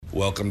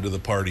Welcome to the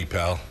party,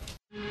 pal.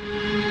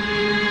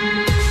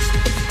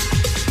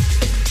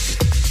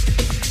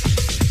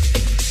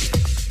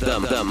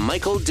 The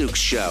Michael Dukes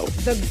Show.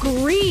 The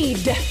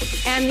greed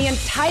and the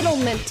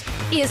entitlement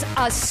is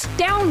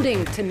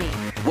astounding to me.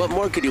 What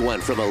more could you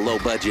want from a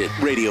low-budget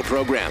radio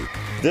program?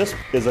 This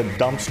is a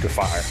dumpster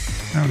fire.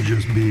 That was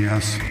just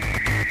BS.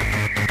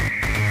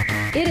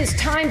 It is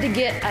time to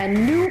get a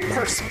new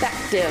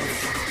perspective.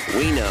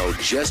 We know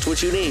just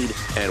what you need,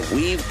 and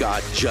we've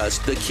got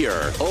just the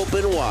cure.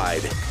 Open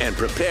wide and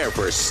prepare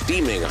for a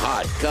steaming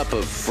hot cup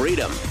of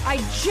freedom. I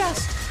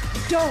just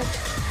don't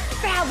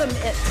fathom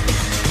it.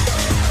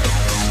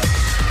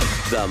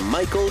 The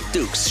Michael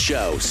Dukes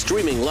Show,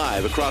 streaming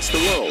live across the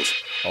world.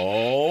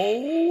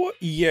 Oh,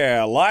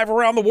 yeah. Live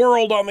around the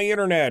world on the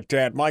internet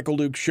at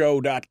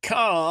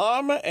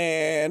michaeldukeshow.com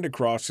and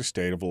across the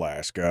state of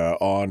Alaska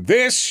on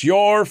this,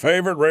 your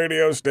favorite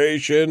radio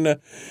station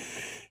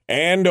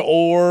and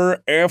or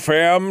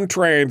FM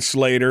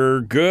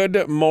translator.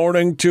 Good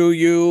morning to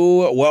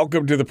you.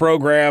 Welcome to the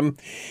program.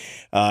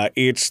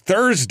 It's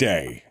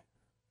Thursday.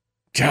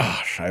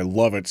 Gosh, I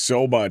love it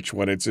so much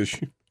when it's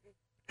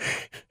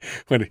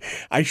when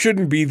I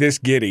shouldn't be this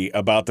giddy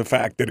about the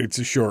fact that it's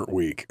a short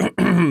week.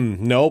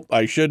 Nope,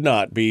 I should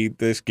not be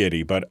this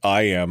giddy, but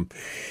I am.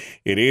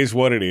 It is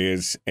what it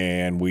is,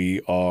 and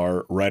we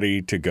are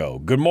ready to go.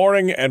 Good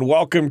morning, and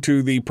welcome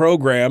to the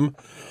program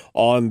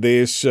on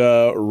this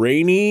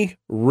rainy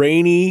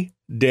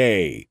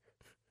day.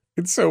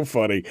 It's so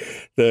funny.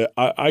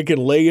 I can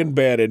lay in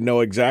bed and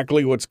know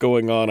exactly what's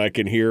going on. I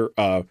can hear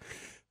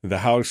the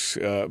house.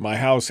 My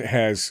house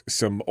has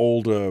some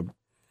old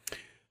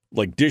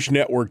like Dish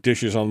Network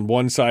dishes on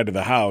one side of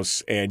the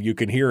house, and you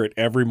can hear it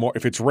every morning.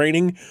 If it's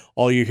raining,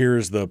 all you hear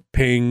is the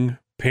ping,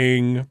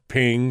 ping,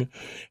 ping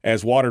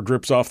as water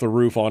drips off the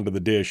roof onto the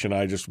dish, and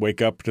I just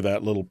wake up to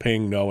that little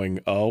ping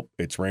knowing, oh,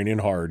 it's raining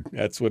hard.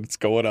 That's what's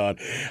going on.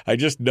 I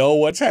just know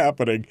what's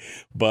happening.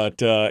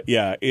 But,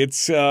 yeah,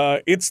 it's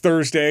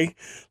Thursday. A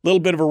little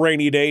bit of a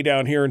rainy day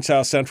down here in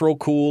South Central,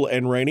 cool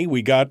and rainy.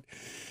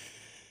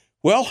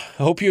 Well,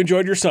 I hope you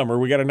enjoyed your summer.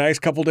 We got a nice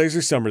couple days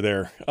of summer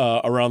there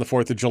around the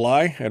 4th of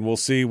July, and we'll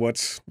see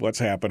what's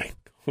happening.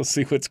 We'll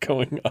see what's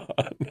going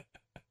on.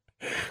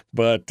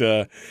 But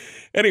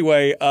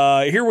anyway,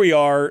 here we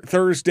are,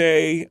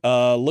 Thursday,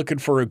 looking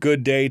for a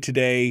good day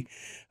today.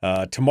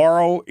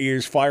 Tomorrow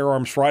is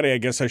Firearms Friday. I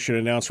guess I should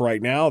announce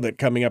right now that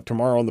coming up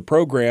tomorrow on the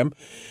program,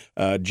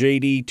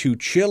 JD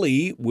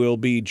Tuchili will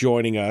be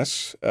joining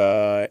us,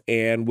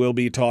 and we'll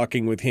be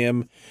talking with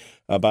him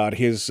about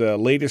his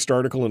latest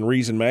article in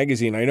Reason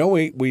Magazine. I know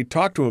we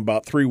talked to him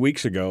about 3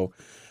 weeks ago.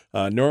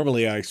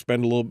 Normally I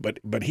spend a little, but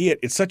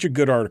it's such a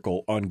good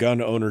article on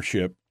gun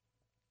ownership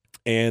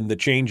and the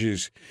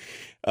changes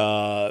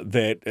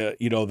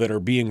that are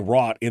being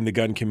wrought in the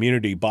gun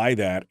community by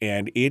that,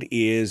 and it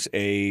is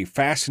a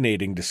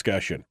fascinating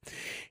discussion.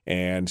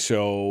 And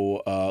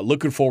so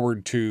looking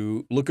forward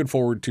to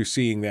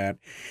seeing that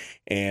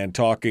and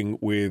talking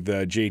with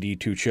JD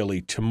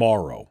Tuchili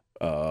tomorrow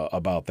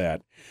about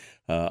that.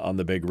 On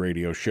the big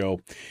radio show.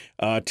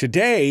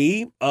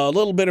 Today, a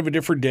little bit of a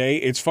different day.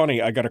 It's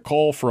funny, I got a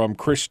call from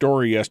Chris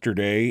Story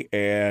yesterday,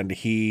 and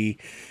he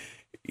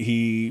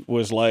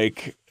was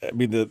like, I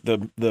mean,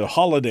 the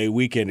holiday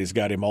weekend has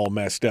got him all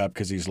messed up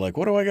because he's like,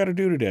 what do I got to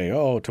do today?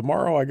 Oh,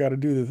 tomorrow I got to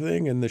do the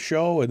thing and the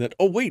show, and then,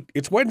 oh, wait,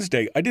 it's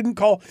Wednesday. I didn't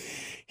call.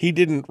 He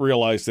didn't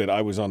realize that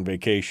I was on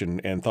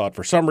vacation and thought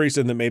for some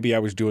reason that maybe I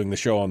was doing the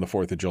show on the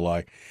 4th of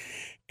July.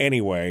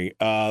 Anyway,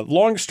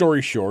 long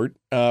story short,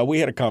 we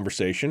had a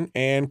conversation,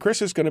 and Chris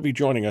is going to be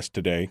joining us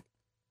today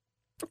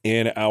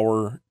in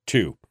hour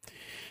 2.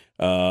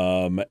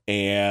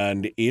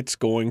 And it's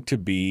going to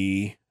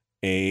be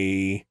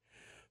a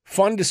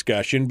fun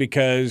discussion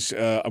because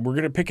we're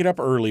going to pick it up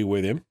early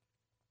with him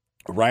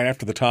right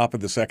after the top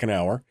of the second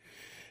hour.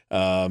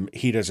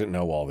 He doesn't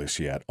know all this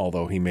yet,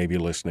 although he may be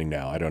listening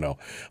now. I don't know.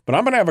 But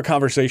I'm going to have a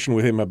conversation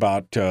with him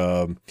about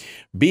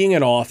being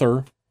an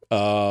author,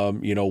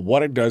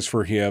 what it does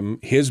for him,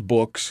 his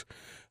books,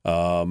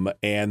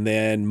 and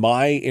then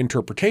my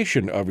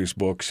interpretation of his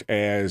books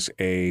as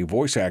a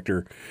voice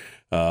actor,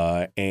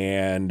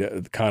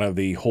 and kind of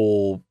the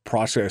whole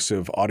process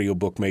of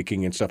audiobook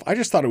making and stuff. I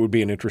just thought it would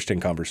be an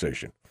interesting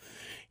conversation.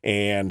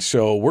 And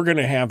so we're going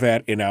to have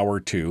that in hour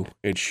 2.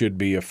 It should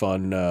be a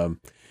fun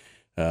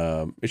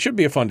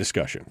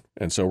discussion.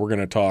 And so we're going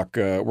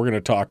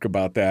to talk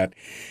about that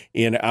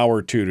in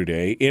hour 2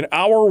 today. In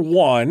hour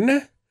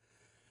 1,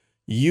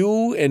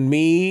 you and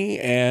me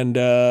and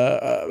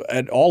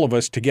all of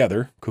us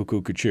together,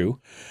 cuckoo, cuckoo,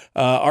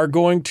 are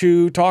going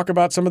to talk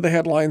about some of the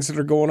headlines that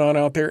are going on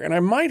out there. And I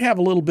might have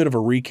a little bit of a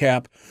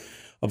recap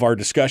of our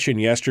discussion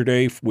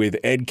yesterday with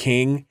Ed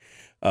King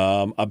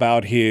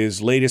about his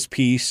latest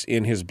piece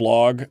in his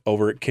blog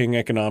over at King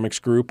Economics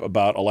Group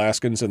about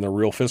Alaskans and the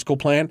real fiscal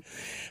plan.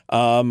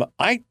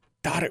 I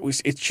thought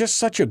it's just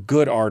such a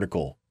good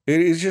article. It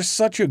is just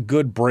such a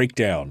good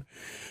breakdown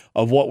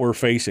of what we're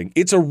facing.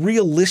 It's a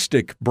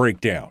realistic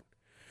breakdown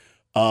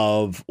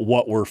of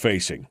what we're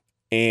facing.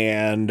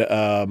 And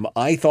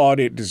I thought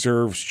it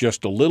deserves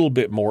just a little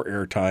bit more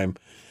airtime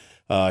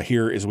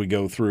here as we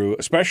go through,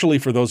 especially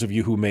for those of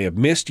you who may have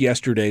missed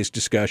yesterday's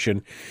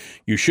discussion.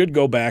 You should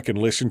go back and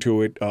listen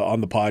to it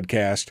on the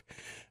podcast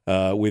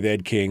with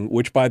Ed King,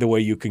 which, by the way,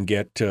 you can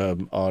get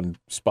on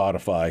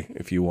Spotify.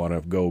 If you want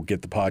to go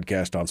get the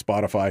podcast on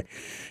Spotify,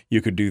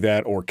 you could do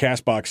that, or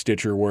CastBox,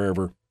 Stitcher,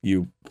 wherever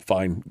you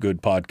find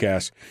good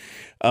podcasts.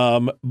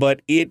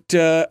 But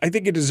I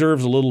think it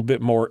deserves a little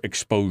bit more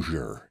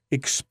exposure.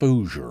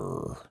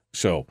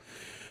 So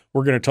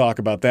we're going to talk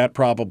about that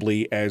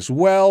probably as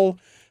well.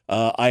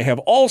 I have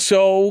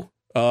also,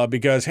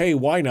 because, hey,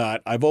 why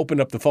not? I've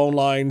opened up the phone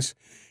lines,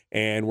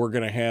 and we're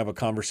going to have a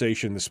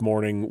conversation this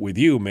morning with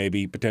you,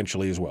 maybe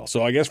potentially as well.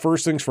 So I guess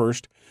first things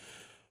first,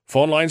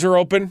 phone lines are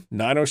open,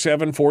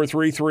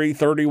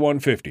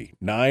 907-433-3150,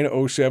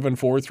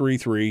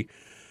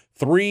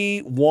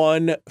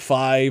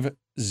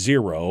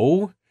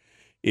 907-433-3150.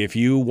 If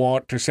you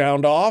want to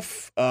sound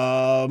off,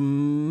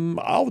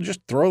 I'll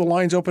just throw the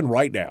lines open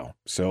right now.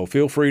 So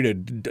feel free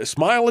to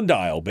smile and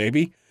dial,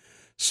 baby.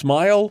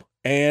 Smile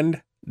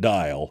and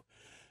dial.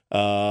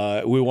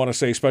 We want to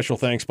say special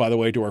thanks, by the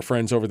way, to our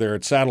friends over there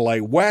at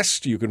Satellite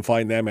West. You can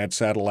find them at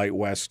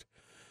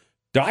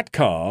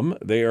satellitewest.com.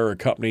 They are a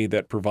company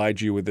that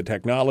provides you with the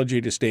technology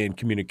to stay in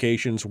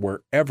communications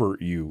wherever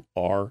you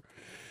are.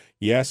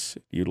 Yes,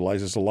 it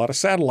utilizes a lot of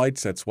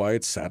satellites. That's why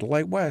it's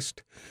Satellite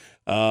West.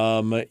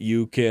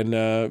 You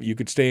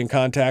could stay in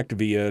contact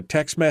via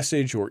text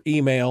message or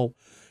email.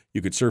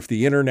 You could surf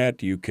the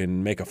internet. You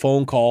can make a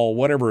phone call,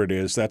 whatever it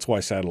is. That's why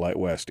Satellite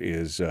West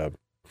is a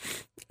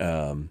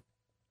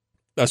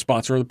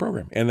sponsor of the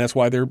program, and that's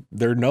why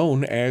they're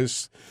known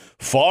as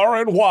far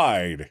and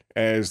wide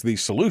as the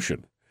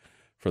solution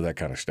for that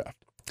kind of stuff.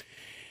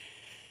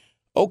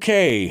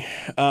 Okay.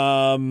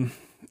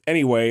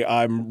 Anyway,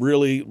 I'm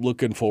really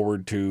looking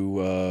forward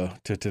to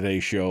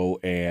today's show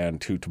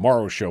and to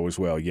tomorrow's show as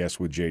well. Yes,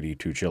 with JD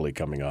Tuchilli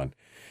coming on,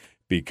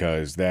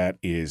 because that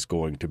is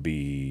going to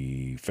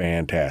be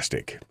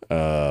fantastic.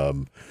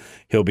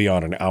 He'll be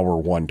on an hour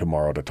one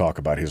tomorrow to talk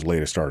about his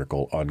latest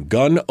article on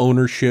gun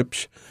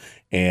ownerships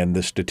and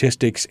the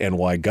statistics and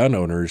why gun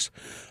owners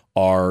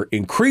are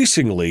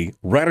increasingly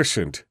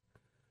reticent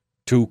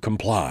to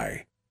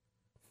comply.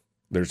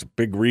 There's a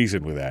big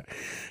reason with that.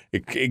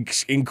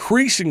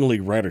 Increasingly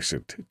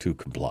reticent to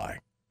comply.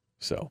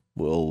 So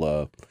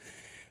we'll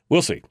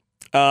see.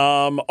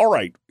 All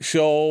right.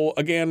 So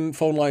again,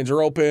 phone lines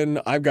are open.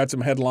 I've got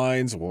some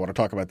headlines. We want to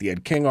talk about the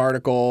Ed King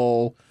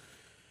article.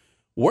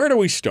 Where do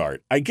we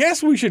start? I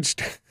guess we should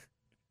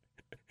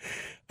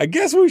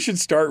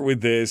start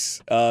with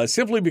this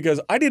simply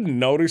because I didn't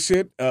notice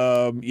it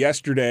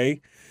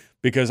yesterday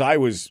because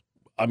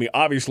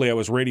obviously I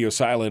was radio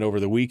silent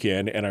over the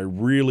weekend and I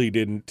really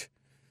didn't.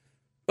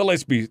 But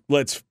let's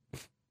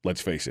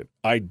face it.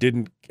 I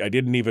didn't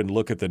even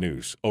look at the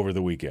news over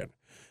the weekend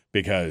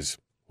because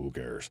who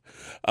cares?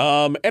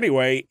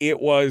 Anyway,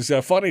 it was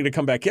funny to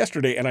come back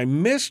yesterday and I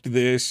missed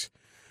this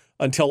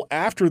until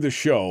after the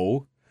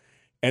show.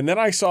 And then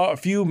I saw a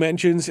few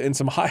mentions and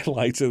some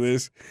highlights of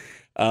this.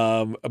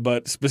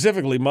 But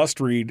specifically Must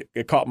Read,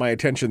 it caught my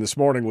attention this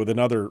morning with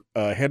another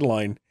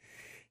headline.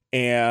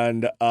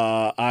 And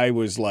I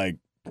was like,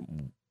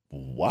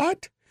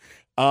 what?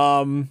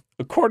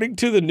 According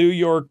to the New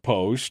York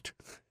Post,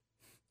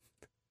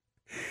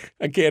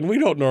 again, we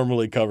don't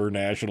normally cover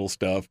national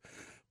stuff,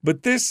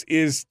 but this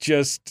is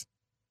just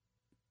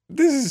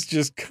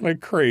kind of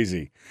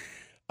crazy.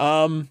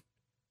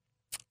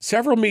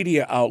 Several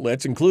media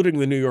outlets, including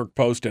the New York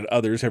Post and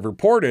others, have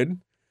reported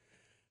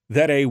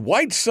that a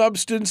white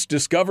substance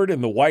discovered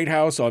in the White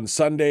House on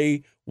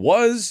Sunday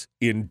was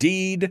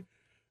indeed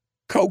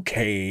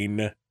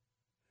cocaine.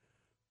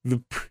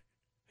 The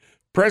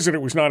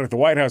president was not at the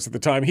White House at the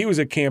time. He was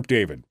at Camp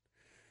David.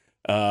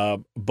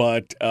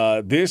 But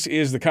this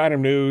is the kind of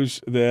news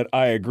that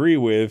I agree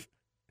with.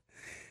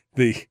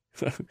 The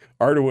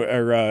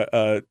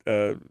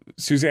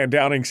Suzanne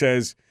Downing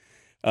says,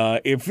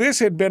 if this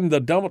had been the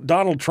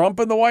Donald Trump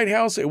in the White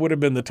House, it would have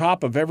been the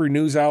top of every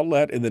news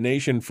outlet in the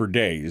nation for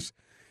days.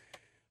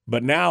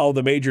 But now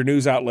the major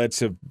news outlets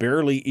have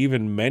barely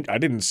even I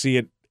didn't see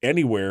it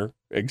anywhere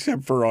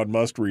except for on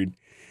Must Read,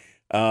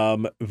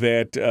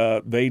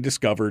 that they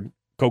discovered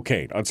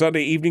cocaine. On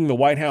Sunday evening, the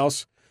White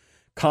House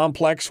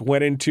complex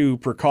went into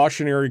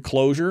precautionary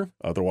closure,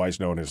 otherwise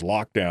known as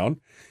lockdown,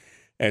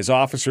 as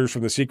officers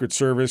from the Secret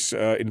Service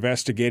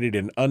investigated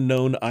an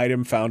unknown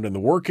item found in the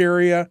work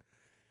area.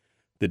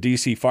 The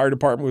D.C. Fire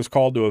Department was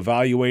called to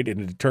evaluate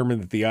and determine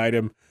that the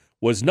item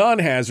was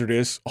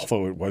non-hazardous,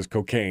 although it was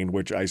cocaine,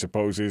 which I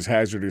suppose is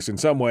hazardous in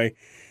some way.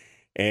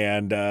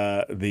 And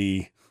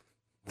the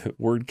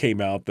word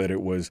came out that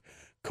it was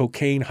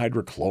cocaine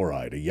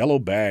hydrochloride, a yellow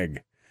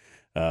bag.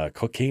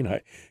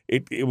 Cocaine.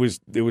 It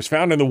was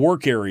found in the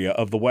work area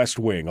of the West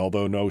Wing,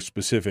 although no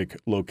specific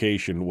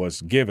location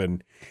was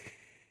given.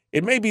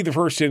 It may be the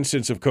first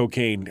instance of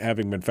cocaine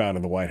having been found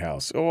in the White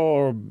House,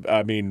 or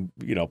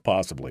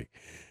possibly.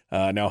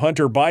 Now,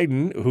 Hunter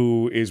Biden,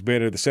 who has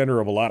been at the center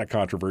of a lot of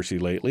controversy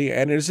lately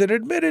and is an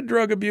admitted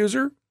drug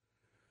abuser,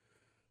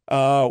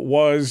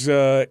 was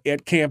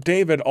at Camp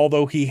David,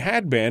 although he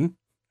had been,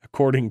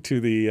 according to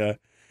the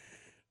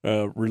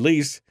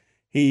release,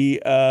 he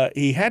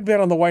had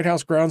been on the White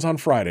House grounds on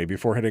Friday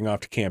before heading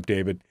off to Camp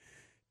David.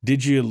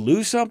 Did you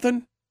lose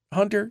something,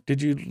 Hunter?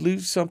 Did you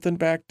lose something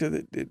back to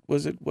the?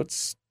 Was it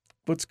what's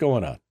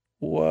going on?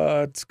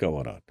 What's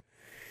going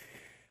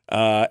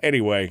on?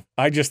 Anyway,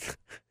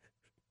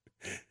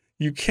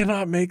 you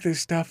cannot make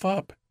this stuff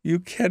up. You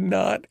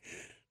cannot.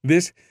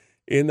 This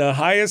in the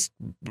highest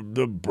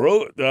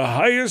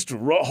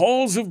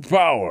halls of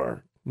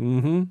power.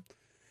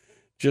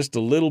 Just a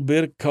little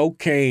bit of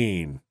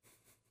cocaine.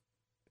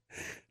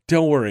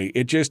 Don't worry,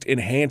 it just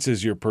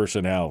enhances your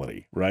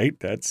personality, right?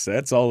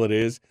 That's all it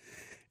is.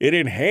 It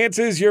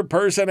enhances your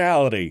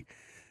personality.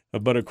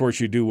 But of course,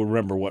 you do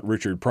remember what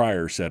Richard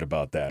Pryor said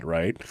about that,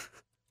 right?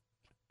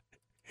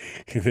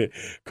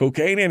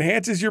 Cocaine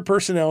enhances your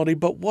personality,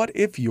 but what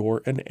if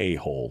you're an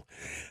a-hole?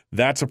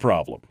 That's a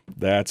problem.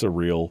 That's a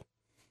real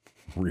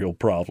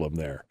problem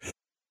there.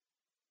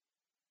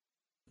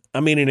 I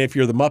mean, and if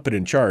you're the Muppet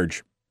in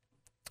charge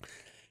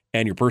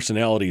and your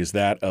personality is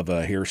that of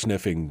a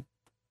hair-sniffing,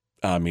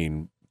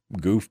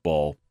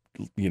 goofball,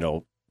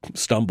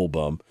 stumble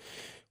bum,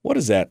 what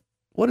does that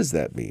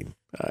mean?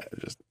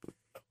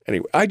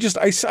 Anyway, I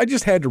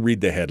just had to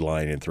read the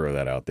headline and throw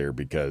that out there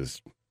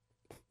because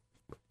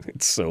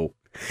it's so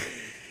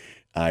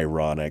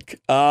ironic.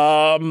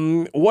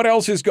 What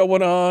else is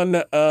going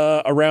on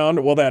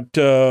around? Well, that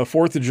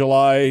 4th of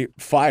July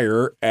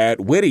fire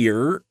at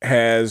Whittier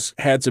has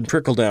had some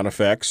trickle-down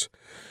effects.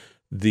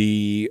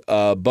 The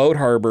boat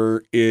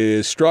harbor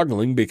is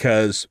struggling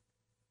because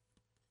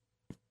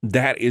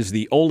that is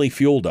the only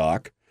fuel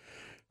dock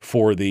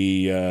for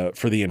the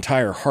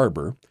entire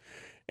harbor.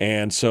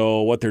 And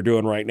so what they're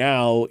doing right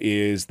now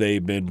is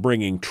they've been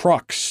bringing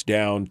trucks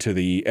down to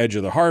the edge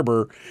of the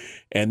harbor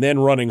and then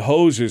running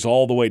hoses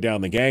all the way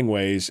down the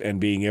gangways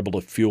and being able to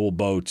fuel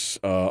boats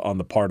on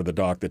the part of the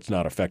dock that's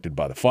not affected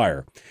by the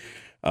fire.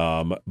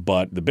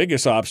 But the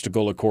biggest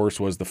obstacle, of course,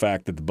 was the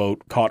fact that the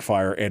boat caught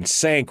fire and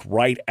sank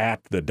right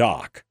at the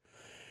dock.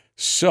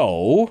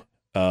 So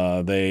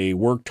they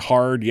worked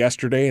hard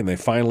yesterday and they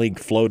finally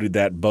floated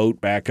that boat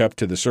back up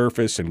to the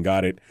surface and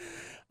got it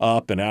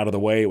up and out of the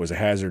way. It was a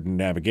hazard in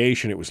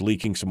navigation. It was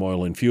leaking some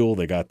oil and fuel.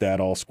 They got that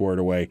all squared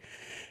away.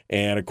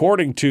 And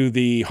according to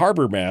the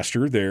harbor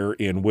master there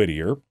in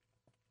Whittier,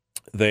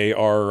 they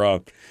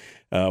are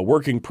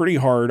working pretty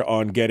hard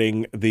on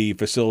getting the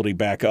facility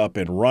back up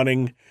and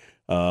running.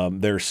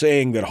 They're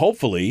saying that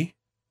hopefully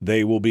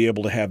they will be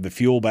able to have the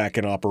fuel back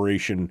in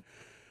operation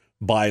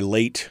by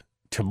late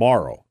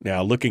tomorrow.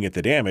 Now, looking at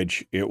the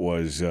damage, it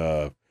was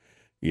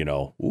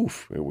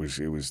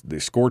it was they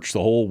scorched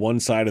the whole one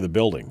side of the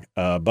building.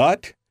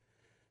 But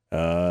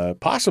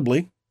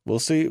possibly we'll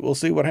see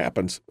what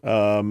happens.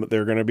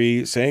 They're going to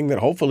be saying that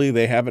hopefully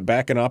they have it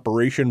back in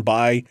operation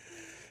by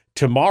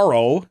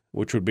tomorrow,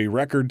 which would be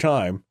record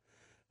time.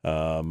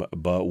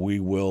 But we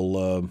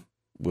will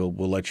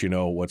we'll let you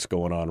know what's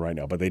going on right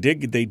now. But they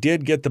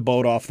did get the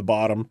boat off the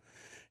bottom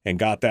and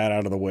got that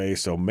out of the way,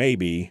 so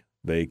maybe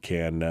they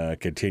can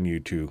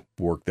continue to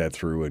work that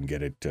through and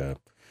get it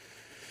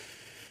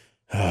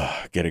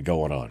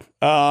going on.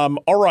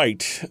 All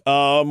right.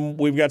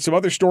 We've got some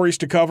other stories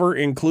to cover,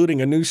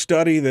 including a new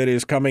study that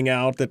is coming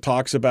out that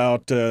talks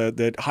about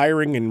that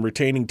hiring and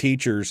retaining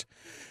teachers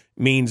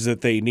means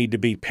that they need to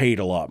be paid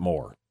a lot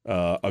more,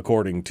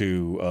 according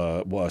to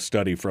a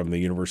study from the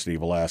University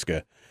of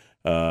Alaska,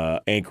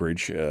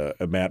 Anchorage,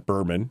 Matt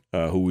Berman,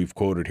 who we've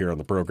quoted here on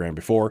the program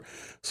before.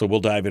 So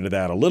we'll dive into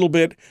that a little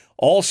bit.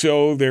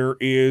 Also, there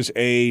is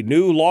a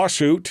new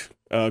lawsuit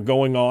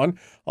going on.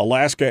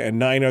 Alaska and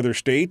 9 other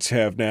states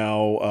have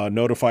now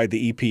notified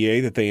the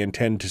EPA that they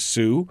intend to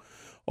sue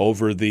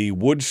over the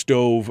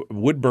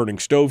wood-burning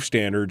stove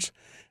standards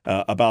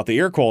about the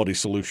air quality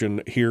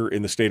solution here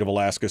in the state of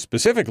Alaska,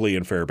 specifically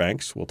in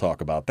Fairbanks. We'll talk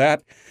about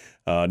that.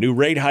 New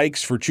rate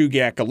hikes for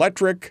Chugach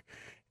Electric,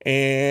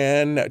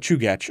 and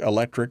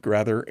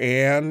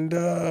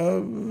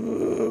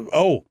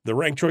the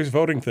ranked choice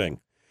voting thing.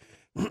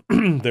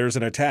 There's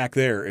an attack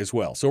there as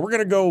well. So we're going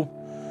to go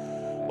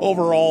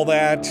over all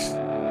that,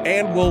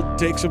 and we'll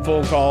take some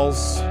phone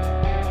calls,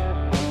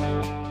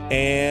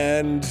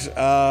 and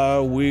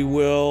we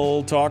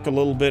will talk a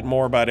little bit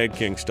more about Ed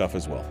King stuff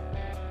as well.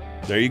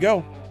 There you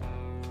go.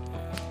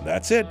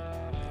 That's it.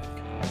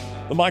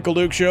 The Michael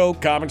Duke Show,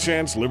 common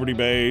sense,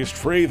 liberty-based,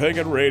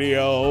 free-thinking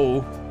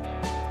radio.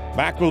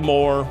 Back with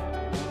more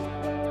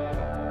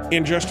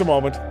in just a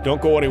moment.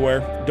 Don't go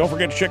anywhere. Don't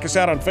forget to check us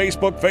out on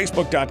Facebook,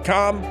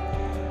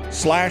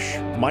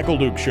 facebook.com/Michael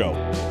Duke Show.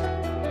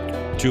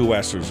 2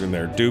 S's in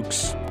there,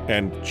 Dukes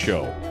and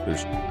Show.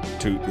 There's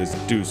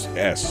Deuce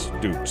S,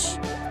 Dukes.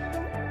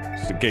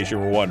 Just in case you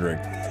were wondering.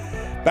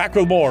 Back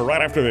with more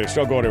right after this.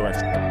 Don't go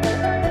anywhere.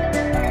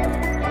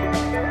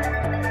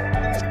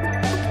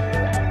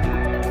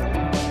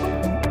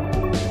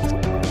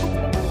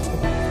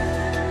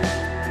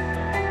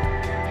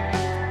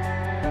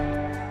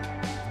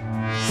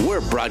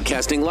 We're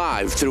broadcasting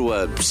live through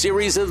a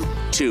series of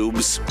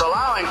tubes.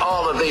 Allowing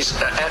all of these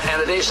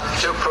entities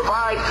to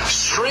provide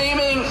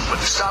streaming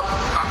stuff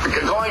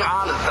going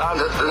on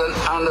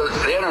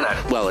the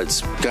internet. Well,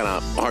 it's kind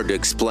of hard to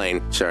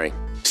explain. Sorry.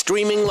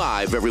 Streaming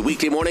live every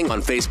weekday morning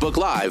on Facebook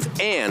Live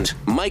and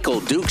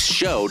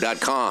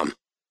MichaelDukesShow.com.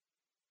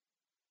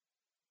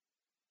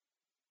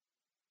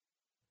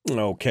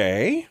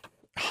 Okay.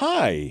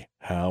 Hi.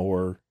 How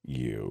are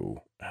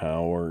you?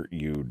 How are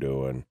you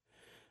doing?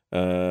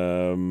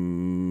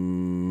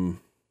 I'm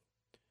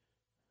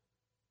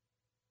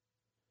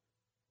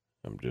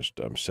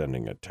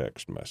sending a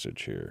text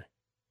message here.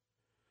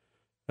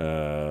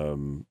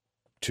 To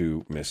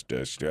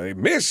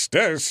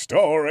Mr.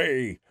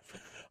 Story.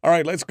 All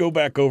right, let's go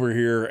back over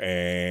here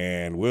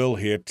and we'll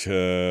hit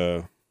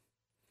your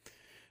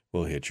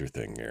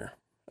thing here.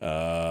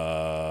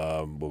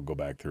 We'll go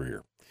back through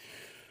here.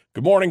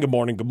 Good morning.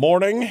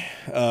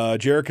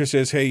 Jerica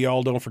says, hey,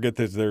 y'all, don't forget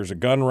that there's a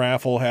gun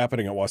raffle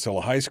happening at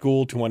Wasilla High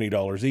School,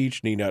 $20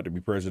 each. Need not to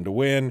be present to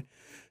win.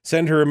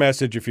 Send her a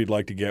message if you'd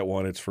like to get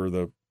one. It's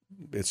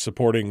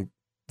supporting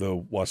the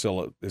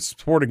Wasilla. It's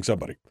supporting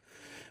somebody.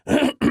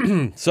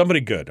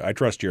 Somebody good. I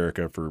trust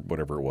Jerica for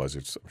whatever it was.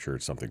 I'm sure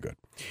it's something good.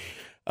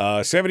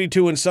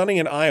 72 and sunny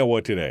in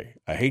Iowa today.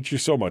 I hate you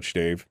so much,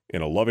 Dave,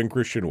 in a loving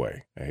Christian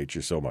way. I hate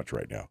you so much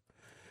right now.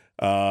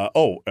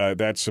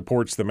 That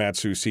supports the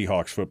Matsu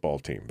Seahawks football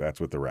team.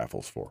 That's what the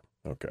raffle's for.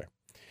 Okay.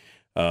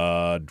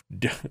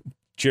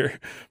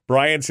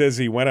 Brian says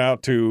he went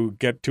out to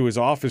get to his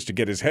office to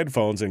get his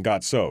headphones and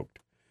got soaked.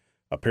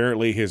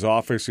 Apparently his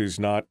office is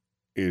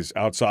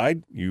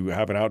outside. You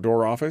have an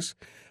outdoor office,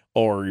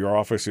 or your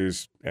office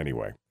is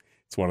anyway.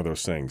 It's one of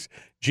those things.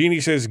 Jeannie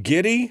says,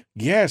 giddy?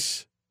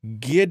 Yes,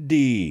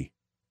 giddy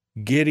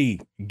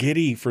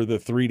for the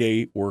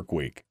 3-day work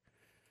week.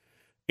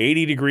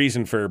 80 degrees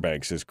in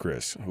Fairbanks, says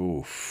Chris.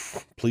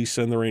 Oof. Please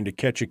send the rain to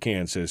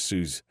Ketchikan, says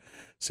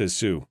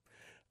Sue.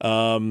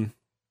 I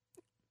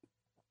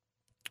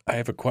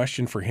have a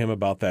question for him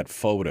about that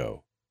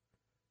photo.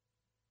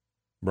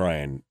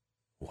 Brian,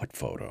 what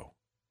photo?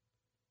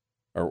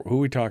 Or who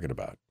are we talking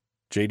about?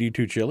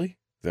 JD2 Chili? Is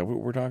that what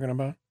we're talking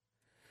about?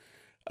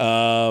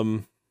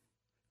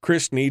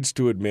 Chris needs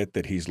to admit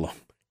that he's lonely.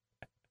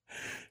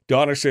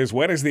 Donna says,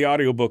 when is the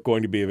audiobook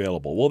going to be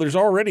available? Well, there's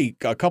already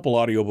a couple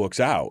audiobooks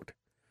out.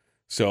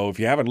 So if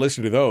you haven't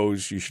listened to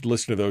those, you should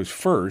listen to those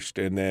first.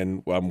 And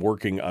then I'm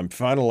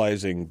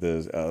finalizing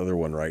the other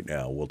one right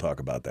now. We'll talk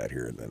about that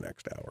here in the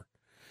next hour.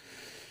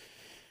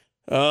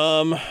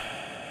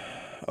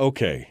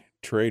 Okay.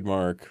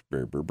 Trademark.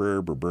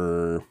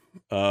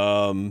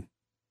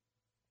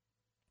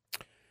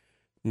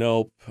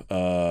 Nope.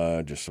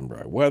 Just some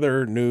dry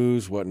weather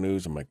news. What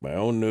news? I'll make my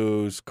own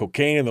news.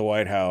 Cocaine in the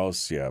White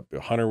House. Yeah.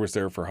 Hunter was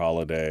there for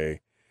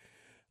holiday.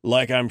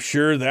 Like, I'm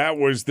sure that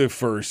was the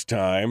first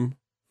time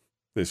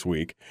this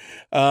week.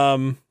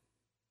 Let's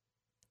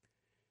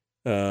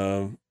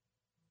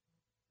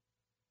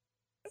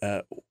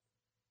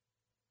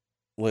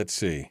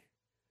see.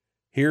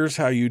 Here's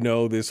how you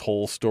know this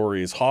whole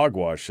story is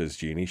hogwash, says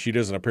Jeannie. She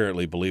doesn't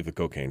apparently believe the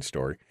cocaine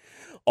story,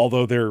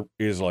 although there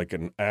is like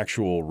an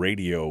actual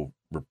radio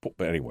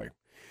report. Anyway,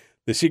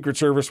 the Secret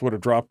Service would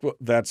have dropped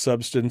that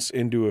substance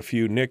into a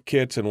few NIC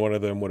kits, and one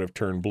of them would have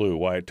turned blue.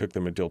 Why it took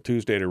them until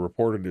Tuesday to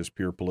report it is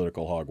pure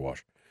political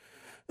hogwash.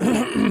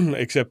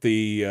 Except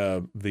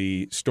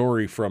the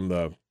story from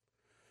the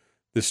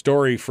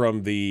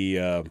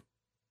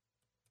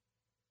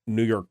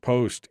New York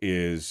Post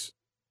is,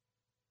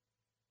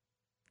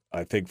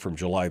 I think, from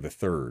July the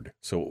 3rd.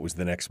 So it was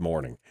the next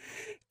morning.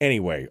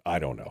 Anyway, I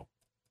don't know.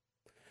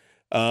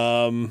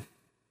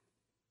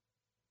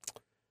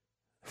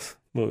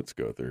 Let's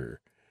go through here.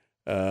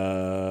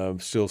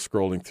 Still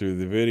scrolling through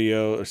the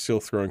video,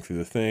 still scrolling through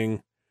the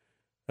thing.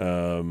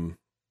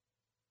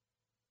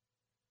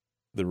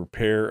 The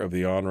repair of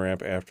the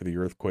on-ramp after the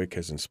earthquake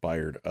has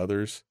inspired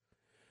others.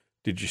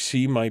 Did you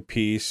see my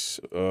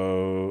piece?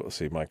 Let's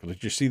see, Michael.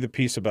 Did you see the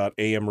piece about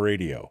AM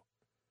radio?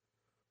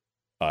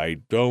 I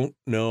don't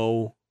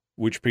know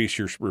which piece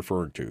you're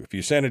referring to. If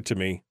you sent it to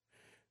me,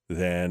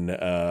 then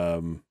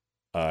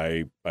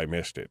I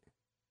missed it.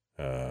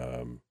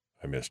 Yeah,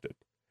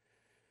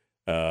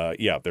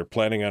 they're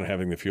planning on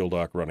having the fuel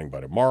dock running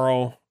by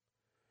tomorrow.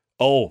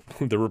 Oh,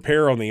 the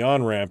repair on the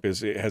on-ramp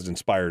has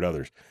inspired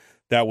others.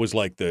 That was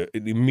like the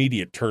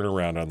immediate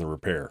turnaround on the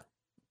repair.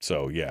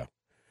 So, yeah.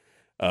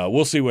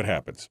 We'll see what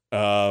happens.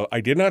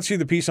 I did not see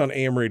the piece on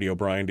AM radio,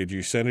 Brian. Did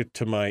you send it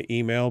to my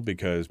email?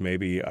 Because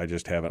maybe I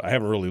just haven't. I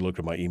haven't really looked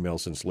at my email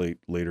since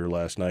later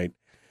last night.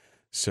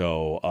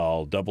 So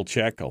I'll double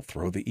check. I'll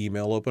throw the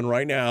email open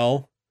right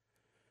now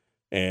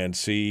and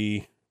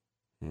see.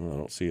 I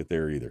don't see it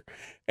there either.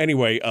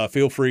 Anyway,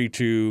 feel free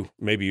to,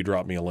 maybe you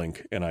dropped me a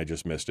link and I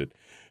just missed it.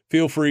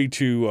 Feel free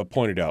to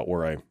point it out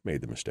where I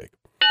made the mistake.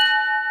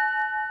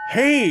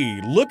 Hey,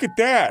 look at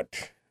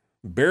that.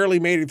 Barely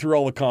made it through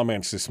all the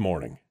comments this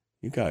morning.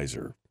 You guys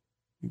are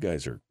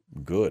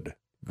good.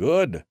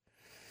 Good.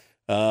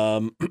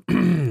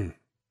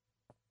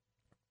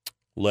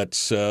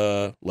 Let's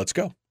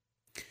go.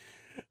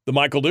 The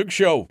Michael Duke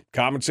Show.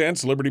 Common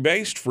sense,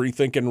 liberty-based,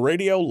 free-thinking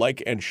radio.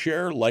 Like and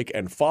share, like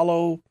and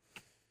follow.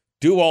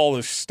 Do all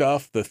this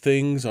stuff, the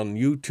things on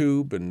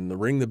YouTube and the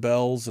ring the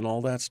bells and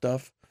all that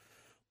stuff.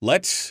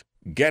 Let's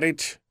get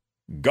it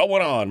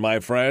going on, my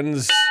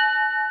friends.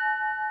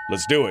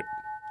 Let's do it.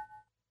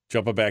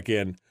 Jumping back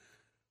in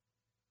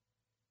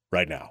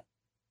right now.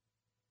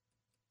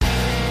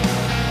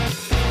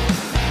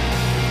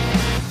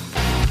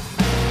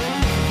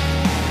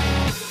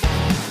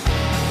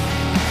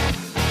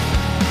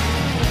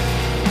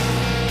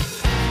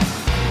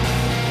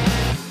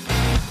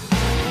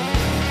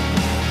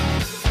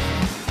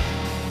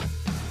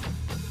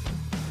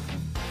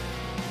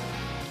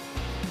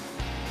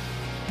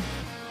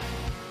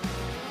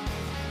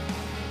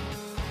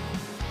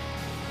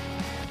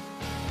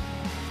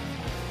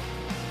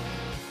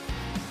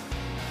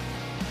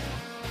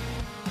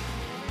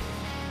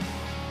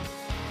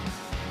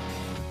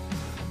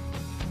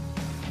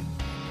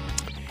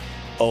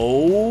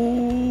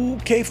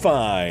 Okay,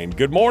 fine.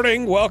 Good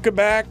morning. Welcome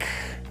back.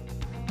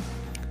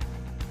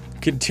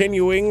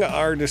 Continuing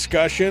our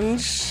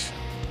discussions.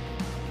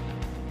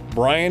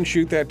 Brian,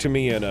 shoot that to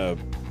me in a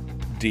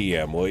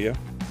DM, will you?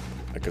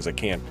 Because I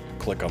can't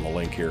click on the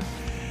link here.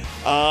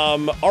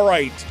 All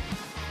right.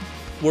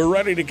 We're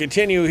ready to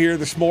continue here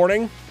this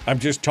morning. I'm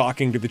just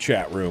talking to the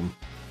chat room.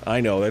 I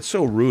know, that's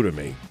so rude of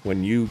me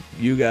when you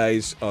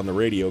guys on the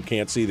radio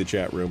can't see the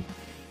chat room.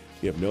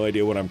 You have no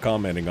idea what I'm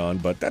commenting on,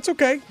 but that's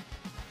okay.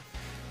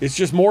 It's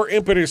just more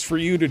impetus for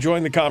you to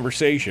join the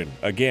conversation.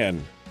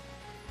 Again,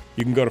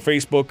 you can go to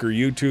Facebook or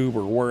YouTube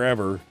or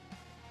wherever.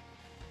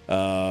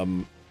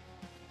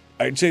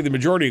 I'd say the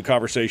majority of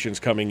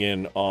conversations coming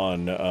in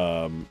on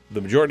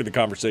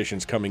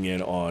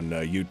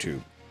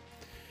YouTube.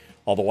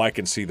 Although I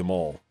can see them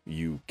all,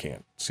 you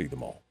can't see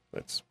them all.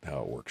 That's how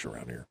it works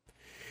around here.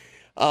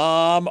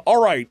 All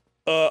right.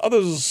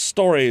 Other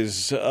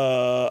stories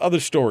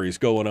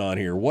going on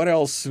here. What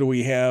else do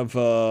we have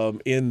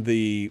in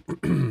the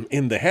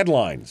in the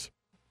headlines?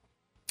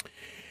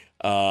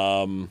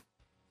 Oh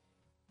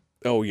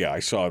yeah, I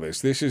saw this.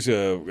 This is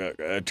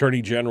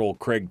Attorney General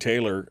Craig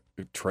Taylor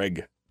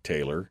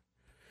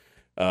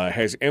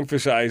has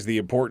emphasized the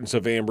importance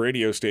of AM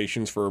radio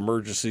stations for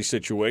emergency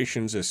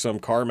situations as some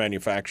car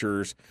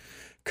manufacturers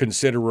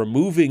consider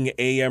removing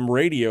AM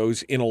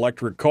radios in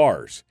electric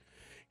cars.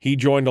 He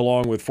joined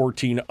along with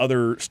 14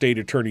 other state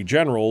attorney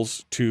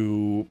generals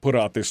to put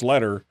out this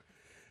letter.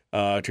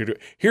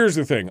 Here's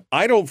the thing.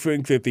 I don't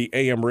think that the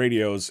AM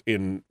radios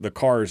in the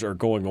cars are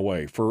going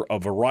away for a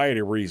variety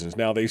of reasons.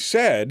 Now, they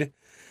said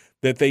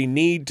that they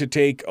need to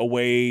take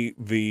away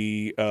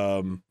the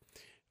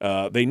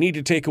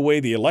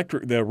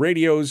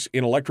radios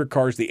in electric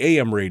cars, the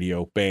AM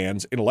radio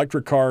bands in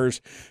electric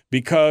cars,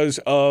 because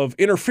of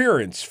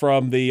interference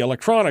from the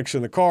electronics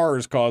in the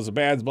cars, cause of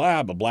bad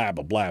blah blah blah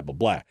blah blah blah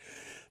blah.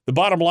 The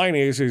bottom line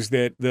is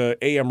that the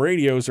AM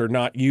radios are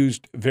not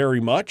used very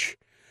much,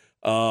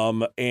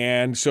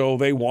 and so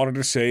they wanted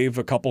to save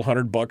a couple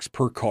 $100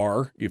 per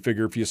car. You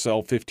figure if you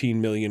sell 15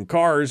 million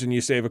cars and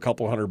you save a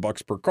couple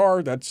 $100 per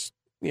car, that's,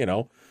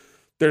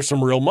 there's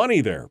some real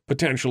money there,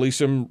 potentially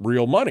some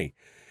real money.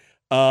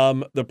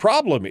 The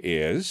problem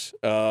is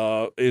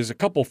a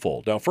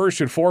couple-fold. Now, first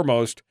and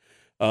foremost,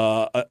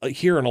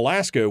 here in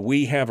Alaska,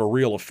 we have a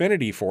real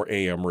affinity for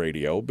AM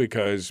radio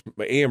because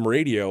AM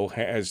radio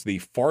has the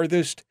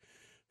farthest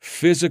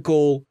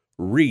physical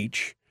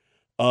reach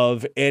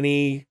of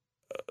any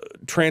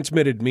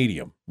transmitted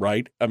medium,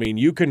 right? I mean,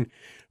 you can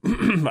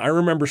I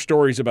remember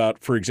stories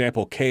about, for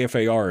example,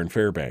 KFAR in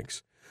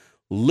Fairbanks.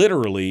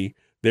 Literally,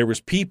 there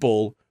was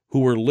people who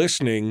were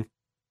listening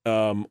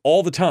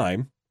all the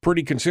time,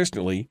 pretty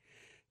consistently,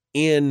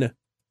 in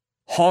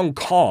Hong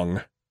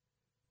Kong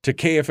to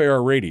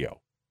KFAR radio.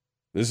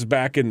 This is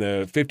back in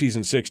the 50s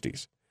and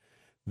 60s,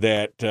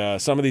 that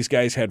some of these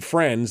guys had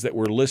friends that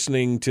were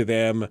listening to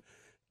them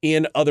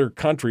in other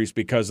countries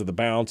because of the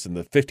bounce and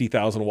the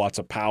 50,000 watts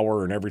of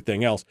power and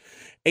everything else.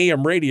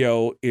 AM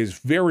radio is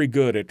very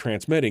good at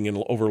transmitting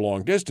over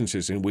long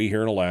distances, and we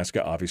here in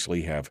Alaska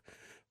obviously have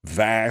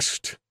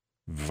vast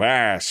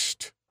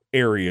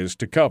areas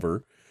to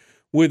cover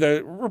with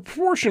a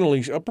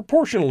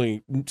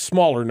proportionally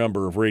smaller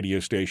number of radio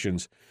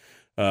stations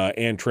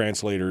and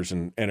translators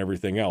and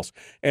everything else.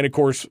 And, of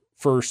course,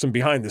 for some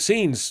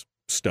behind-the-scenes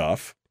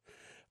stuff,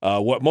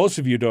 what most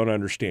of you don't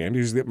understand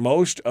is that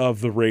most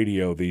of the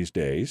radio these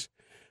days,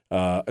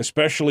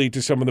 especially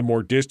to some of the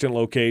more distant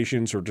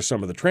locations or to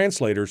some of the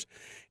translators,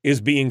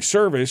 is being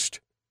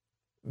serviced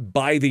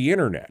by the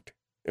internet.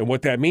 And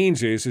what that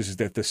means is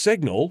that the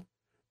signal,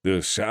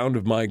 the sound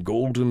of my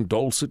golden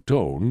dulcet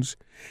tones,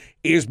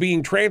 is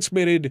being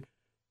transmitted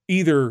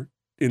either,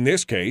 in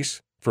this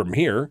case, from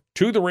here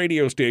to the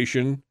radio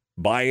station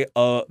via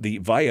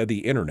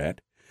the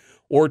internet,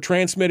 or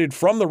transmitted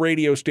from the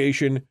radio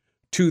station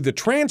to the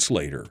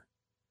translator,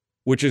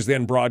 which is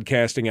then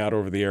broadcasting out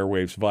over the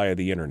airwaves via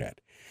the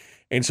internet.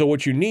 And so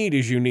what you need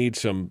is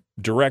some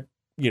direct,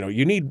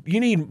 you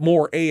need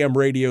more AM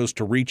radios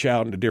to reach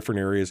out into different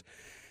areas.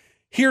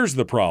 Here's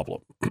the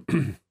problem.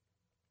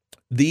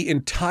 the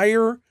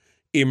entire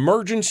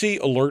emergency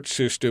alert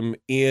system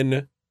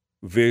in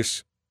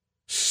this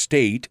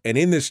state and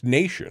in this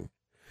nation,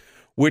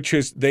 which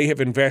they have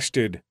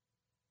invested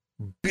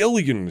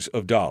billions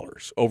of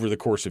dollars over the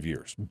course of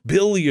years,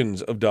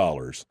 billions of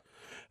dollars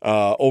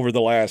over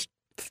the last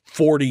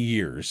 40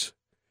 years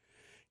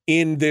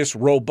in this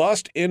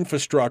robust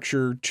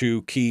infrastructure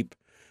to keep,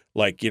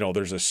 like,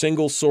 there's a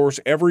single source.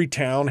 Every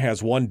town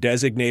has one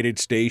designated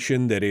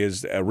station that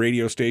is a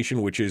radio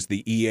station, which is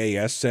the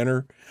EAS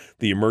Center,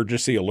 the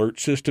Emergency Alert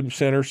System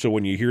Center. So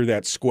when you hear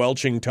that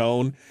squelching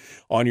tone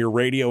on your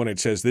radio and it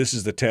says, this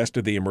is the test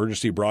of the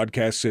emergency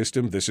broadcast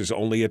system, this is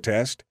only a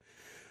test,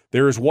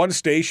 there is one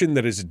station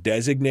that is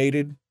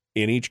designated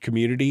in each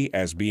community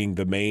as being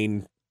the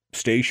main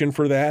station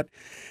for that.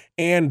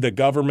 And the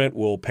government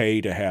will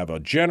pay to have a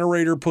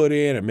generator put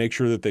in and make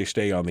sure that they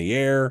stay on the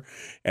air.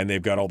 And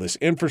they've got all this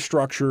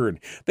infrastructure. And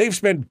they've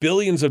spent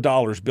billions of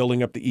dollars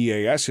building up the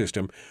EAS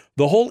system.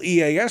 The whole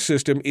EAS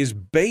system is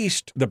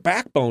based, the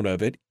backbone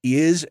of it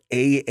is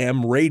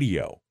AM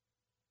radio.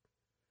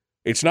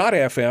 It's not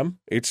FM.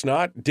 It's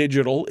not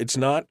digital. It's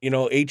not,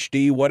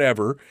 HD,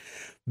 whatever.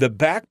 The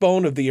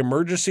backbone of the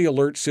emergency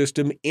alert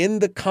system in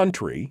the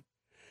country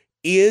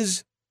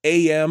is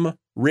AM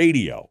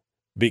radio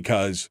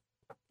because,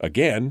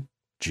 again,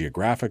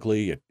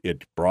 geographically,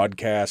 it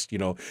broadcasts,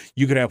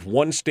 you could have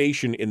one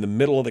station in the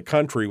middle of the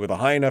country with a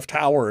high enough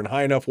tower and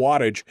high enough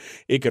wattage,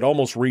 it could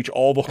almost reach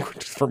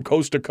from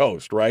coast to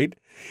coast, right?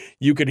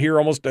 You could hear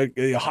almost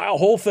a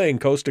whole thing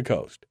coast to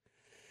coast.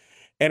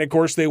 And of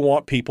course, they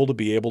want people to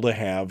be able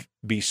to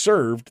be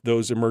served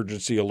those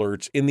emergency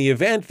alerts in the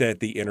event that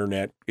the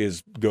internet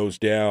goes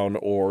down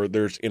or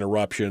there's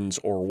interruptions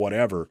or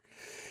whatever.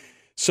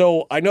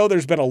 So I know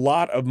there's been a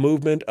lot of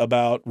movement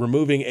about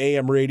removing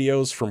AM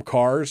radios from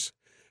cars.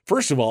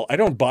 First of all, I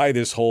don't buy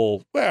this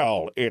whole,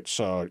 it's,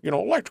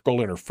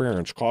 electrical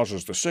interference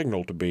causes the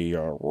signal to be,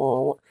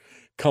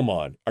 come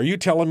on. Are you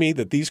telling me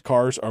that these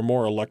cars are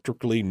more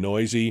electrically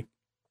noisy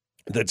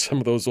than some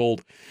of those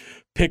old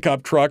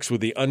pickup trucks with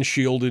the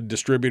unshielded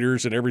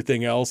distributors and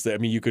everything else?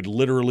 You could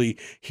literally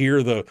hear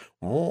in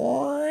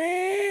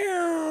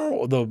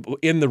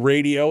the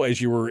radio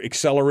as you were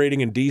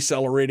accelerating and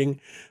decelerating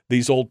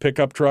these old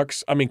pickup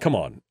trucks. Come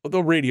on.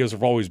 The radios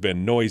have always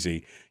been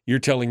noisy. You're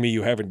telling me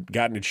you haven't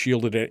gotten it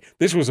shielded?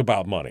 This was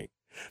about money.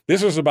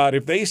 This was about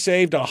if they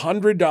saved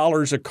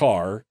 $100 a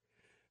car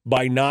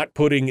by not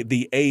putting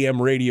the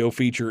AM radio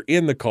feature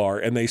in the car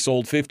and they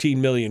sold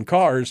 15 million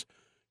cars,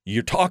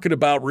 you're talking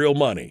about real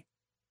money,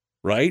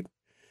 right?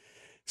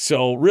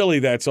 So really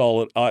that's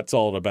all it's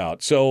all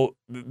about. So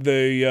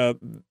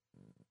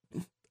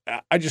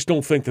I just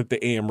don't think that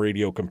the AM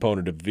radio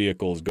component of the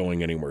vehicle is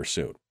going anywhere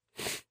soon.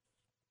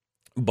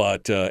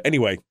 But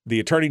anyway, the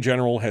Attorney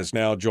General has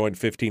now joined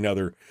 15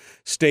 other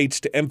states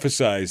to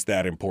emphasize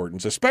that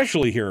importance,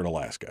 especially here in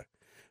Alaska.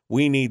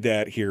 We need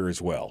that here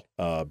as well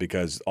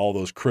because all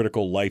those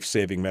critical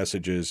life-saving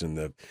messages and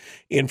the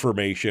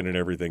information and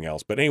everything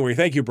else. But anyway,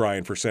 thank you,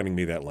 Brian, for sending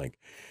me that link.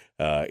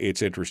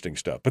 It's interesting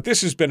stuff. But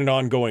this has been an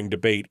ongoing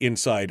debate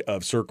inside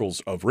of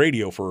circles of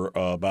radio for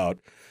about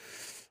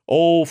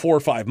 4 or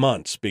 5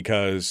 months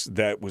because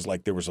that was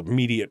like there was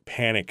immediate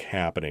panic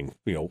happening,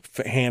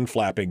 hand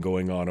flapping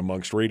going on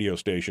amongst radio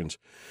stations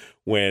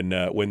when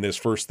this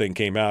first thing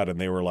came out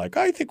and they were like,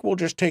 I think we'll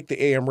just take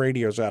the AM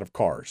radios out of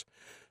cars.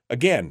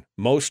 Again,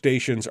 most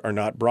stations are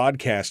not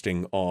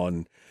broadcasting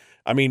on,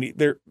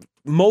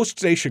 most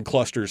station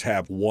clusters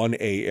have one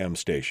AM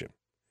station.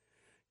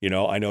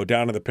 I know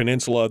down in the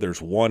peninsula,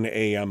 there's one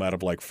AM out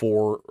of like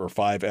 4 or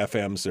 5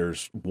 FMs.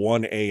 There's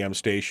one AM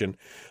station.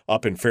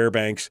 Up in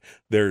Fairbanks,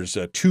 there's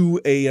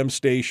 2 AM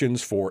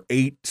stations for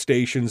 8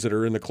 stations that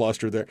are in the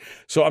cluster there.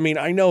 So,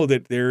 I know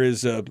that there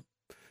is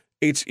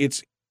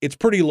it's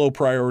pretty low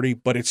priority,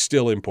 but it's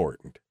still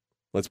important.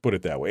 Let's put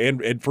it that way.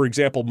 And for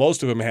example,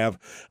 most of them have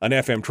an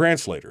FM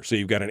translator. So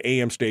you've got an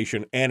AM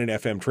station and an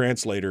FM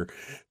translator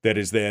that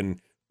is then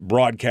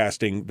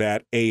broadcasting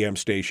that AM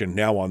station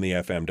now on the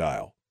FM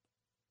dial.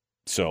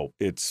 So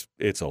it's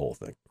a whole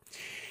thing.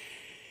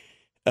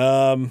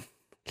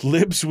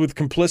 Libs with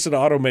complicit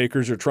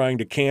automakers are trying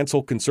to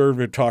cancel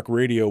conservative talk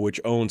radio,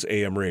 which owns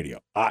AM radio.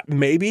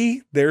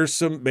 Maybe there's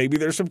some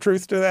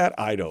truth to that.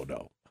 I don't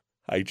know.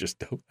 I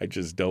just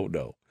don't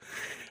know.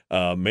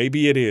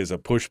 Maybe it is a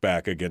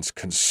pushback against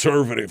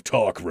conservative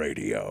talk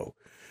radio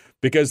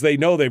because they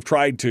know they've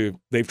tried to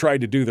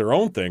do their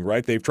own thing,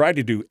 right? They've tried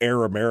to do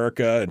Air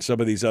America and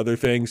some of these other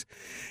things.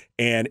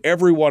 And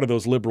every one of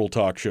those liberal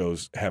talk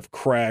shows have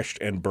crashed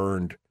and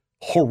burned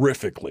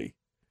horrifically.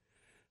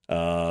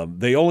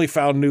 They only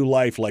found new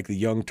life like the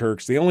Young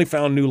Turks. They only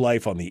found new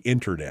life on the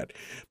internet.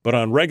 But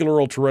on regular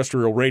old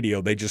terrestrial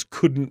radio, they just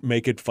couldn't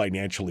make it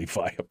financially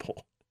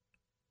viable.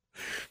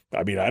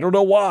 I don't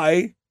know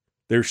why.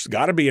 There's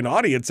got to be an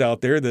audience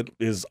out there that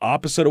is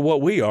opposite of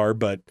what we are,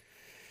 but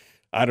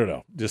I don't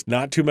know. Just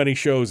not too many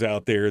shows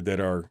out there that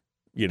are,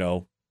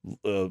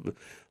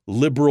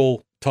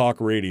 liberal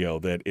talk radio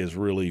that is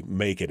really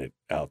making it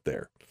out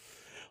there.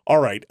 All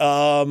right.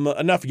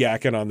 Enough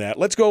yakking on that.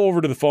 Let's go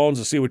over to the phones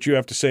and see what you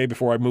have to say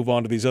before I move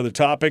on to these other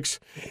topics,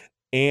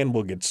 and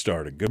we'll get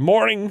started. Good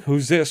morning.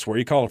 Who's this? Where are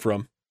you calling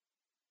from?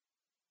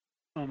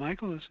 Well,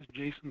 Michael, this is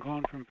Jason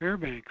calling from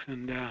Fairbanks,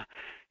 and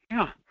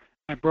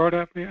I brought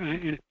up,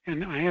 and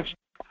I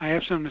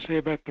have something to say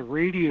about the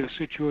radio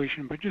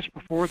situation. But just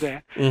before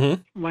that,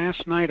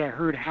 last night I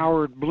heard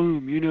Howard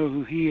Bloom. You know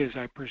who he is,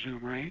 I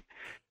presume, right?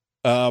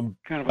 Kind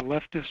of a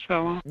leftist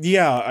fellow.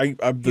 Yeah,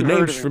 the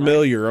name's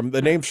familiar. Right?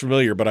 The name's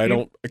familiar, but I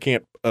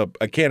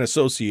can't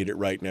associate it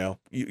right now.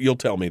 You'll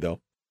tell me though.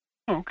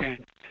 Okay.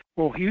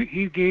 Well,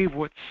 he gave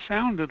what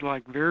sounded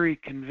like very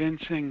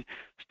convincing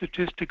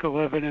statistical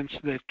evidence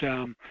that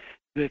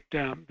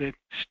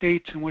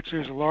states in which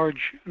there's a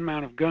large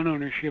amount of gun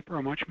ownership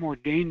are much more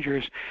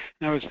dangerous.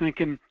 And I was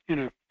thinking in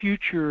a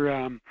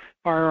future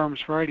Firearms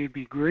Friday, it'd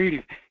be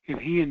great if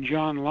he and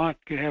John Lott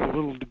could have a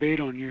little debate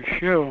on your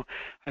show.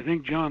 I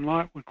think John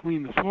Lott would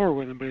clean the floor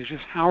with him, but it's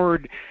just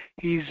Howard.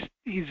 He's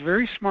a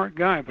very smart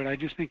guy, but I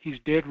just think he's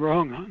dead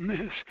wrong on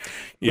this.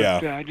 Yeah.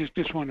 But, I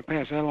just wanted to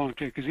pass that along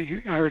to you because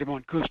I heard him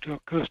on Coast to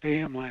Coast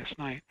AM last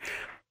night.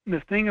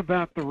 The thing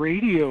about the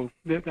radio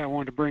that I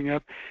wanted to bring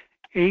up,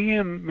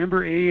 AM,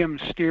 remember AM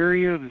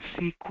stereo,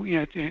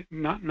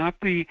 not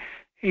the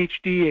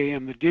HD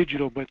AM, the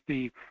digital, but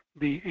the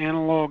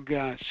analog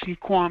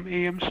Sequam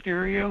AM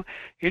stereo.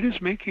 It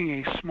is making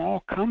a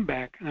small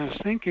comeback, and I was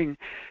thinking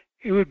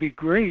it would be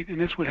great, and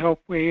this would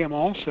help AM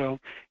also,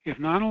 if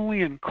not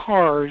only in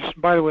cars,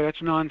 by the way,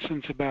 that's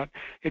nonsense about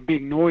it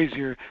being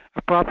noisier.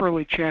 A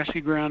properly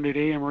chassis-grounded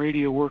AM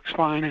radio works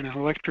fine in an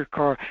electric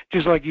car,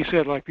 just like you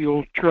said, like the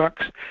old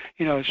trucks.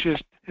 It's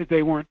just that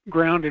they weren't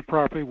grounded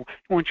properly.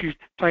 Once you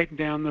tighten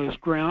down those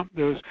ground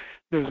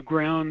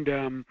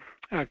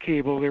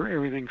cable,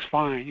 everything's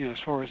fine, as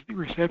far as the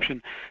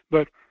reception.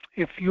 But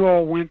if you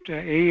all went to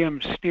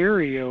AM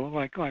stereo,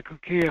 like a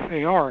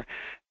KFAR,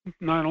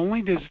 not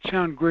only does it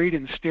sound great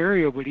in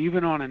stereo, but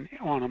even on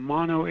a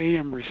mono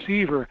AM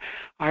receiver,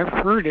 I've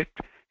heard it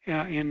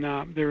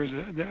there's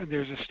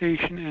a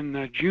station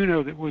in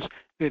Juneau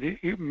that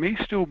it may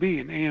still be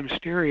an AM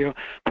stereo.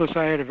 Plus,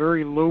 I had a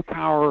very low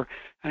power,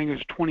 I think it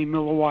was 20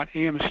 milliwatt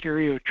AM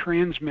stereo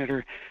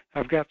transmitter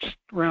I've got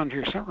around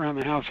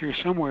the house here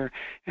somewhere,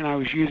 and I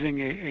was using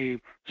a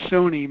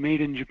Sony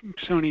made in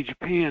Sony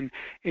Japan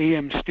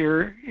AM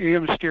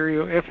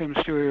stereo, FM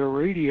stereo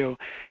radio,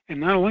 and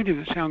not only does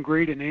it sound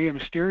great in AM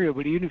stereo,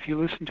 but even if you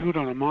listen to it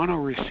on a mono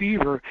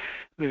receiver,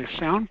 the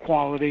sound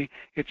quality,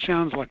 it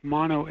sounds like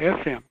mono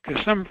FM,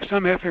 because some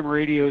FM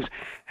radios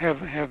have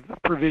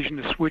provision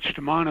to switch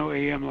to mono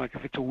AM, like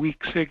if it's a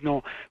weak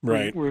signal,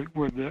 right, where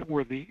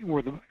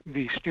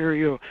the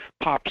stereo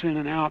pops in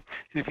and out,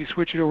 and if you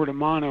switch it over to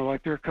mono,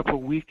 like there are a couple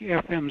of weak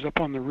FMs up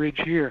on the ridge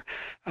here.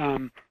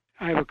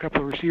 I have a couple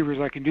of receivers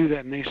I can do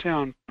that, and they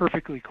sound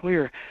perfectly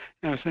clear.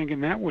 And I was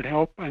thinking that would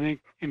help, I think,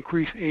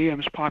 increase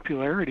AM's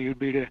popularity. Would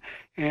be to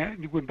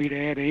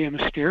add AM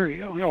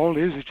stereo. All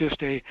it is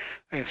just a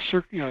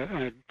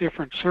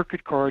different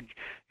circuit card,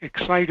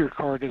 exciter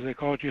card, as they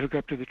call it, you hook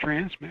up to the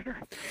transmitter.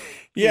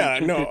 Yeah,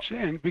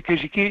 and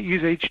because you can't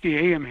use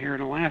HD AM here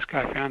in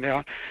Alaska, I found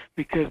out,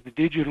 because the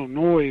digital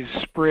noise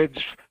spreads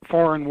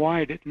far and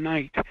wide at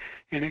night,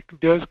 and it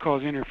does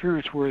cause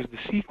interference, whereas the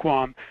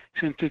Sequam,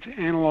 since it's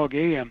analog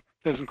AM,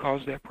 doesn't cause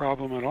that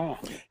problem at all.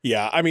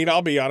 Yeah, I mean,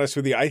 I'll be honest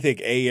with you. I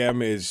think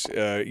AM is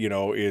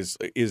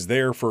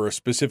there for a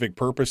specific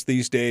purpose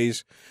these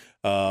days.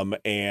 And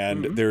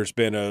there's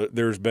been a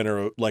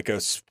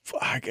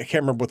I can't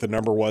remember what the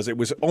number was. It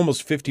was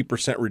almost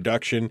 50%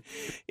 reduction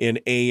in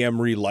AM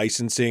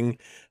relicensing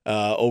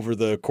over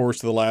the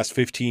course of the last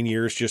 15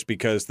 years, just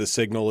because the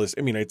signal is.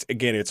 I mean,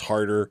 it's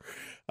harder.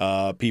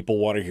 People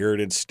want to hear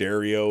it in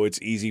stereo. It's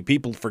easy.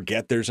 People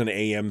forget there's an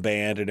AM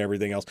band and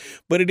everything else,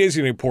 but it is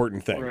an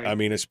important thing. Right. I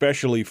mean,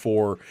 especially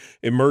for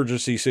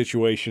emergency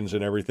situations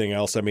and everything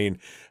else. I mean,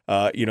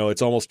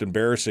 it's almost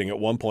embarrassing. At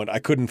one point, I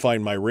couldn't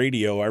find my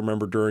radio. I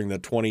remember during the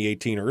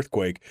 2018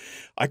 earthquake,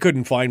 I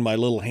couldn't find my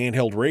little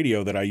handheld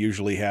radio that I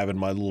usually have in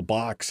my little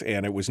box,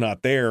 and it was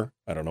not there.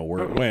 I don't know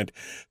where it went.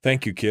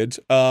 Thank you, kids.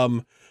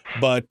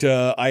 But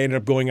I ended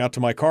up going out to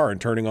my car and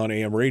turning on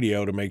AM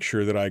radio to make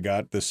sure that I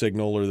got the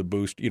signal or the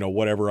boost,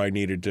 whatever I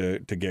needed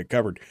to get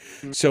covered.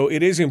 So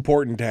it is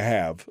important to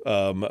have,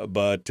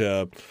 but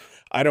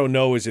I don't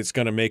know as it's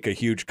going to make a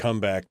huge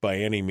comeback by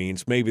any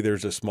means. Maybe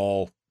there's a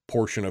small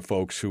portion of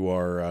folks who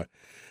are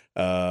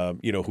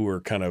who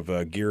are kind of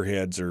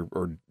gearheads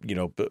or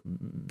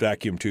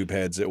vacuum tube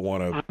heads that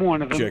want to. I'm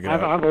one of them. Check it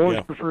out. I've always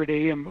preferred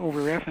AM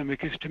over FM,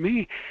 because to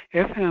me,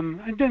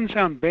 FM, it doesn't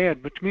sound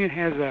bad, but to me it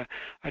has a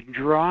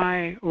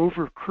dry,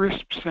 over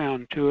crisp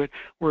sound to it,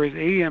 whereas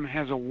AM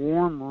has a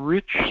warm,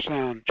 rich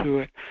sound to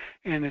it.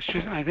 And it's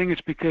just, I think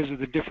it's because of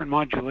the different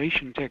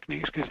modulation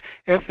techniques, because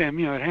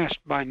FM, it has,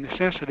 by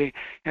necessity,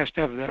 has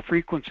to have that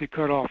frequency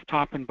cut off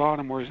top and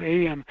bottom, whereas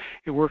AM,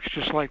 it works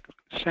just like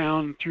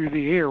sound through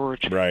the air, where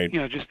it's,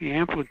 just the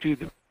amplitude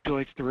that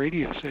modulates the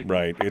radio signal.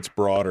 Right, it's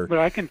broader. But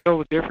I can tell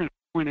the difference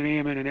between an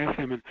AM and an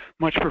FM, and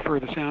much prefer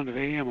the sound of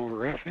AM over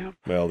FM.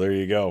 Well, there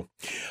you go.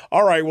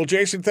 All right. Well,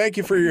 Jason, thank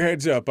you for your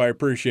heads up. I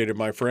appreciate it,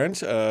 my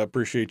friends.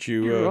 Appreciate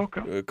you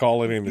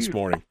calling in this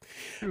morning.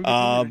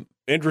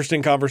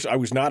 Interesting conversation. I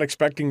was not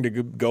expecting to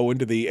go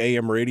into the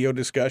AM radio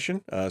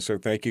discussion, so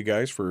thank you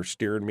guys for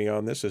steering me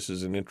on this. This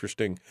is an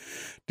interesting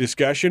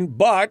discussion,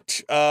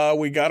 but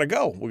we got to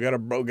go. We got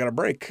to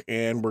break,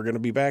 and we're going to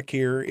be back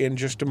here in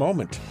just a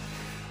moment.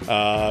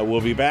 We'll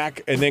be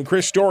back, and then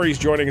Chris Story's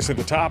joining us at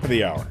the top of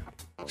the hour.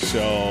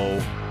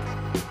 So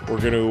we're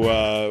going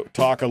to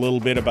talk a little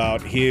bit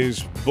about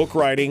his book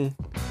writing,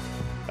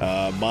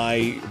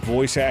 my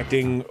voice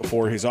acting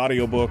for his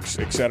audiobooks,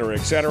 et cetera,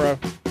 et cetera.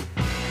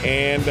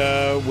 And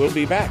we'll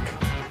be back.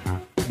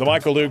 The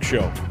Michael Duke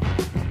Show.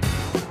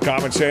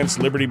 Common sense,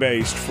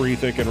 liberty-based,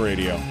 free-thinking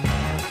radio.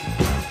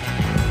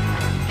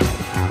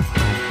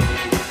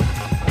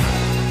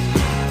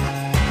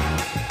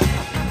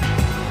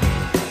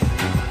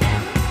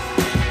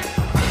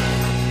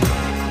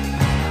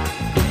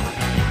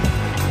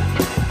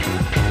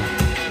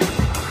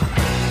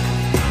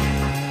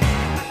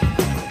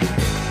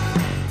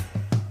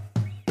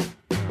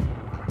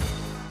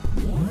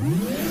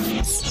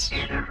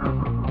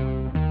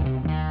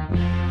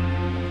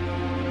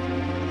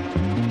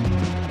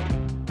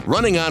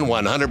 Running on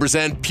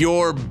 100%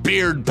 pure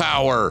beard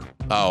power.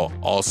 Oh,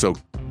 also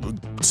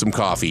some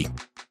coffee.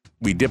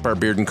 We dip our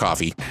beard in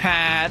coffee.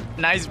 Ha,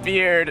 nice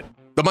beard.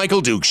 The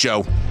Michael Duke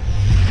Show.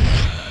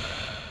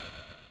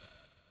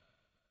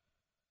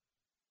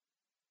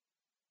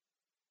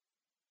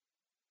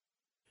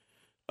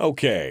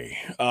 Okay.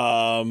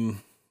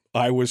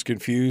 I was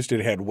confused.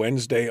 It had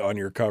Wednesday on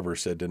your cover,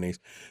 said Denise.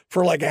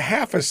 For like a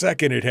half a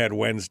second, it had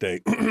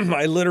Wednesday.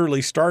 I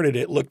literally started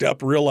it, looked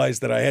up,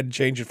 realized that I had to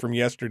change it from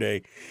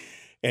yesterday,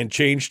 and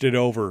changed it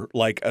over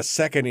like a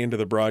second into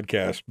the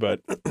broadcast.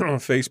 But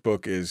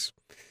Facebook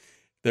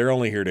they're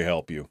only here to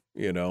help you.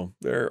 You know,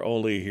 they're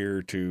only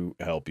here to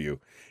help you.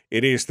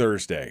 It is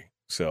Thursday.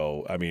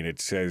 So, I mean, it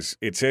says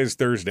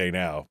Thursday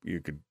now. You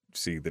could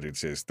see that it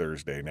says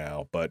Thursday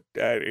now, but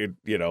it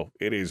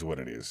is what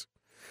it is.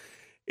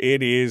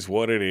 It is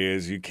what it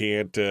is. You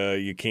can't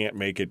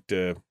make it.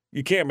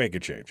 You can't make a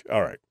change.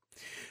 All right.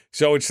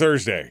 So it's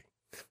Thursday.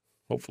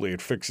 Hopefully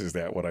it fixes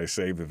that when I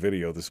save the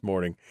video this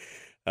morning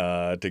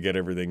to get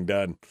everything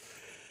done.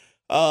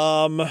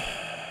 All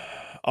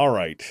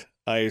right.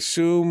 I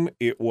assume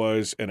it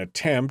was an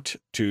attempt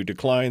to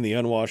decline the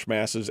unwashed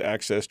masses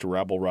access to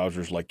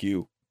rabble-rousers like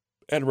you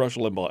and Rush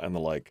Limbaugh and the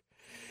like.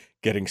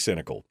 Getting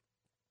cynical.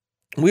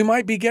 We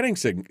might be getting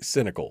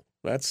cynical.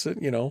 That's,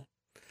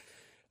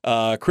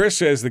 Chris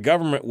says the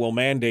government will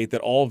mandate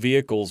that all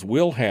vehicles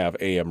will have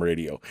AM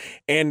radio.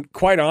 And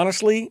quite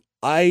honestly,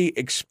 I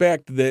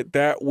expect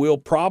that will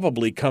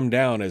probably come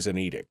down as an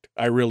edict.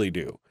 I really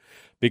do.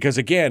 Because,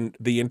 again,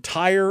 the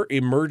entire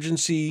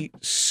emergency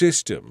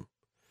system,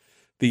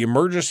 the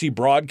emergency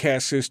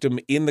broadcast system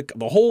in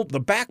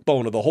the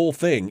backbone of the whole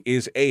thing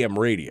is AM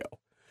radio.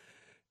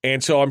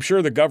 And so I'm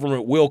sure the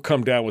government will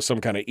come down with some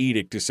kind of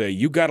edict to say,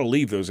 you got to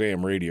leave those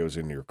AM radios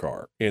in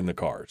the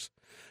cars,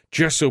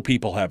 just so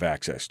people have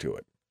access to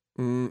it.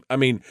 I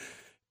mean,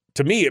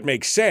 to me, it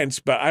makes sense,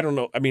 but I don't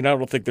know. I mean, I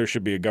don't think there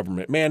should be a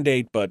government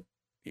mandate, but,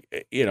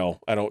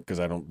 because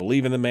I don't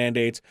believe in the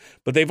mandates.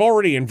 But they've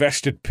already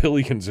invested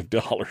billions of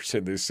dollars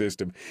in this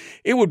system.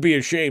 It would be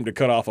a shame to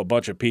cut off a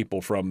bunch of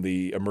people from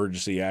the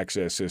emergency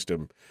access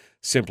system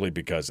simply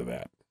because of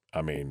that.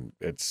 I mean,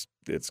 it's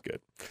good.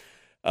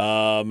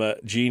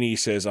 Jeannie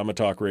says, I'm a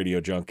talk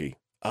radio junkie.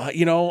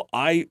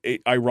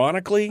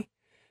 Ironically,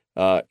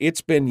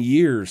 it's been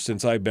years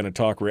since I've been a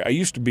talk radio. I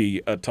used to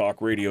be a talk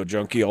radio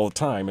junkie all the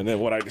time. And then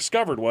what I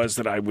discovered was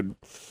that I would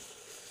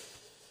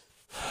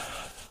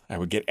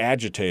get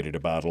agitated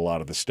about a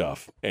lot of the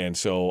stuff. And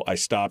so I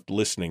stopped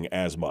listening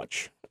as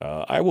much.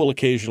 I will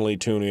occasionally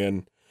tune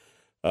in,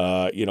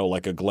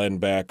 like a Glenn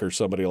Beck or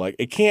somebody like,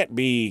 it can't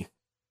be,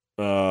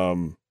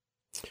 certain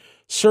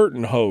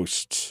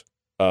hosts,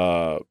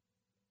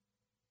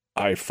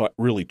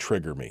 really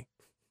trigger me.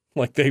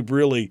 Like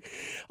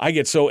I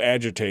get so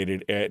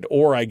agitated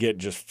or I get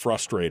just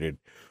frustrated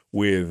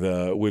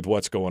with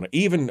what's going on.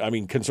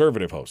 Even,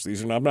 conservative hosts.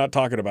 I'm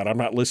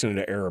not listening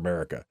to Air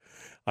America.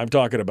 I'm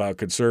talking about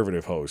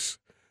conservative hosts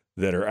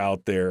that are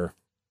out there.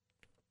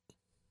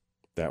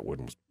 That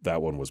one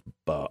was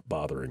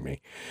bothering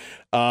me.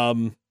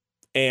 But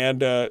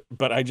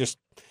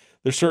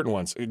there's certain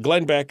ones.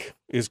 Glenn Beck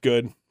is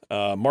good.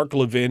 Mark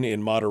Levin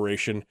in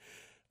moderation.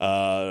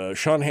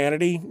 Sean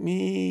Hannity,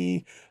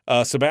 me,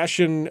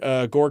 Sebastian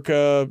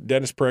Gorka,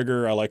 Dennis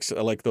Prager. I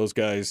like those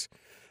guys,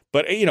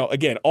 but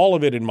again, all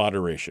of it in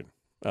moderation.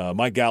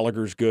 Mike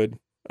Gallagher's good,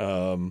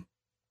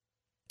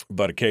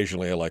 but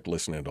occasionally I like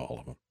listening to all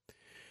of them.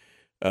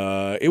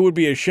 It would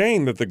be a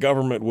shame that the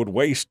government would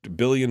waste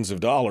billions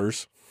of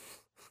dollars.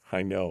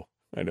 I know,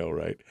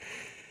 right?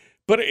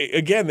 But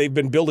again, they've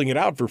been building it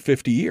out for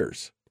 50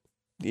 years.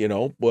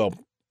 Well,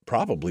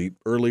 probably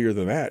earlier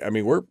than that. I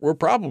mean, we're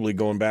probably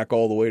going back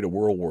all the way to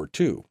World War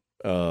II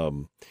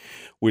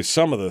with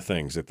some of the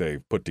things that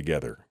they've put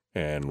together.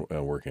 and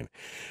working.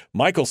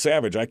 Michael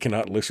Savage, I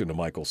cannot listen to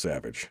Michael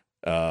Savage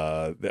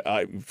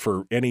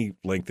for any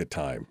length of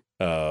time.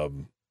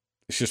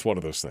 It's just one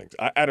of those things.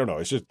 I don't know.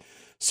 It's just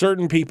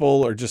certain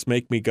people are just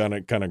make me kind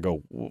of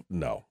go,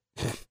 no,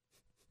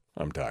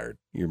 I'm tired.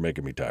 You're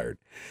making me tired.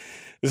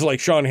 This is like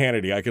Sean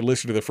Hannity. I could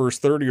listen to the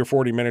first 30 or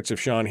 40 minutes of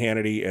Sean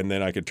Hannity, and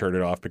then I could turn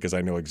it off because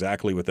I know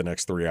exactly what the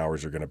next 3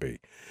 hours are going to be.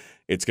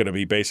 It's going to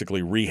be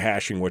basically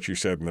rehashing what you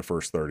said in the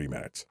first 30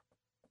 minutes.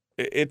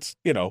 It's,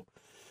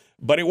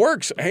 but it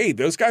works. Hey,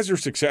 those guys are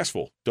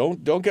successful.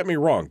 Don't get me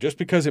wrong. Just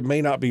because it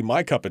may not be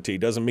my cup of tea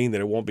doesn't mean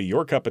that it won't be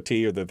your cup of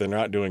tea or that they're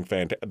not doing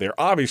fantastic. They're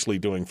obviously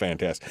doing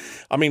fantastic.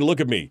 I mean,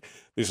 look at me.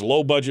 This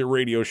low-budget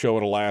radio show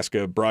in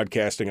Alaska,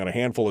 broadcasting on a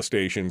handful of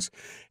stations,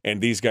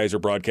 and these guys are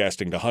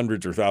broadcasting to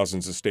hundreds or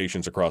thousands of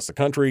stations across the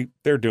country.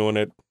 They're doing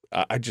it.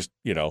 I just,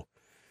 no.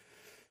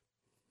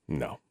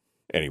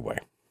 Anyway.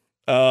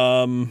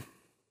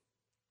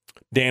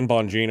 Dan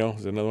Bongino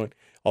is another one.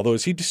 Although,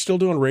 is he still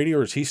doing radio,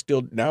 or is he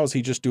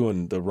just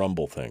doing the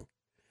Rumble thing?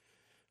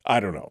 I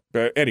don't know.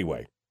 But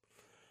anyway,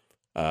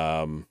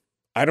 I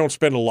don't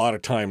spend a lot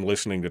of time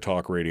listening to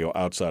talk radio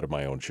outside of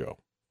my own show.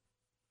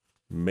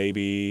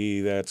 Maybe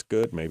that's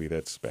good. Maybe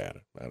that's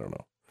bad. I don't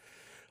know.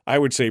 I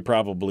would say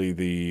probably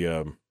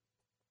the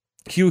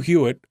Hugh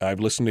Hewitt. I've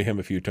listened to him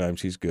a few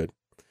times. He's good.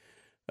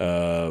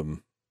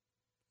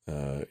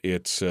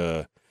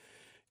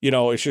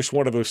 It's just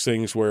one of those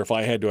things where if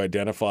I had to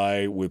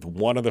identify with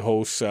one of the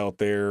hosts out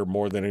there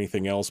more than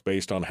anything else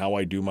based on how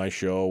I do my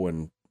show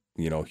and,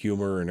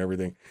 humor and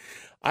everything,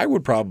 I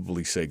would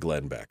probably say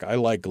Glenn Beck. I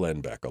like Glenn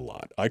Beck a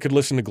lot. I could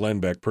listen to Glenn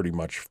Beck pretty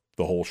much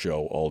the whole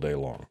show all day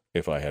long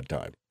if I had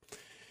time.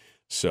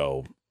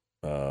 So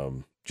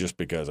just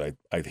because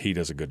he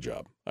does a good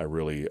job. I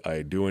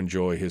do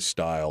enjoy his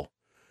style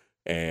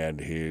and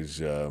his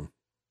show.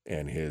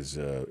 And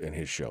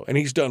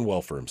he's done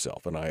well for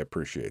himself, and I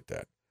appreciate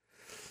that.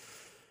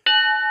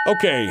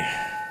 Okay.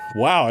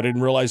 Wow, I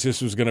didn't realize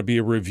this was going to be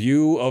a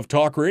review of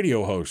talk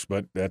radio hosts,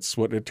 but that's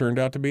what it turned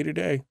out to be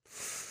today.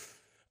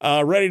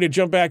 Ready to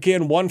jump back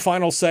in. One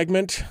final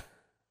segment.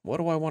 What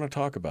do I want to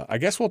talk about? I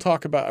guess I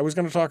was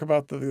going to talk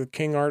about the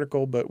King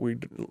article, but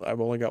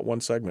I've only got one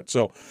segment.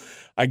 So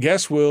I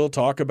guess we'll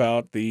talk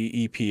about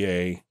the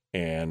EPA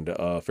and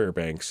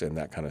Fairbanks and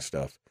that kind of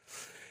stuff.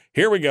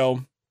 Here we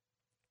go.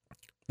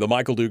 The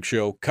Michael Duke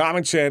Show.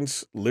 Common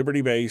sense,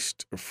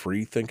 liberty-based,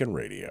 free-thinking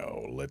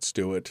radio. Let's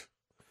do it.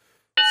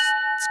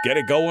 Let's get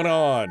it going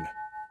on.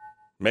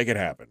 Make it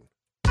happen.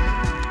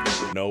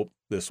 Nope.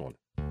 This one.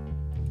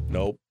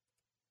 Nope.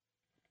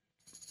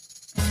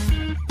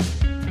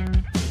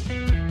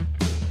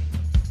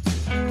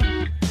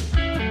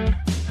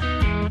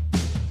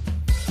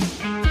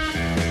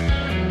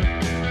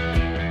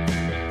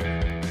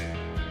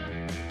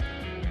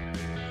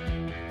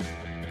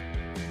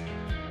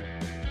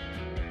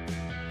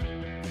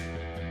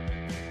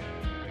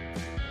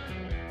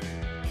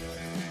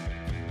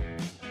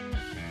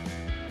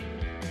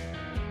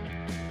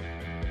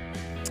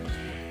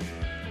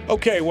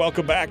 Okay,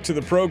 welcome back to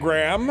the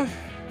program.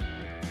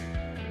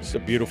 It's a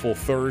beautiful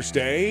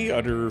Thursday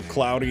under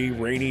cloudy,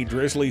 rainy,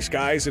 drizzly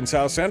skies in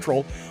South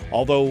Central.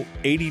 Although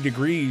 80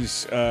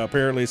 degrees,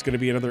 apparently it's going to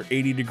be another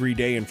 80-degree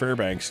day in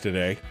Fairbanks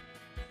today.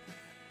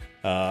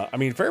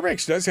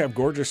 Fairbanks does have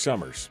gorgeous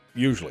summers,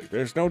 usually.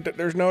 There's no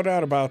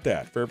doubt about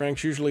that.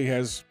 Fairbanks usually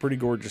has pretty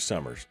gorgeous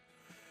summers.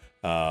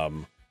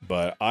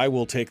 But I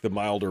will take the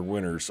milder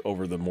winters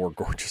over the more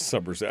gorgeous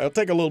summers. I'll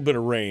take a little bit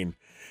of rain.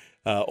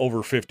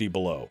 Over 50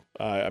 below.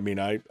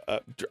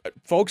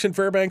 Folks in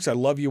Fairbanks, I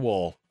love you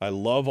all. I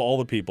love all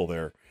the people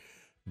there,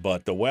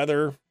 but the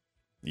weather,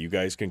 you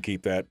guys can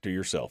keep that to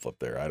yourself up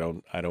there. I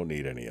don't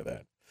need any of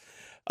that.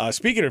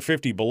 Speaking of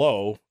 50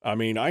 below, I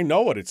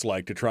know what it's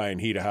like to try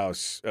and heat a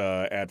house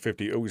at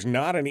 50. It was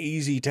not an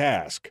easy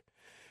task,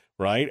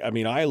 right?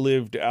 I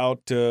lived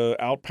out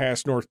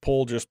past North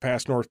Pole, just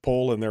past North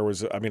Pole, and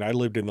I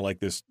lived in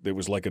this. It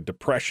was like a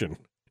depression.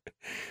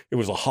 It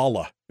was a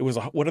holla. It was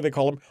what do they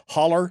call them?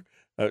 Holler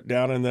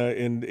down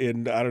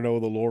in I don't know,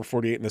 the lower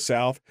 48 in the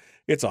south.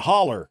 It's a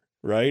holler,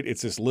 right?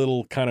 It's this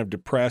little kind of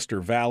depressed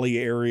or valley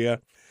area.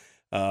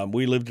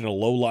 We lived in a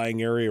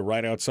low-lying area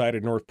right outside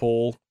of North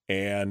Pole,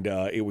 and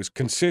it was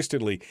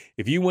consistently.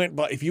 If you went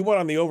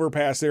on the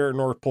overpass there at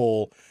North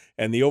Pole,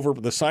 and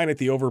the sign at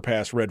the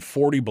overpass read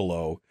 40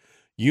 below,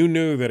 you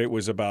knew that it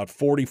was about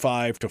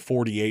 45 to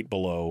 48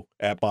 below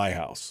at my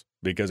house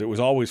because it was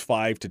always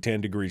 5 to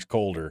 10 degrees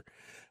colder.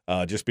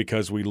 Just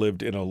because we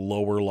lived in a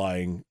lower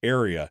lying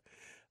area.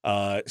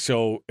 I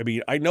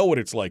know what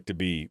it's like to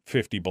be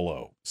 50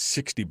 below,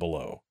 60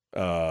 below.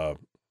 That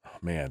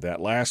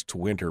last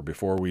winter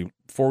before we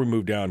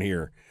moved down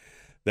here,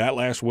 that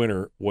last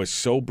winter was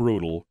so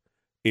brutal.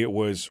 It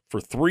was for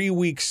 3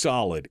 weeks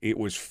solid. It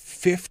was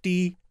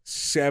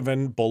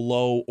 57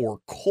 below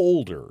or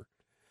colder.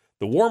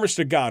 The warmest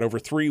it got over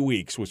 3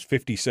 weeks was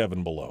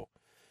 57 below.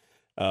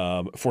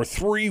 For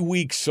 3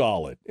 weeks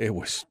solid, it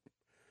was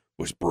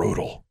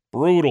brutal.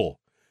 Brutal.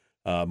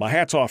 My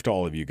hat's off to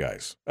all of you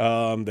guys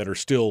that are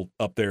still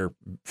up there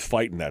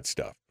fighting that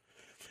stuff.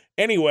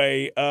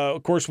 Anyway,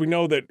 of course, we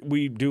know that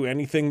we do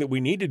anything that we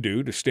need to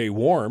do to stay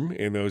warm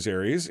in those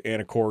areas.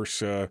 And, of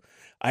course, I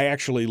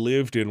actually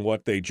lived in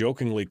what they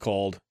jokingly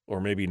called,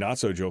 or maybe not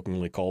so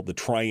jokingly called, the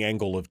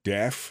Triangle of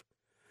Death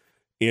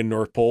in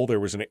North Pole. There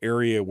was an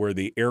area where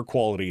the air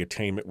quality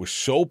attainment was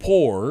so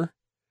poor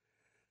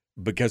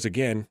because,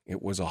 again,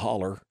 it was a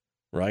holler,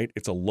 right?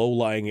 It's a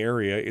low-lying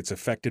area. It's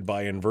affected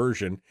by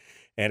inversion,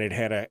 and it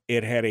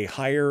had a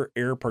higher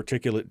air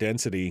particulate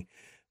density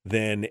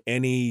than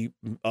any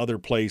other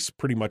place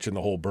pretty much in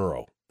the whole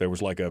borough. There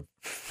was like a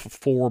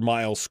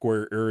 4-mile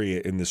square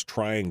area in this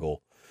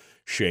triangle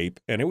shape,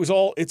 and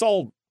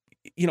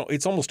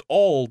it's almost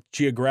all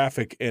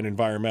geographic and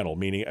environmental,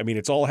 meaning,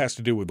 it's all has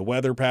to do with the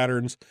weather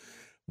patterns,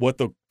 what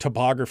the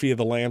topography of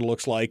the land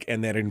looks like,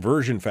 and that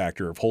inversion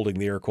factor of holding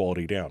the air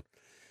quality down.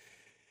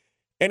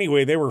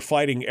 Anyway, they were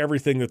fighting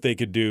everything that they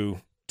could do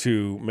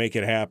to make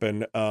it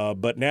happen.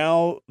 But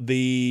now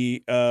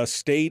the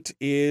state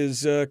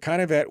is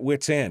kind of at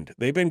wit's end.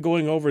 They've been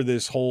going over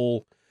this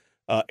whole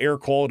air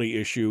quality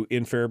issue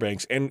in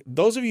Fairbanks. And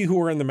those of you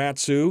who are in the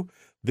Mat-Su,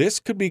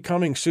 this could be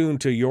coming soon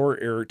to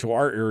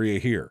our area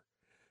here,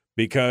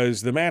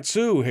 because the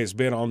Mat-Su has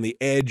been on the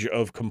edge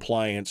of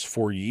compliance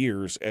for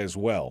years as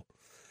well.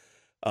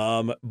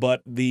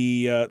 But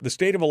the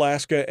state of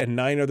Alaska and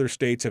 9 other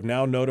states have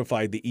now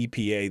notified the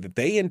EPA that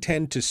they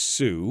intend to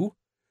sue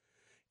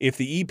if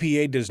the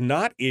EPA does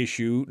not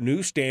issue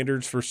new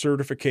standards for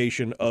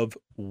certification of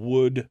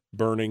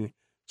wood-burning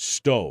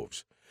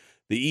stoves.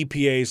 The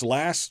EPA's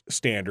last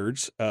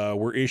standards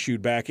were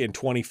issued back in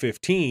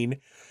 2015,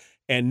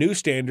 and new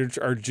standards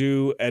are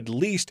due at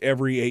least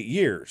every 8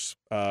 years,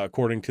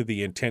 according to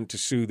the intent to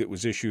sue that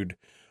was issued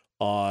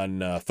on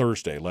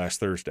last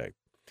Thursday.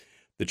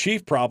 The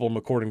chief problem,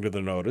 according to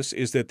the notice,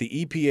 is that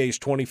the EPA's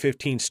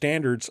 2015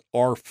 standards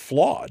are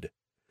flawed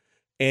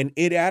and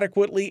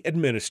inadequately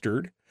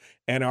administered,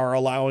 and are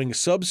allowing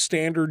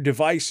substandard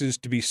devices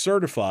to be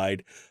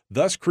certified,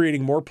 thus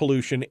creating more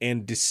pollution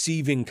and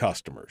deceiving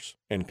customers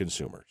and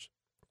consumers.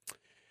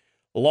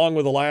 Along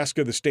with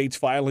Alaska, the states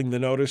filing the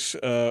notice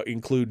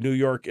include New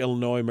York,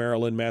 Illinois,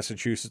 Maryland,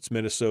 Massachusetts,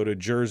 Minnesota,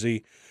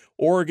 Jersey,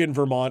 Oregon,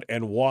 Vermont,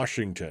 and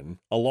Washington,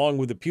 along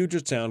with the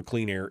Puget Sound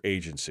Clean Air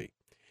Agency.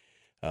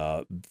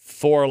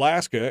 For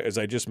Alaska, as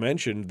I just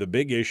mentioned, the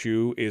big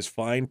issue is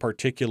fine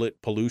particulate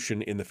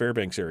pollution in the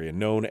Fairbanks area,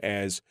 known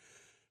as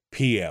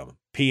PM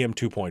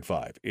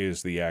 2.5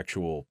 is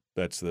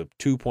that's the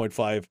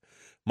 2.5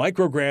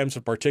 micrograms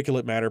of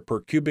particulate matter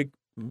per cubic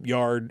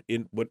yard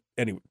PM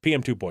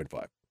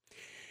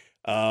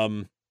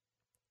 2.5.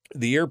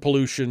 The air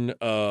pollution,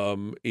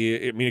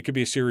 it could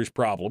be a serious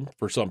problem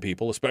for some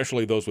people,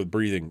 especially those with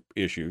breathing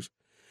issues.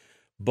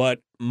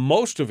 But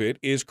most of it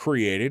is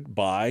created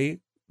by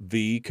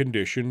the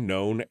condition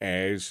known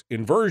as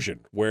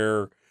inversion,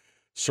 where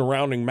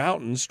surrounding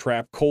mountains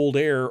trap cold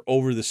air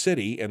over the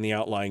city and the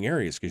outlying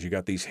areas, because you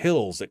got these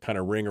hills that kind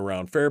of ring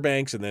around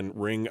Fairbanks and then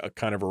ring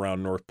kind of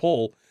around North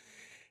Pole.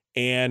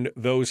 And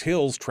those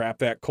hills trap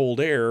that cold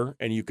air,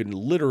 and you can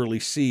literally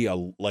see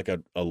a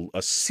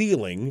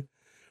ceiling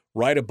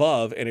right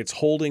above, and it's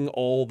holding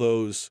all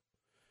those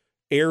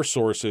air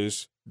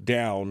sources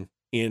down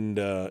in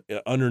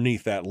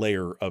underneath that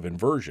layer of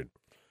inversion.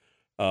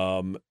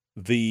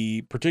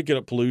 The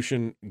particulate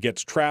pollution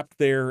gets trapped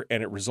there,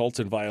 and it results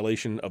in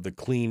violation of the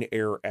Clean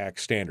Air Act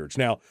standards.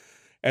 Now,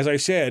 as I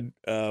said,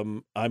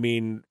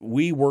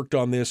 we worked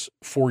on this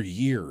for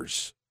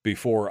years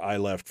before I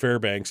left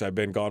Fairbanks. I've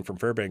been gone from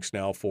Fairbanks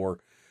now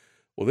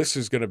this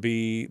is going to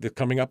be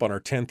coming up on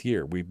our 10th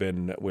year.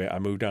 I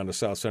moved down to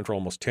South Central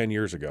almost 10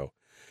 years ago,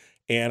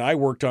 and I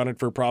worked on it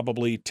for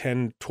probably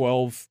 10,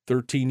 12,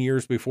 13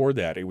 years before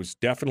that. It was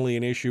definitely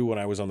an issue when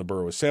I was on the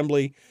Borough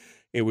Assembly.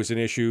 It was an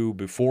issue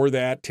before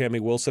that.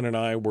 Tammy Wilson and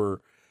I were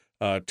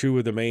two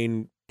of the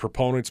main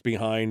proponents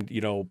behind,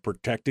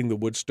 protecting the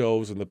wood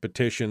stoves and the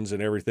petitions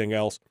and everything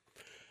else.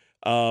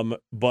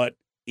 But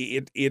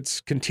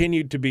it's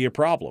continued to be a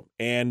problem.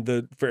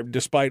 And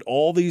despite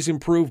all these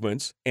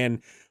improvements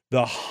and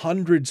the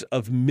hundreds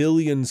of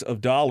millions of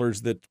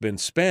dollars that's been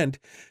spent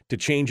to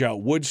change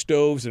out wood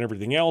stoves and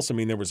everything else.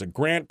 There was a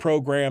grant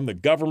program the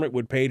government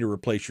would pay to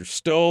replace your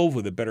stove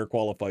with a better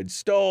qualified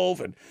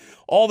stove and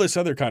all this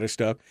other kind of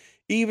stuff.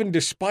 Even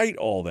despite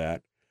all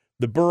that,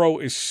 the borough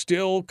is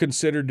still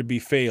considered to be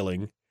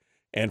failing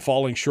and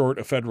falling short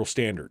of federal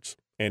standards,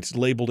 and it's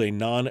labeled a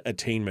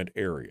non-attainment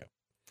area.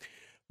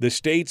 The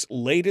state's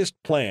latest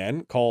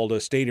plan, called a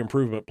State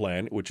Improvement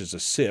Plan, which is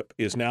a SIP,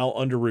 is now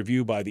under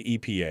review by the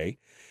EPA,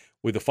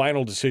 with a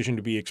final decision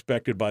to be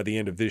expected by the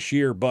end of this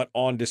year. But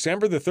on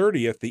December the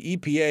 30th, the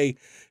EPA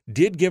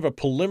did give a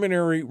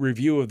preliminary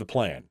review of the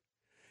plan.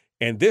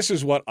 And this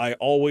is what I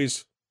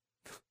always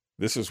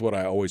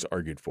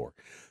argued for.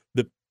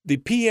 The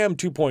PM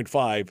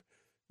 2.5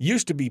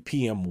 used to be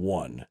PM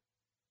 1,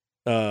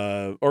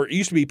 or it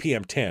used to be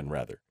PM 10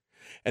 rather.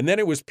 And then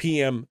it was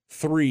PM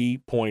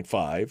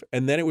 3.5,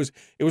 and then it was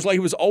like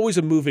it was always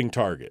a moving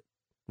target,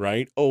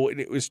 right? Oh,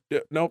 it was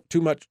no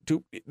too much.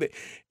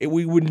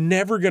 We were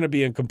never going to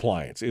be in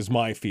compliance, is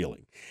my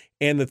feeling.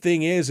 And the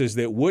thing is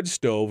that wood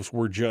stoves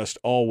were just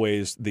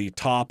always the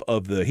top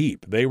of the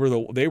heap. They were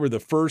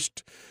the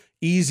first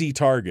easy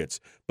targets.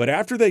 But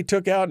after they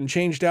took out and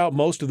changed out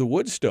most of the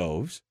wood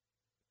stoves,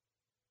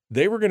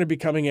 they were going to be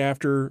coming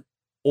after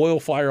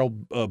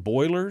oil-fired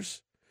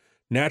boilers,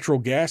 natural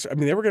gas. I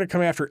mean, they were going to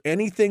come after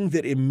anything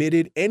that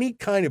emitted any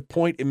kind of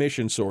point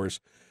emission source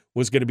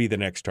was going to be the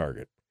next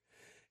target.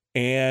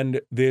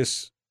 And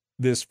this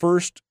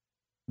first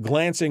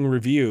glancing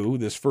review,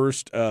 this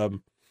first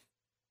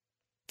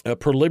a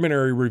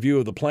preliminary review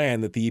of the plan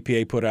that the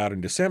EPA put out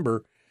in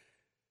December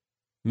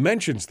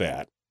mentions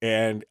that.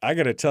 And I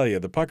got to tell you,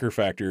 the pucker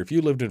factor, if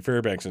you lived in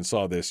Fairbanks and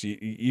saw this,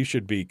 you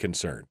should be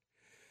concerned.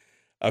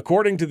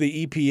 According to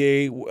the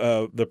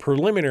EPA, the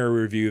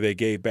preliminary review they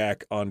gave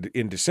back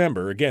in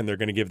December, again, they're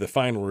going to give the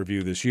final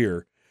review this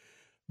year,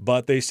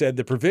 but they said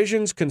the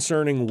provisions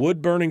concerning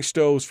wood-burning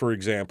stoves, for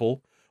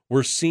example,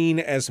 were seen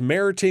as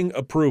meriting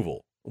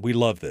approval. We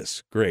love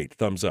this. Great.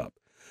 Thumbs up.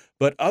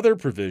 But other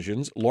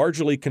provisions,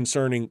 largely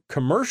concerning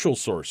commercial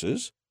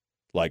sources,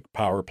 like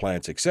power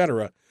plants,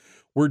 etc.,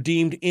 were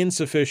deemed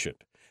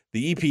insufficient.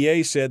 The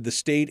EPA said the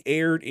state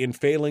erred in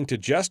failing to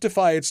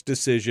justify its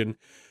decision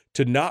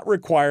to not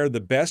require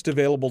the best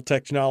available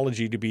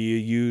technology to be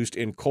used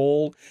in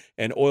coal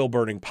and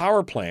oil-burning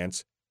power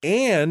plants,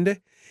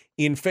 and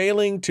in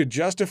failing to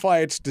justify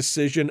its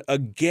decision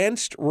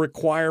against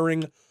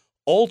requiring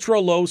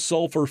ultra-low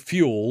sulfur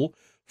fuel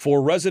for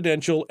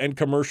residential and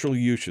commercial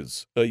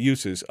uses,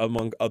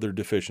 among other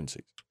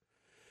deficiencies.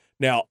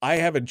 Now, I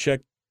haven't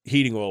checked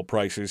heating oil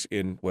prices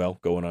in,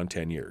 going on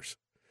 10 years.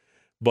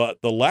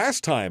 But the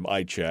last time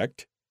I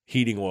checked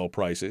heating oil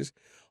prices,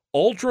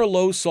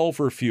 ultra-low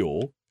sulfur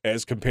fuel,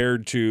 as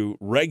compared to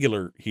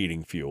regular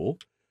heating fuel,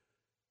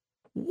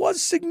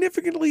 was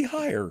significantly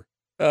higher.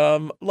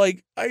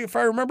 If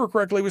I remember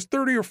correctly, it was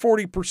 30 or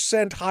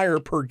 40% higher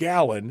per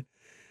gallon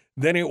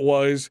than it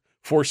was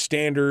for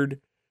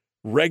standard,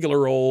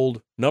 regular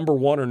old number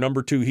 1 or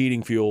number 2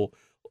 heating fuel.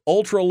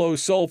 Ultra-low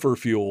sulfur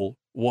fuel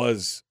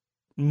was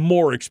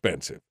more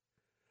expensive.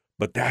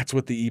 But that's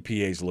what the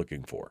EPA is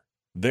looking for.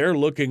 They're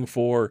looking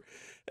for,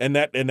 and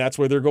that's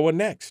where they're going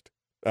next.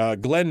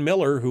 Glenn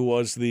Miller, who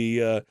was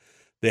the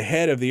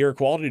head of the air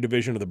quality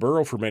division of the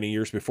borough for many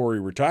years before he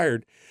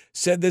retired,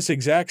 said this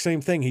exact same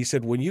thing. He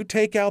said, when you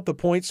take out the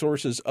point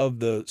sources of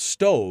the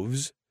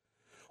stoves,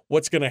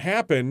 what's going to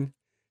happen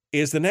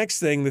is the next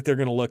thing that they're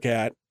going to look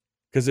at,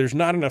 because there's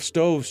not enough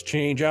stoves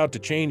change out to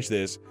change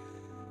this,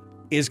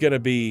 is going to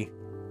be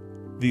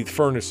the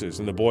furnaces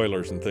and the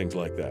boilers and things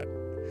like that.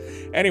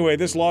 Anyway,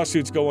 this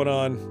lawsuit's going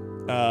on.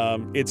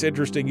 It's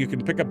interesting. You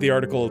can pick up the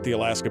article at the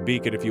Alaska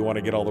Beacon if you want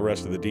to get all the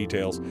rest of the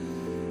details.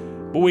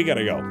 But we got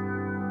to go.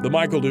 The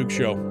Michael Duke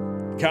Show.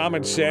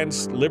 Common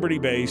sense,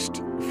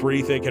 liberty-based,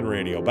 free-thinking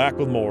radio. Back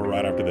with more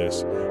right after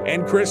this.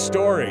 And Chris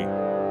Story.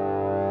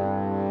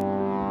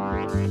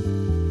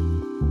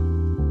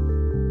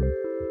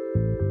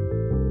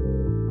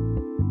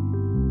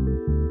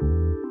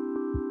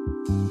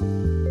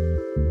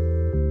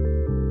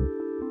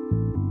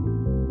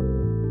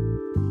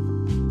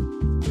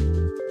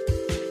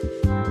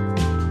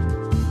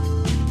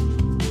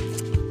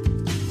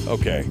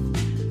 Okay.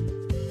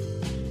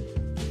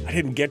 I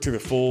didn't get to the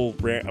full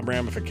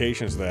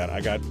ramifications of that.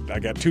 I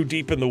got too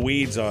deep in the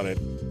weeds on it.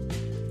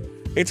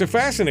 It's a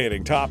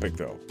fascinating topic,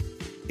 though.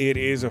 It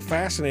is a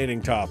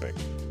fascinating topic.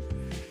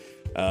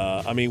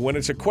 When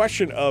it's a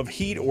question of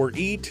heat or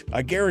eat,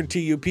 I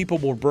guarantee you people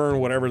will burn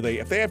whatever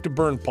if they have to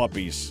burn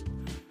puppies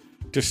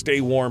to stay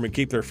warm and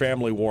keep their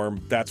family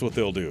warm, that's what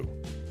they'll do.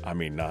 I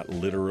mean, not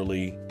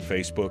literally.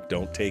 Facebook,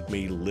 don't take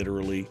me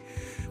literally.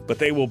 But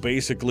they will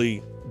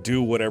basically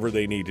do whatever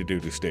they need to do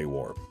to stay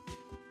warm.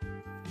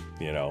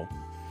 You know?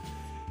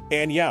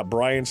 And yeah,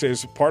 Brian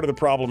says part of the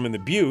problem in the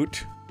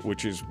Butte,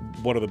 which is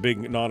one of the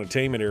big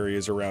non-attainment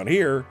areas around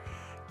here,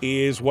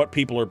 is what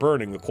people are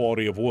burning, the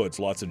quality of woods.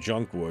 Lots of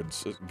junk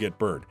woods get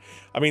burned.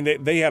 I mean,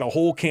 they had a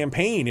whole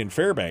campaign in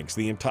Fairbanks.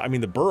 The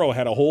borough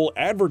had a whole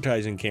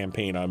advertising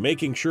campaign on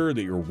making sure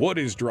that your wood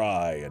is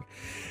dry and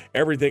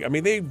everything. I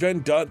mean,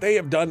 they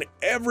have done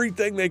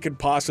everything they could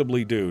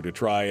possibly do to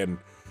try and,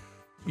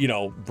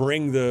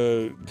 bring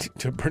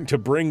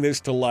bring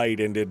this to light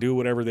and to do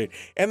whatever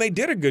and they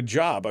did a good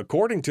job.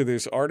 According to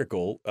this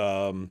article,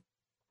 by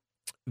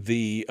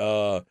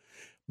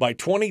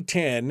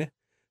 2010,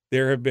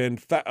 there have been,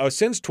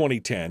 since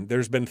 2010,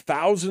 there's been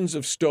thousands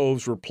of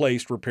stoves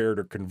replaced, repaired,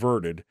 or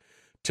converted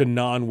to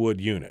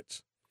non-wood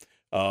units.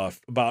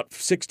 About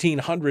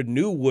 1,600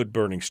 new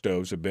wood-burning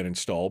stoves have been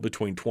installed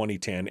between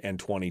 2010 and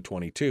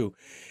 2022,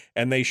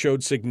 and they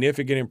showed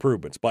significant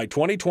improvements. By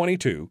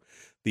 2022,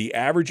 the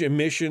average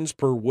emissions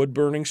per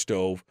wood-burning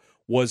stove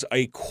was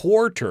a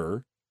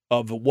quarter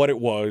of what it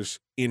was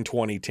in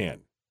 2010.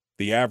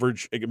 The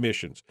average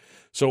emissions.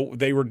 So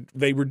they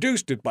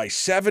reduced it by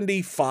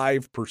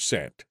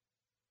 75%.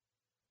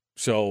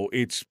 So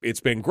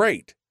it's been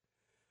great,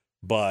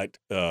 but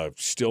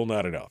still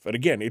not enough. And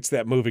again, it's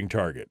that moving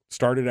target.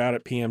 Started out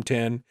at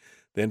PM10,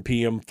 then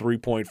PM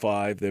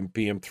 3.5, then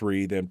PM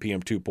 3, then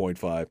PM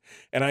 2.5.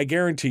 And I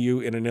guarantee you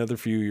in another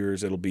few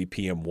years, it'll be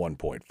PM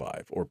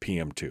 1.5 or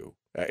PM 2.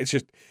 It's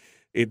just,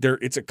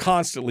 it's a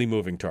constantly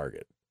moving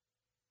target.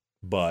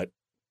 But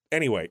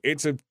anyway,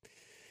 it's a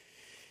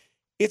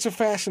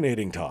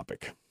fascinating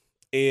topic.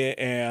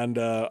 And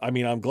I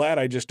mean, I'm glad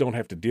I just don't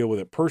have to deal with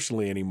it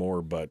personally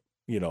anymore. But,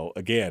 you know,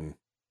 again,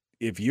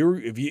 if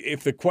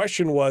the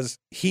question was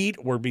heat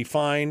or be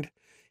fined,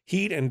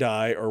 heat and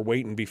die or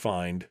wait and be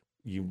fined,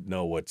 you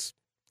know what's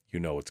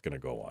going to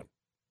go on.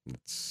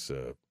 It's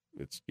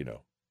you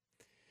know,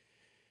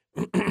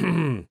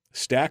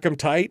 stack them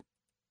tight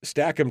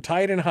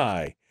and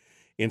high.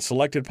 In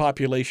selected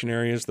population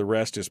areas, the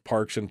rest is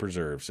parks and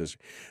preserves.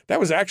 That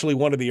was actually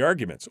one of the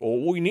arguments. Well,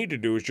 what we need to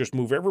do is just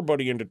move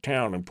everybody into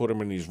town and put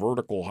them in these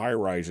vertical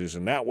high-rises,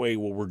 and that way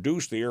we'll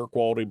reduce the air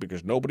quality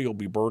because nobody will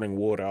be burning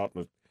wood out.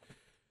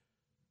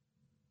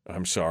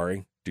 I'm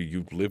sorry, do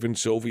you live in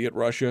Soviet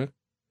Russia?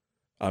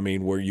 I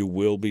mean, where you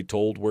will be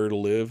told where to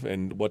live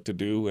and what to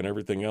do and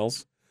everything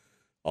else?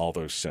 All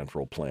those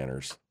central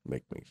planners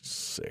make me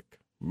sick.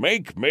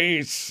 Make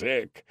me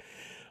sick.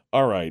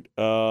 All right,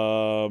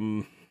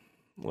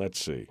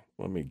 let's see.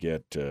 Let me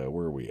get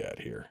where are we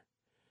at here?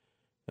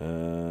 We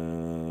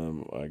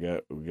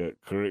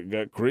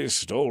got Chris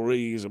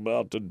Stories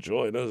about to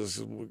join us.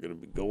 We're going to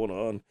be going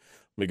on.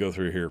 Let me go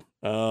through here.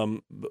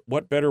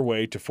 What better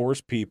way to force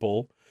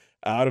people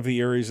out of the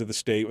areas of the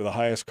state with the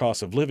highest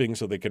cost of living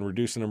so they can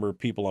reduce the number of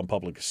people on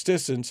public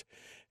assistance?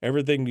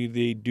 Everything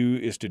they do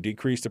is to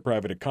decrease the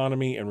private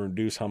economy and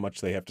reduce how much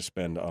they have to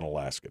spend on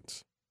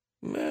Alaskans.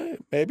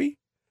 Maybe.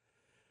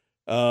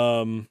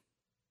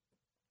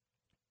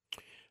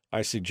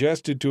 I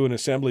suggested to an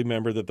assembly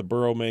member that the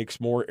borough makes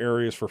more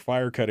areas for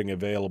fire cutting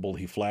available.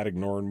 He flat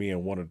ignored me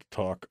and went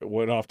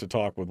off to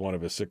talk with one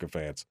of his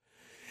sycophants.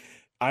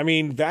 I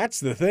mean, that's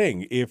the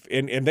thing.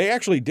 And they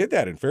actually did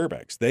that in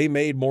Fairbanks. They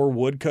made more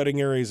wood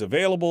cutting areas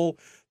available.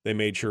 They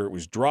made sure it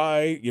was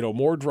dry,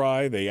 more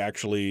dry. They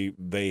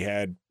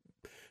had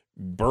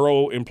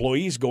borough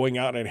employees going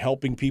out and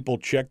helping people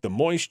check the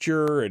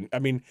moisture. And I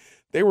mean,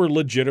 they were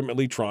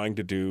legitimately trying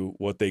to do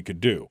what they could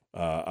do.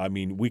 I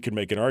mean, we could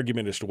make an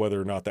argument as to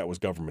whether or not that was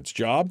government's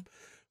job,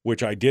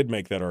 which I did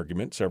make that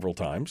argument several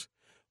times.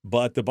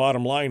 But the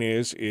bottom line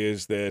is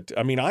that,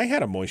 I mean, I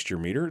had a moisture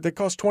meter that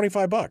cost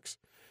 $25.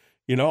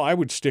 I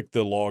would stick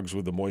the logs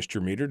with the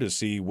moisture meter to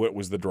see what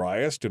was the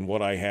driest and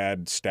what I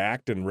had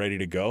stacked and ready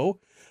to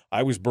go.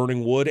 I was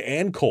burning wood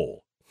and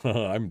coal.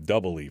 I'm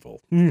double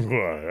evil.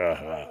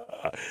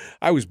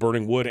 I was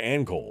burning wood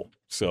and coal.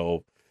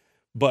 So,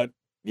 but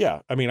yeah,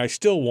 I mean, I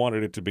still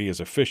wanted it to be as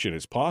efficient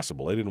as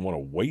possible. I didn't want to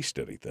waste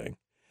anything.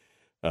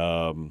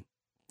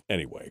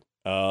 Anyway,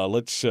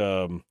 let's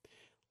get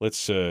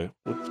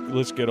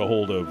a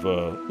hold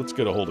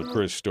of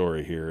Chris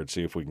Story here and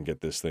see if we can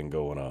get this thing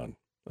going on.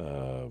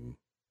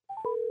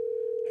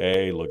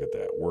 Hey, look at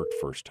that. Worked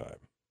first time.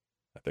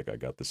 I think I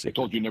got the secret.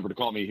 I told you never to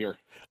call me here.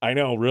 I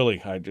know,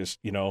 really. I just,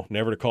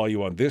 never to call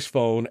you on this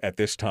phone at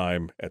this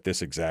time, at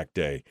this exact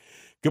day.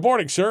 Good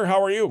morning, sir.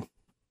 How are you?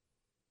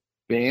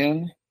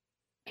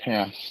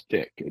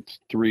 Fantastic. It's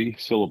 3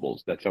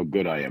 syllables. That's how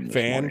good I am this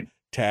morning.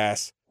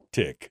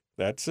 Fantastic.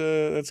 That's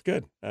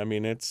good. I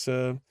mean,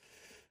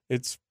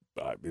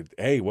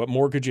 hey, what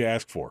more could you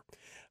ask for?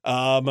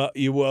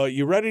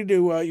 You ready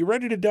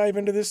to dive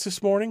into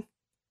this morning?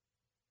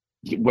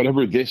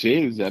 Whatever this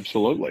is,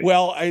 absolutely.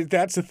 Well,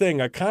 that's the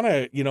thing. I kind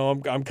of,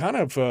 I'm kind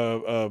of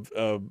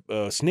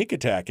sneak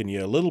attacking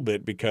you a little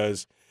bit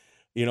because,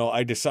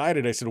 I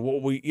decided. I said,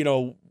 well,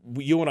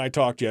 you and I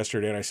talked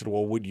yesterday, and I said,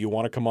 well, would you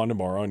want to come on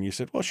tomorrow? And you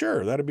said, well,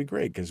 sure, that'd be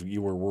great because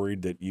you were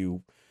worried that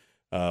you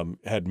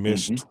had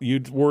missed. Mm-hmm.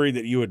 You'd worried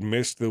that you had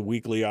missed the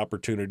weekly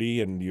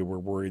opportunity, and you were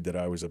worried that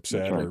I was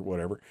upset or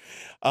whatever.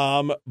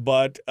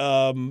 But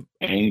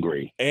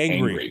angry.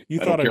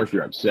 You I don't care if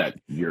you're upset.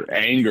 Your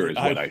anger is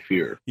what I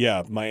fear.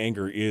 Yeah, my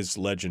anger is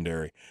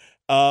legendary.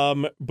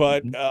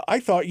 But I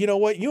thought, you know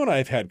what? You and I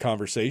have had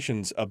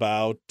conversations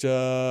about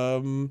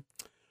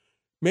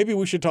maybe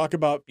we should talk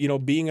about,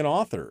 being an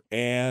author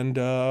and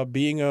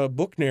being a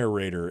book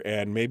narrator,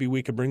 and maybe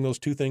we could bring those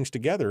two things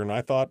together. And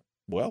I thought,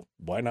 well,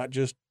 why not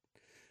just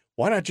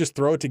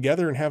throw it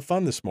together and have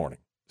fun this morning?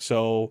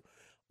 So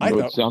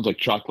it sounds like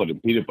chocolate and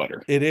peanut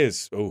butter. It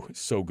is. Oh,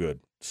 so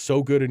good.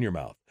 So good in your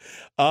mouth.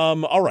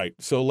 All right.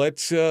 So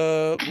let's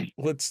jump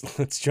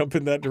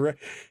in that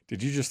direction.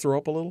 Did you just throw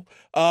up a little?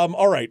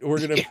 All right. We're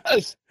going to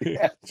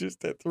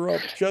just throw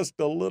up just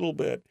a little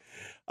bit.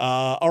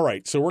 All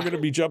right. So we're going to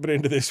be jumping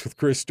into this with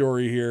Chris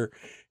Story here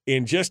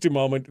in just a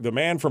moment. The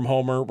man from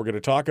Homer. We're going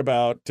to talk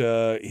about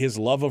his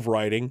love of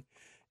writing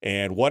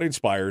and what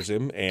inspires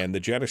him and the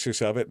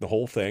genesis of it, the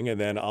whole thing.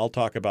 And then I'll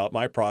talk about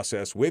my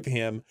process with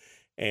him,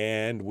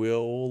 and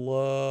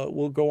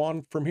we'll go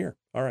on from here.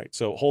 All right.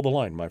 So hold the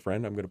line, my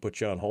friend. I'm going to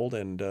put you on hold,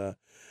 and we're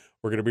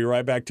going to be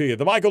right back to you.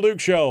 The Michael Duke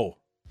Show.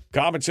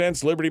 Common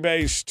sense,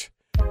 liberty-based,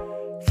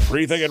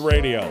 free thinking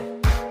radio.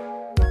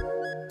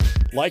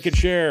 Like and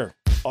share.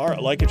 All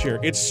right, like and share.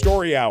 It's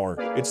Story Hour.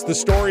 It's the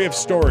story of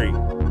story.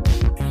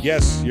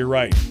 Yes, you're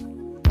right.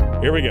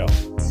 Here we go.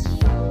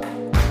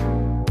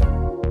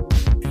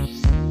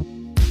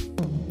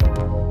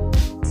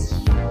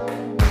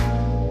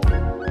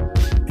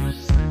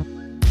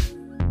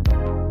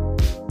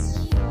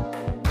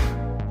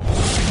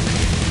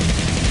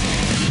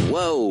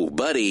 Whoa,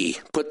 buddy.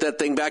 Put that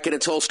thing back in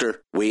its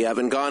holster. We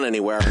haven't gone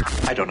anywhere.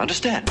 I don't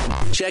understand.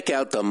 Check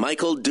out the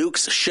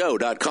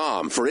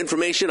MichaelDukesShow.com for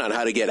information on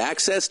how to get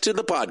access to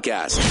the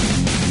podcast.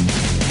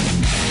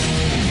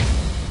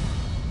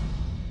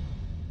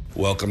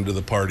 Welcome to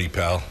the party,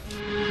 pal.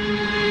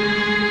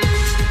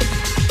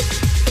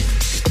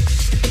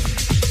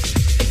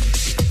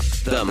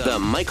 The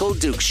Michael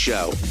Dukes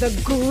Show. The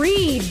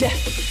greed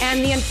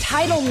and the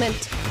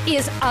entitlement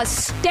is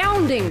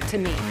astounding to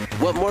me.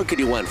 What more could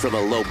you want from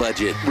a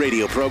low-budget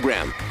radio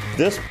program?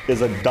 This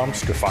is a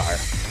dumpster fire.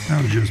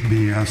 That was just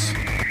BS.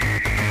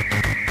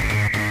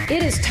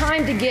 It is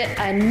time to get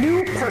a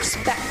new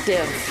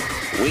perspective.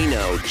 We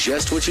know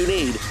just what you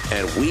need,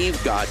 and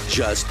we've got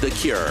just the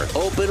cure.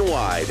 Open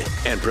wide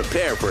and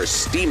prepare for a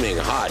steaming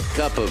hot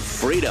cup of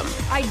freedom.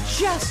 I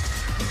just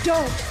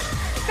don't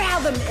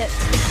fathom it.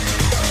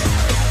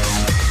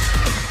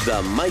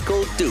 The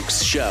Michael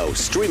Dukes Show,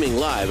 streaming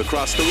live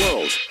across the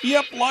world.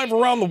 Yep, live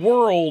around the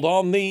world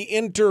on the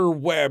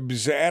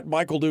interwebs at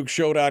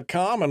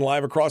MichaelDukesShow.com and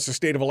live across the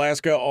state of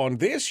Alaska on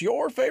this,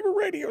 your favorite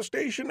radio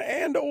station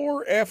and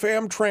or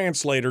FM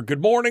translator.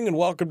 Good morning and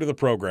welcome to the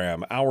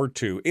program, Hour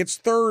 2. It's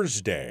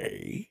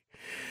Thursday,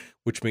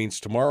 which means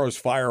tomorrow's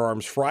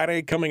Firearms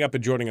Friday. Coming up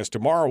and joining us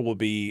tomorrow will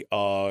be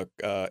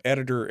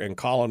editor and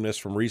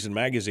columnist from Reason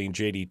Magazine,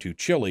 J.D.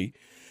 Tuccilli,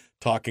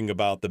 talking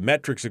about the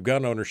metrics of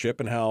gun ownership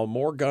and how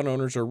more gun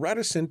owners are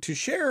reticent to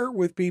share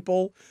with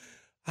people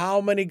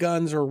how many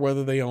guns or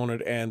whether they own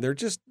it, and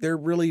they're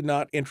really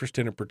not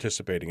interested in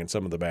participating in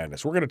some of the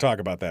madness. We're going to talk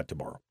about that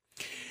tomorrow.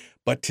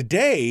 But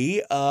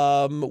today,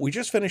 we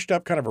just finished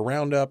up kind of a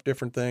roundup,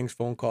 different things,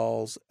 phone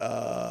calls,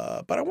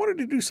 but I wanted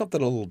to do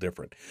something a little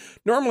different.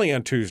 Normally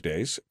on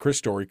Tuesdays, Chris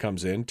Story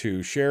comes in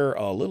to share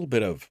a little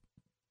bit of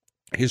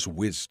his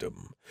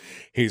wisdom,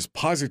 his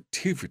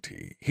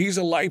positivity. He's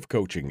a life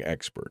coaching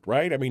expert,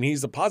 right? I mean,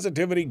 he's the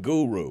positivity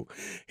guru.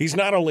 He's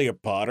not only a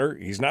potter,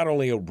 he's not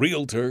only a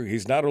realtor,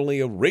 he's not only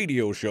a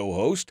radio show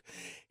host,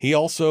 he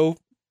also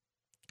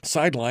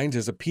sidelines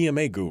as a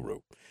PMA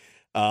guru.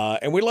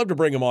 And we love to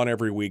bring him on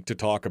every week to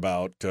talk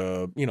about,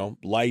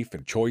 life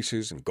and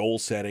choices and goal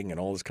setting and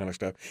all this kind of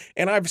stuff.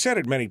 And I've said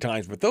it many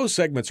times, but those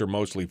segments are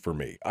mostly for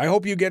me. I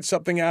hope you get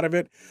something out of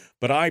it,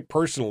 but I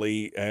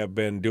personally have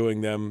been doing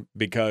them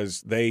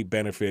because they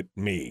benefit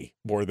me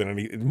more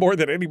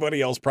than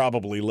anybody else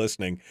probably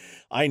listening.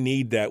 I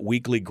need that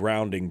weekly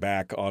grounding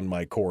back on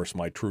my course,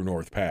 my true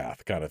north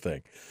path kind of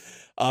thing.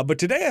 But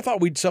today I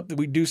thought we'd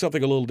do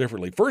something a little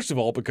differently. First of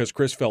all, because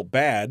Chris felt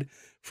bad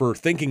for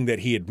thinking that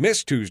he had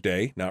missed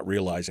Tuesday, not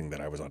realizing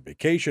that I was on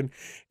vacation.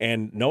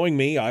 And knowing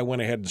me, I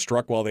went ahead and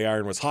struck while the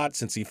iron was hot.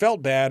 Since he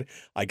felt bad,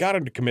 I got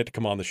him to commit to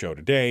come on the show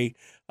today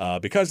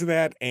because of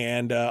that.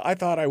 And I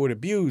thought I would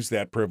abuse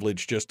that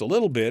privilege just a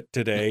little bit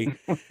today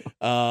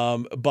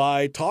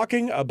by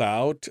talking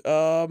about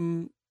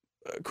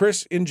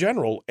Chris in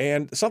general.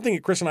 And something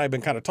that Chris and I have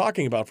been kind of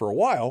talking about for a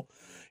while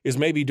is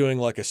maybe doing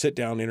like a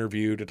sit-down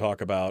interview to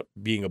talk about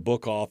being a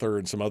book author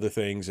and some other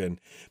things, and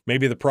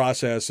maybe the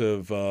process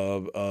of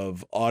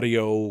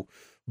audio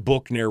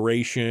book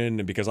narration.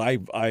 And because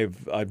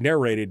I've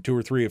narrated 2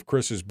 or 3 of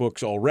Chris's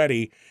books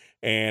already,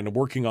 and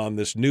working on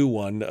this new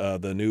one,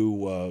 the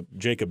new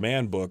Jacob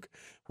Mann book,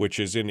 which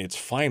is in its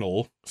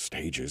final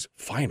stages.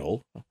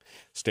 And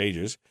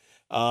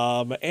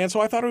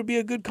so I thought it would be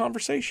a good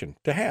conversation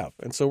to have.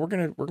 And so we're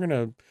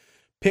gonna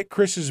pick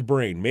Chris's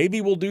brain. Maybe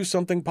we'll do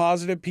something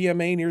positive,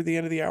 PMA, near the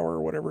end of the hour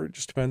or whatever. It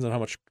just depends on how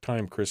much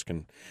time Chris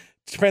can.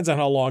 It depends on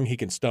how long he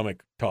can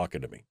stomach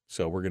talking to me.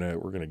 So we're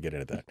gonna get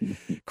into that.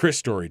 Chris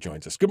Story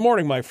joins us. Good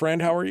morning, my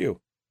friend. How are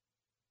you?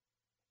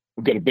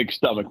 I've got a big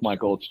stomach,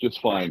 Michael. It's just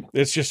fine.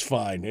 It's just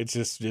fine. It's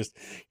just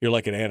you're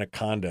like an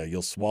anaconda.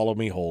 You'll swallow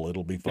me whole.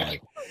 It'll be fine.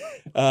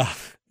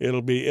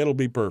 It'll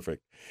be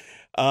perfect.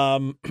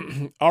 All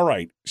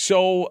right.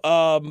 So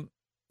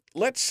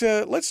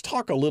let's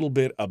talk a little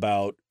bit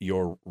about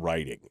your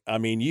writing. I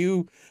mean,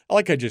 you,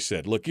 like I just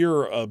said, look,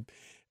 you're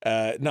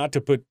not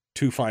to put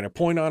too fine a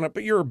point on it,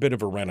 but you're a bit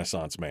of a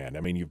Renaissance man. I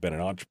mean, you've been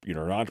an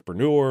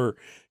entrepreneur.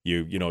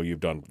 You've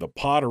done the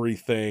pottery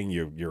thing.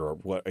 You're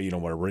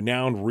a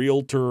renowned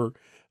realtor.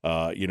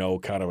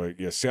 Kind of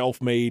a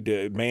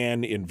self-made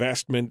man,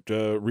 investment,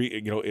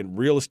 in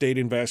real estate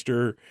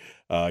investor.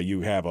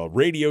 You have a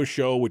radio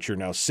show, which you're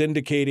now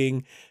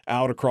syndicating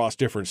out across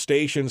different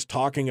stations,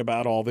 talking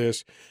about all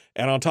this.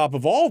 And on top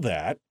of all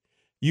that,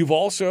 you've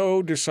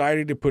also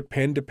decided to put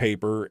pen to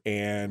paper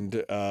and,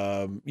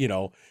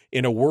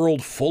 in a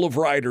world full of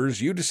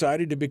writers, you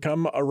decided to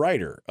become a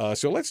writer.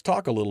 So let's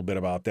talk a little bit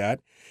about that.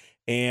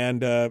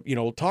 And,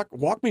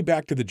 walk me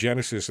back to the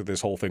genesis of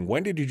this whole thing.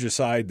 When did you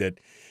decide that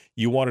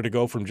you wanted to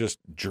go from just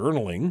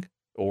journaling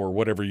or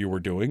whatever you were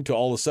doing to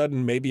all of a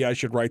sudden, maybe I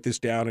should write this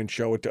down and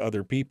show it to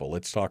other people?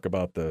 Let's talk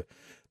about the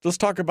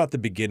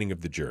beginning of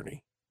the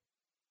journey.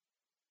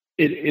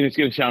 And it's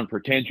going to sound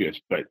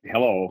pretentious, but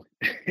hello,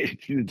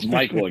 it's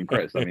Michael and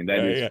Chris. I mean, that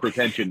is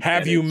pretension.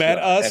 Have you met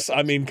us?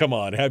 I mean, come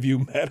on. Have you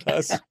met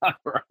us?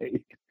 Right.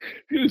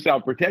 It's going to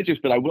sound pretentious,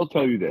 but I will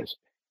tell you this.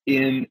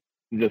 In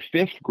the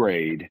 5th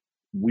grade,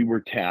 we were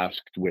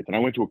tasked with, and I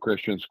went to a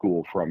Christian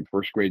school from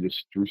 1st grade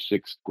through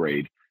 6th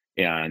grade,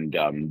 and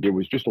there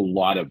was just a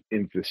lot of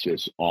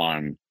emphasis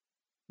on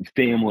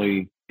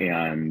family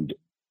and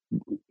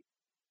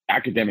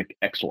academic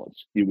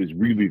excellence. It was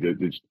really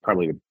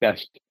probably the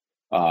best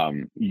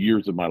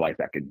years of my life,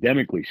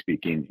 academically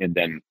speaking. And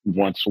then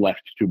once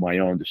left to my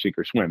own to sink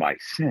or swim, I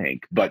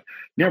sank. But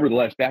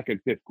nevertheless, back in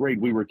 5th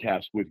grade, we were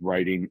tasked with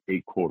writing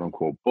a quote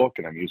unquote book,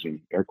 and I'm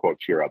using air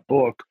quotes here, a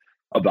book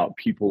about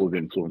people of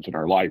influence in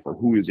our life, or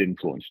who has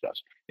influenced us.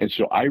 And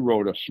so I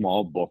wrote a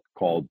small book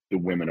called The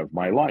Women of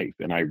My Life.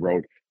 And I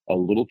wrote a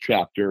little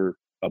chapter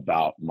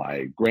about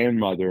my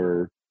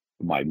grandmother,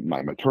 my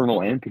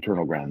maternal and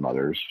paternal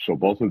grandmothers. So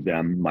both of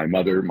them, my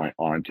mother, my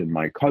aunt, and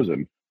my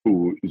cousin,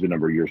 who is a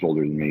number of years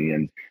older than me,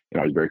 and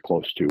I was very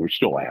close to, or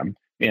still am.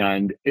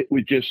 And it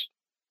was just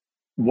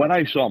what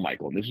I saw,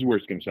 Michael, and this is where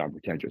it's going to sound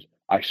pretentious.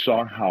 I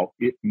saw how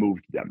it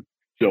moved them.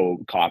 So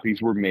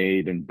copies were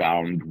made and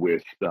bound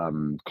with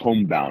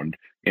comb bound,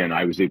 and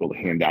I was able to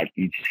hand out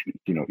each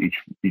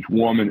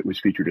woman that was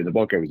featured in the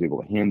book. I was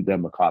able to hand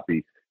them a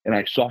copy, and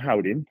I saw how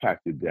it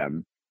impacted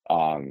them.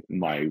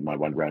 My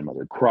one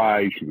grandmother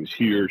cried. She was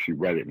here. She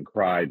read it and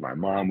cried. My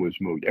mom was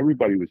moved.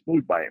 Everybody was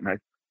moved by it, and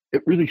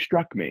it really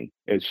struck me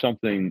as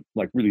something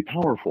like really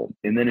powerful.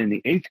 And then in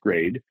the 8th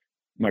grade,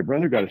 my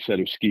brother got a set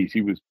of skis. He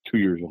was 2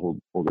 years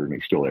older than me,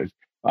 still is.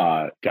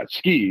 Got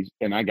skis,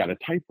 and I got a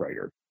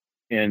typewriter.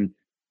 And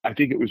I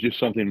think it was just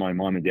something my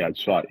mom and dad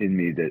saw in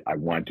me that I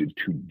wanted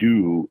to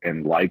do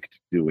and liked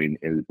doing.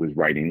 And it was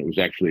writing. It was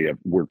actually a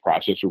word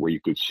processor where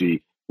you could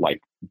see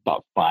like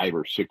about 5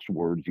 or 6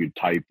 words you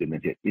typed and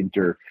then hit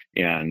enter,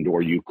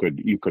 or you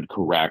could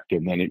correct,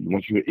 and then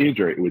once you hit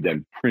enter, it would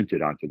then print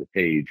it onto the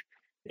page.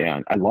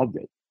 And I loved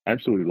it.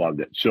 Absolutely loved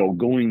it. So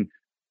going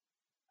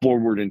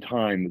forward in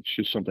time, it's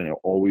just something I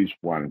always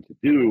wanted to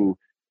do.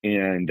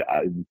 And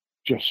I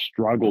just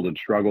struggled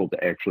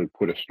to actually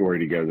put a story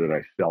together that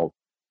I felt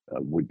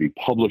would be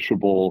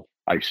publishable.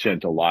 I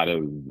sent a lot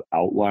of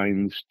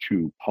outlines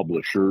to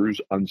publishers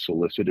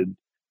unsolicited,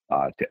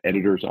 to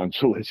editors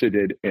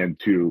unsolicited, and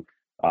to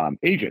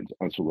agents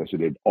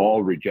unsolicited,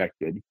 all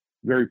rejected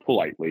very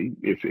politely,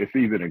 if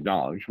even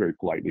acknowledged, very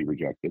politely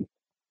rejected.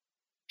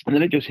 And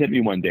then it just hit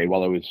me one day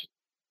while is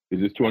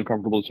this too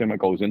uncomfortable to say,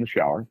 Michael? I was in the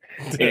shower,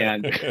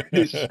 and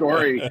this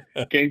story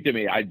came to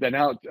me. I'd been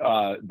out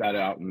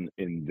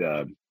in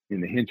the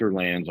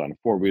hinterlands on a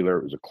 4-wheeler.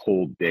 It was a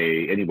cold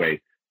day.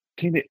 Anyway,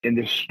 and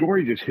this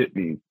story just hit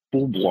me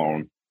full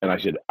blown. And I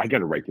said, I got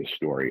to write this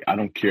story. I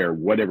don't care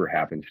whatever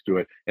happens to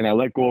it. And I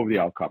let go of the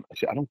outcome. I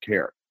said, I don't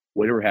care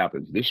whatever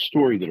happens. This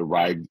story that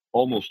arrived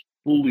almost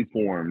fully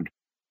formed,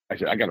 I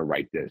said, I got to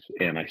write this.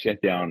 And I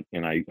sat down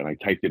and I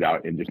typed it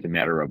out in just a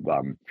matter of,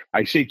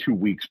 I say 2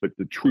 weeks, but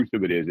the truth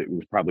of it is it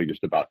was probably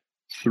just about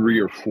 3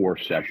 or 4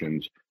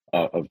 sessions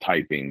of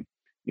typing,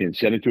 and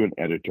sent it to an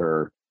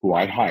editor who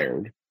I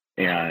hired.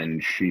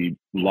 And she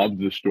loved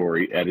the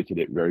story, edited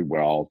it very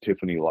well.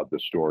 Tiffany loved the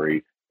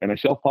story. And I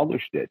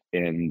self-published it.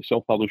 And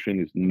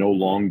self-publishing is no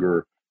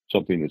longer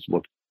something that's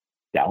looked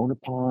down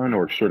upon,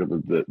 or sort of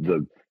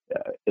the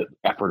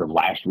effort of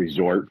last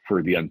resort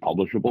for the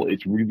unpublishable.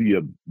 It's really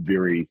a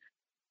very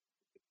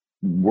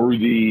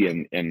worthy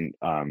and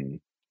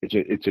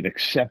it's an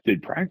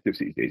accepted practice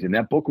these days. And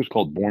that book was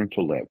called Born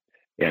to Live,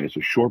 and it's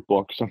a short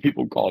book. Some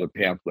people call it a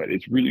pamphlet.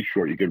 It's really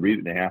short. You could read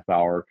it in a half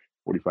hour,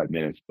 45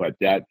 minutes. But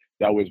that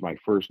was my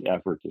first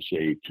effort to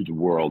say to the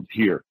world,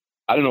 here,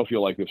 I don't know if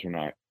you'll like this or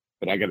not,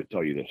 but I got to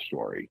tell you this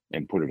story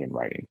and put it in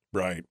writing.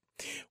 Right.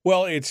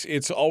 Well,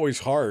 it's always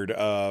hard,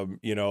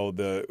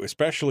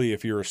 especially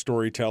if you're a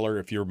storyteller,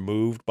 if you're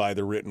moved by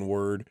the written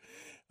word.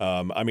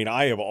 I mean,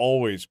 I have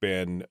always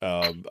been,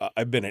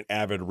 I've been an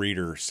avid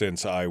reader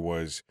since I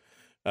was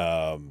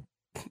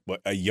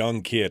a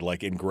young kid,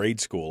 like in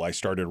grade school. I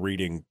started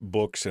reading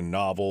books and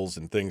novels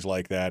and things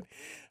like that.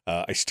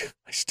 I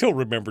still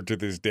remember to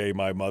this day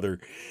my mother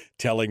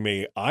telling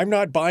me, "I'm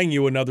not buying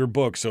you another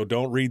book, so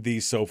don't read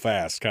these so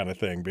fast," kind of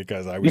thing,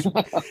 because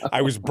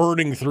I was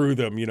burning through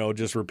them,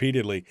 just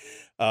repeatedly,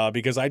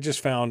 because I just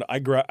found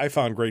I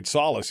found great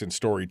solace in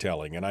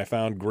storytelling, and I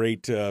found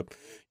great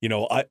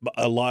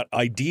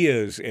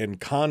ideas and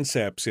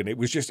concepts, and it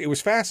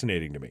was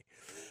fascinating to me.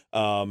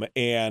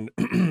 And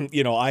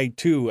I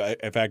too,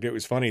 in fact, it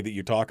was funny that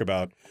you talk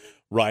about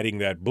writing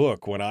that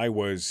book. When I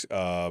was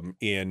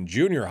in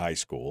junior high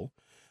school,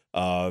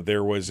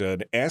 there was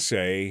an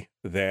essay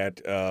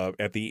that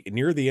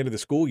near the end of the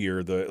school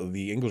year,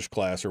 the English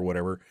class or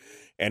whatever,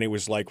 and it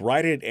was like,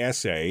 write an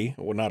essay,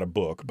 well, not a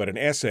book, but an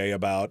essay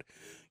about,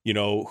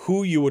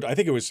 who you would. I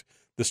think it was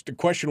the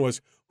question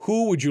was,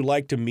 who would you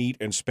like to meet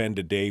and spend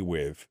a day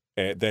with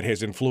that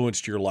has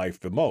influenced your life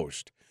the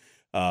most?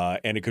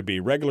 And it could be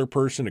a regular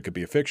person, it could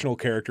be a fictional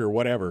character, or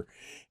whatever.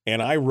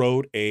 And I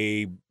wrote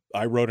a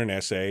I wrote an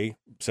essay,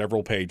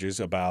 several pages,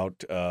 about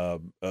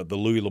the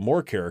Louis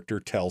L'Amour character,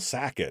 Tel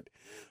Sackett,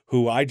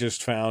 who I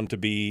just found to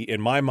be,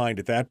 in my mind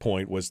at that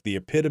point, was the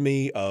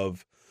epitome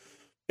of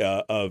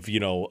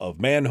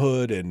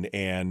manhood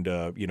and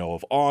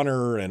of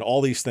honor and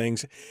all these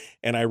things.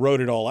 And I wrote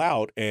it all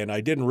out, and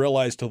I didn't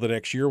realize till the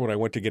next year when I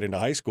went to get into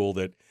high school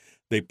that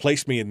they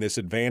placed me in this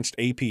advanced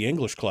AP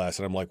English class.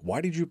 And I'm like, why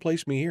did you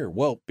place me here?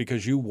 Well,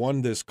 because you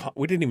won this.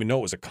 We didn't even know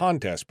it was a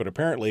contest, but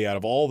apparently out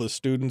of all the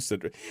students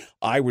that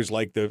I was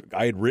like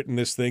I had written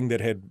this thing that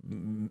had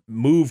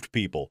moved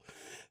people.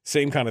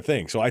 Same kind of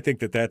thing. So I think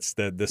that's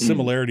the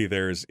similarity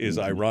there is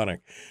ironic.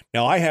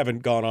 Now, I haven't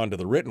gone on to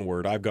the written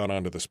word. I've gone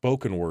on to the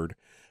spoken word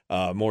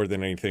more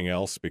than anything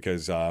else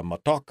because I'm a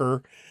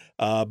talker.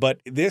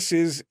 But this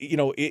is,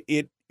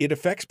 it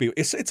affects people.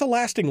 It's a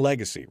lasting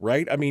legacy,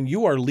 right? I mean,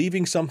 you are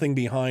leaving something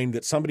behind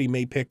that somebody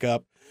may pick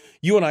up.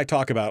 You and I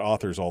talk about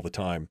authors all the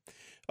time,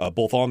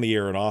 both on the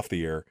air and off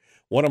the air.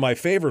 One of my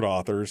favorite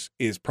authors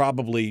is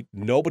probably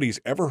nobody's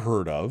ever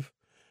heard of.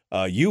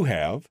 You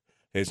have.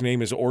 His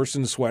name is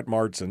Orson Swett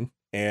Marden,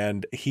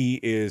 and he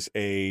is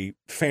a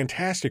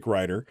fantastic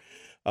writer,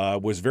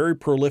 was very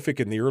prolific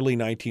in the early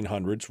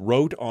 1900s,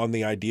 wrote on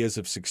the ideas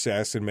of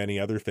success and many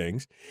other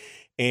things.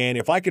 And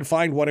if I can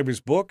find one of his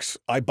books,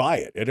 I buy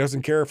it. It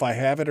doesn't care if I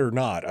have it or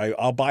not.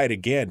 I'll buy it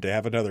again to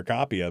have another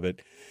copy of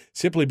it,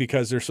 simply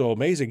because they're so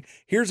amazing.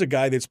 Here's a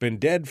guy that's been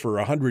dead for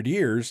 100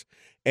 years,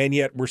 and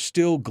yet we're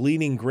still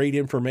gleaning great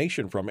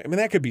information from it. I mean,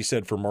 that could be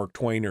said for Mark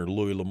Twain or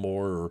Louis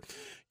L'Amour or,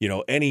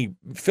 any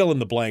fill in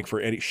the blank for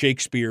any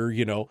Shakespeare,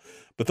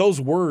 but those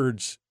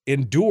words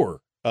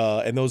endure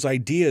and those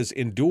ideas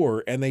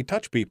endure, and they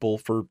touch people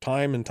for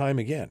time and time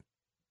again.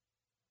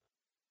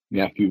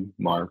 Matthew,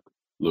 Mark,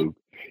 Luke.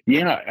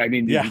 Yeah, I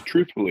mean,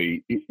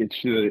 truthfully,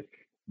 it's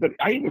but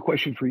I have a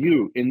question for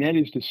you, and that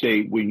is to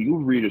say, when you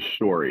read a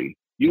story,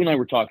 you and I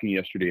were talking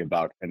yesterday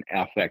about an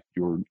affect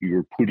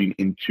you're putting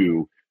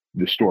into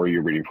the story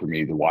you're reading for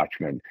me, The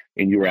Watchmen,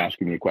 and you were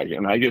asking me a question,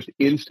 and I just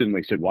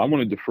instantly said, well, I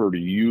want to defer to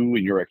you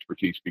and your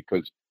expertise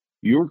because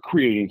you're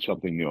creating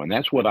something new. And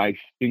that's what I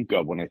think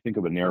of when I think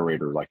of a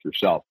narrator like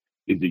yourself,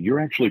 is that you're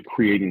actually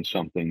creating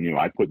something new.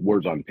 I put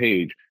words on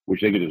page,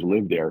 which they could just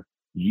live there.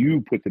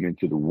 You put them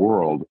into the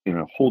world in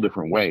a whole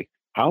different way.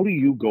 How do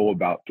you go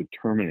about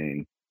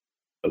determining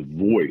a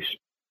voice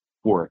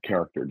for a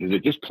character? Does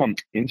it just come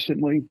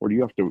instantly, or do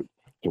you have to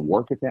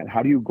work at that?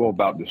 How do you go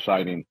about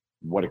deciding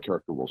what a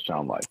character will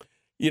sound like?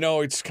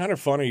 It's kind of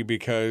funny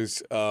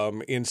because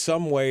in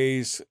some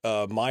ways,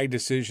 my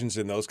decisions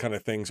and those kind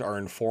of things are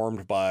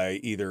informed by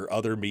either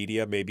other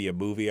media, maybe a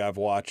movie I've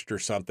watched or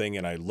something,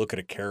 and I look at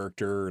a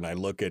character and I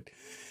look at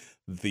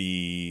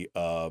the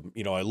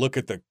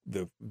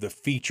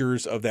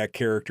features of that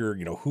character,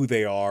 who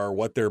they are,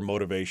 what their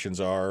motivations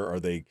are. Are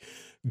they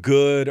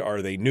good?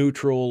 Are they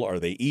neutral? Are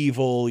they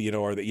evil?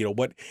 Are they,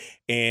 what?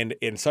 And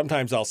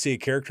sometimes I'll see a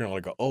character and I'll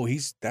go, oh,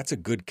 that's a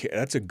good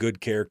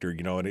character,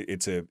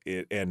 and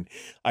and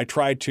I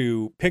try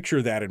to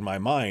picture that in my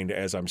mind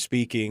as I'm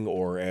speaking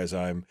or as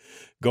I'm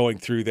going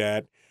through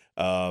that,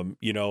 for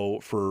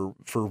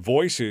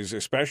voices,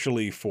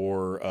 especially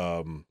for,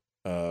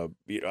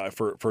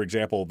 for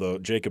example, the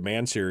Jacob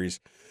Mann series,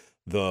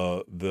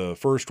 the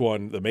first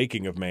one, The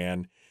Making of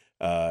Man,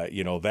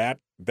 that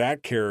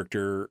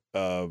character,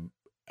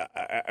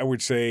 I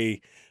would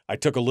say I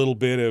took a little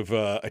bit of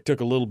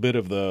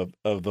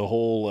the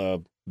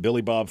whole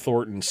Billy Bob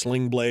Thornton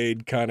Sling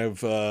Blade kind of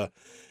the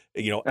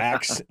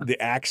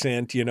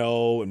accent,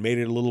 and made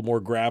it a little more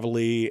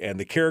gravelly. And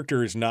the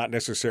character is not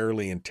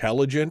necessarily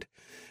intelligent.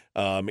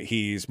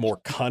 He's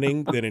more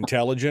cunning than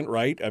intelligent,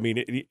 right? I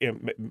mean,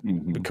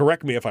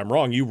 correct me if I'm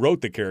wrong. You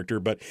wrote the character,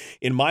 but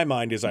in my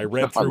mind, as I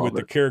read through what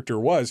the character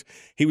was,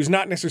 he was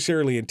not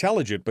necessarily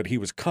intelligent, but he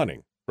was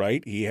cunning,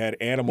 right? He had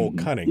animal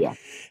cunning. Yeah.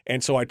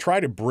 And so I try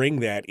to bring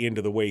that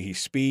into the way he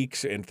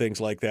speaks and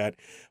things like that.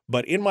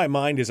 But in my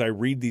mind, as I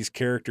read these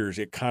characters,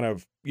 it kind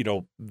of,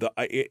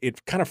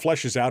 it kind of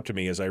fleshes out to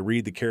me as I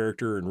read the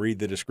character and read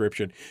the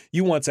description.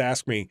 You once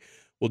asked me,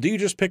 well, do you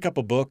just pick up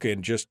a book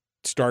and just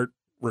start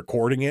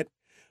recording it,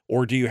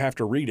 or do you have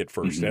to read it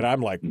first? And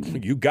I'm like,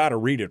 you got to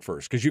read it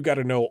first, because you got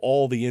to know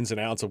all the ins and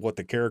outs of what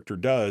the character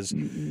does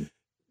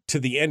to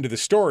the end of the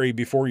story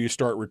before you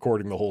start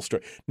recording the whole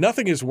story.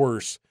 Nothing is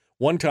worse.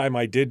 One time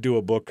I did do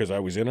a book because I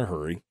was in a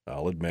hurry.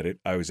 I'll admit it.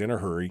 I was in a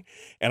hurry,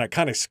 and I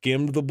kind of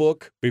skimmed the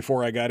book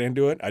before I got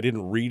into it. I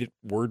didn't read it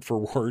word for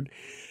word.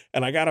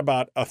 And I got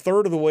about a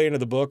third of the way into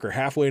the book or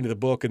halfway into the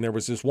book, and there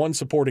was this one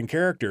supporting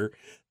character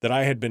that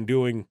I had been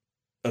doing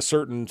a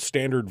certain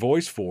standard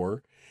voice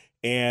for.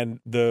 And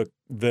the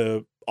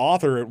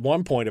author at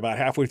one point, about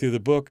halfway through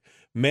the book,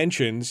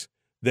 mentions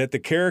that the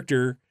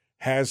character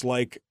has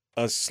like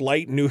a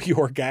slight New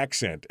York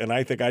accent, and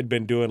I think I'd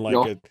been doing like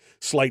a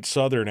slight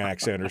Southern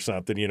accent or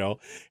something,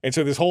 And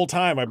so this whole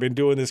time I've been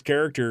doing this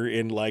character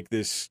in like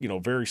this,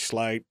 very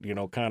slight,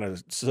 kind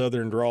of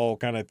Southern drawl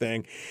kind of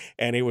thing.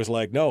 And it was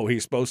like, no,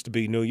 he's supposed to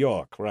be New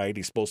York, right?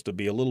 He's supposed to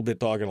be a little bit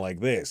talking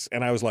like this.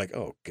 And I was like,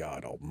 oh,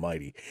 God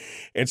almighty.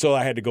 And so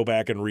I had to go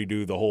back and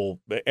redo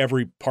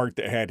every part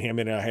that had him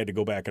in it, I had to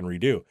go back and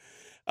redo.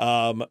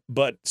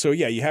 But so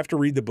yeah, you have to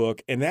read the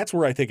book, and that's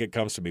where I think it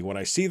comes to me. When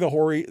I see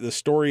the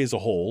story as a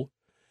whole,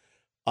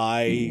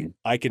 I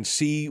can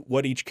see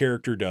what each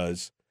character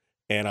does,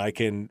 and I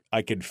can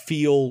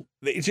feel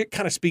it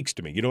kind of speaks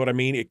to me. You know what I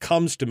mean? It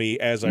comes to me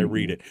as I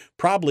read it,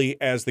 probably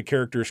as the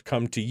characters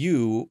come to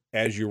you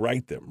as you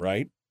write them,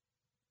 right?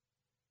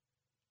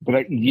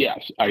 But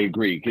yes, I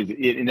agree, because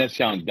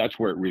that's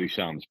where it really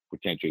sounds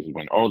pretentious,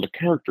 when the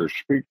characters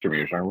speak to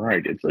me as I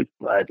write. It's like,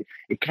 but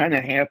it kind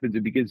of happens.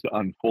 It begins to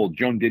unfold.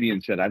 Joan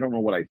Didion said, "I don't know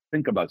what I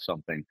think about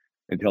something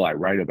until I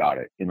write about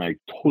it," and I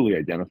totally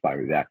identify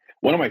with that.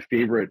 One of my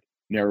favorite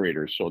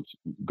narrators, so it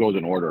goes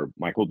in order: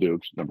 Michael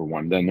Dukes, number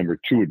one. Then number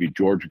two would be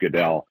George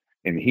Goodell,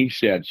 and he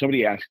said,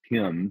 somebody asked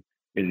him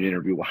in an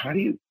interview, "Well, how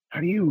do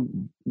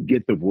you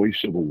get the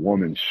voice of a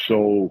woman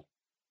so?"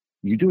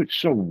 You do it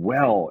so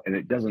well, and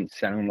it doesn't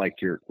sound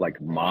like you're like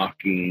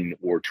mocking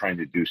or trying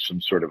to do some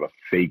sort of a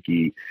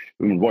fakey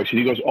voice. And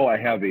he goes, "Oh, I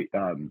have a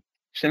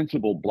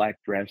sensible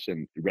black dress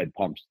and red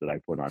pumps that I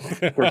put on."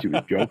 Of course, he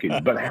was joking,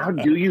 but how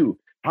do you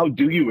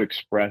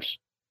express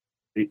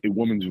a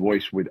woman's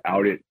voice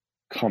without it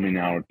coming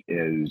out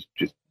as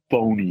just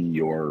phony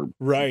or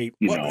right?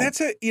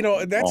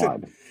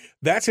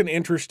 That's an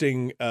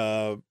interesting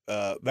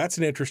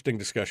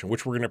discussion,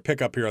 which we're going to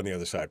pick up here on the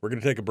other side. We're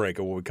going to take a break,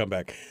 and when we come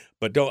back,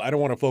 but I don't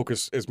want to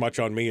focus as much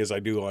on me as I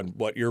do on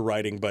what you're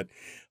writing. But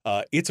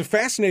it's a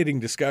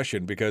fascinating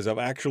discussion, because I've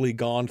actually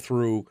gone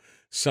through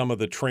some of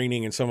the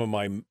training and some of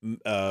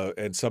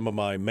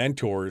my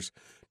mentors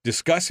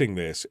discussing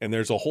this, and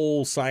there's a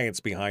whole science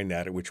behind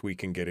that, which we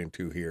can get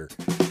into here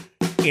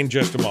in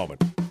just a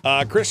moment.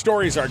 Chris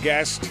Story is our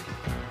guest.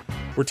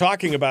 We're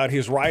talking about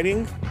his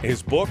writing,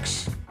 his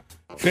books,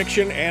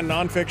 fiction and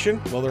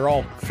nonfiction. Well, they're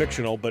all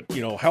fictional, but,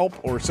 help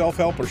or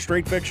self-help or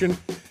straight fiction.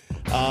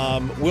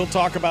 We'll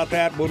talk about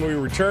that when we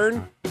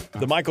return.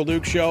 The Michael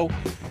Dukes Show,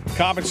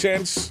 common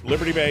sense,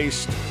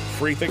 liberty-based,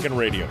 free-thinking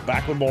radio.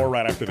 Back with more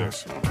right after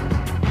this.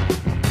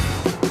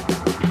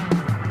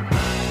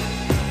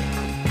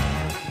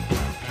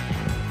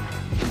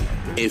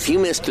 If you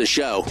missed the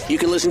show, you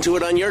can listen to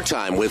it on your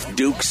time with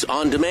Dukes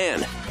On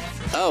Demand.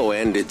 Oh,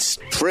 and it's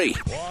free.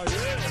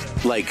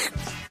 Like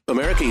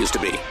America used to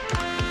be.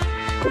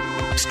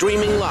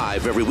 Streaming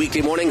live every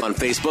weekday morning on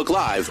Facebook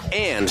Live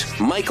and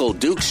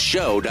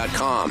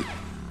MichaelDukesShow.com.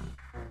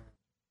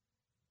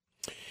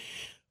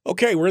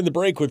 Okay, we're in the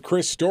break with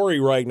Chris Story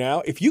right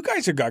now. If you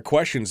guys have got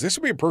questions, this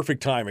would be a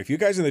perfect time. If you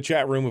guys in the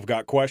chat room have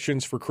got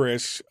questions for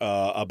Chris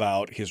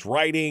about his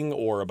writing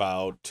or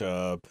about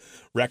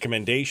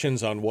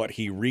recommendations on what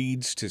he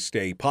reads to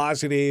stay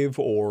positive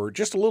or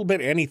just a little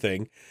bit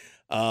anything,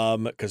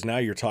 because now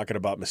you're talking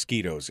about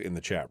mosquitoes in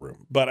the chat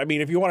room. But, I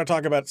mean, if you want to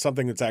talk about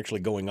something that's actually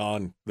going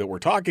on that we're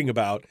talking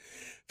about,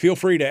 feel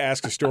free to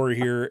ask a story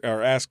here,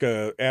 or ask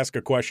a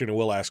question, and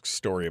we'll ask a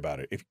story about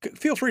it.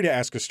 Feel free to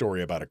ask a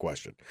story about a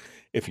question,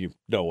 if you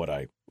know what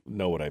I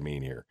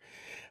mean here.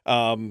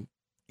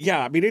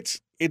 Yeah, I mean,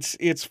 it's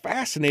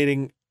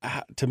fascinating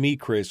to me,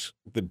 Chris,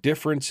 the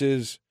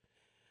differences,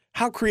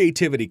 how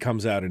creativity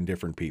comes out in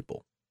different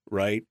people,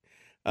 right?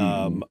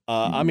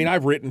 I mean,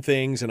 I've written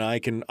things, and I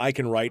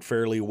can write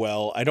fairly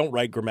well. I don't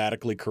write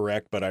grammatically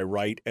correct, but I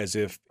write as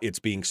if it's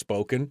being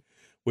spoken,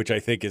 which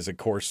I think is, of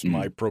course,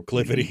 my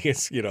proclivity.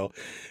 Is,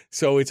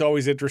 so it's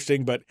always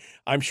interesting. But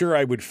I'm sure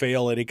I would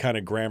fail any kind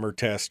of grammar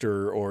test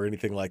or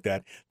anything like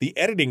that. The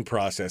editing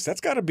process, that's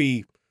got to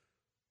be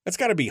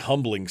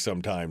humbling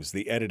sometimes.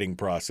 The editing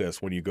process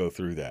when you go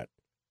through that.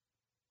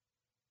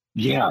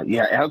 Yeah,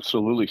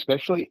 absolutely.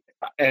 Especially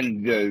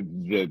and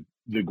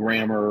the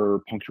grammar,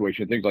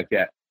 punctuation, things like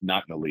that,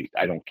 not in the least.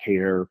 I don't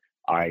care.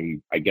 I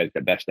get it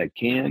the best I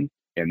can,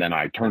 and then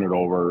I turn it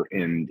over,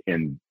 and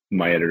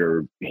my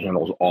editor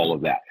handles all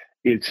of that.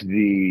 It's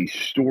the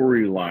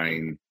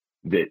storyline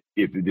that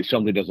if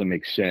something doesn't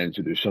make sense,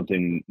 or there's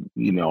something,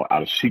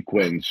 out of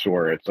sequence,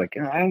 or it's like,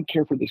 I don't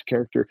care for this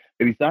character.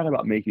 If he thought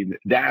about making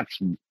that's,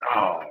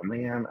 oh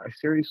man, I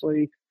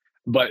seriously.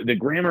 But the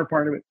grammar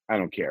part of it, I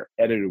don't care.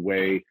 Edit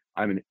away.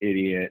 I'm an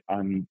idiot.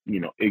 I'm,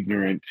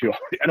 ignorant to.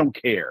 I don't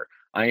care.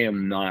 I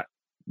am not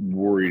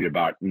worried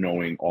about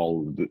knowing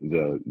all of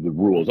the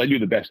rules. I do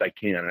the best I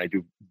can, and I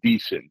do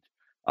decent.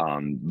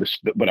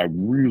 But I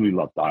really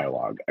love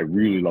dialogue. I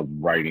really love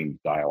writing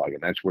dialogue,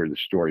 and that's where the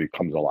story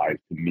comes alive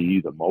to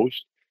me the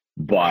most.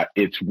 But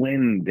it's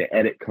when the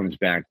edit comes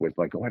back with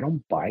like, oh, I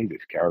don't buy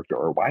this character,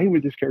 or why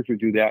would this character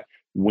do that?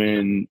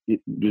 And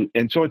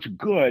so it's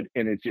good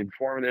and it's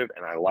informative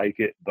and I like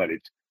it, but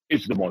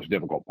it's the most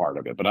difficult part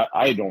of it. But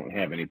I don't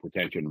have any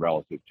pretension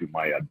relative to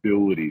my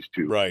abilities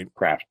to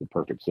craft the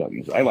perfect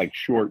sentence. I like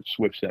short,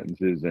 swift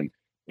sentences, and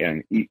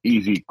and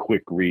easy,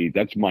 quick read.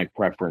 That's my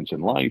preference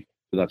in life.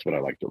 So that's what I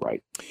like to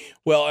write.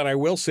 Well, and I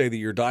will say that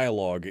your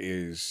dialogue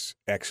is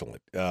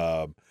excellent.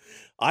 I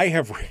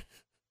have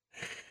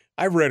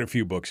I've read a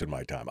few books in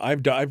my time.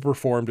 I've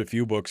performed a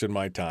few books in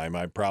my time.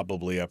 I'm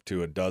probably up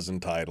to a dozen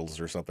titles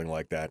or something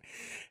like that.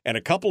 And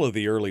a couple of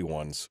the early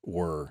ones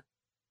were,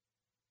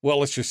 well,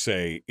 let's just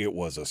say it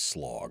was a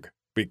slog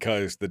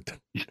because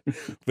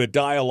the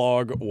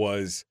dialogue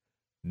was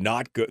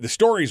not good. The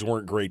stories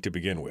weren't great to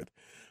begin with,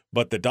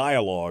 but the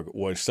dialogue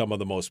was some of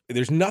the most.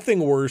 There's nothing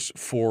worse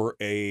for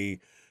a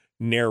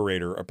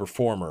narrator, a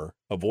performer,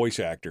 a voice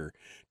actor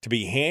to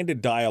be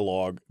handed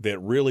dialogue that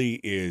really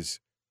is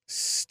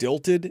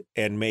stilted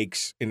and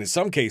makes, and in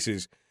some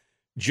cases,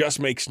 just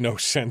makes no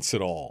sense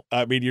at all.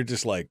 I mean, you're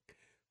just like,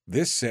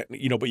 this,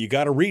 but you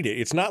got to read it.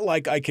 It's not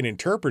like I can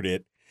interpret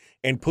it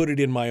and put it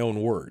in my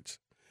own words.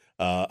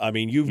 I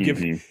mean, you've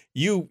given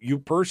you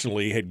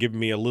personally had given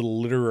me a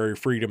little literary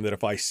freedom that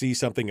if I see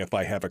something, if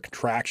I have a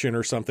contraction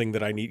or something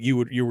that I need,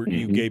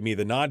 you gave me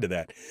the nod to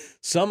that.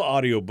 Some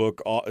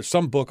book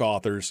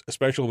authors,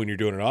 especially when you're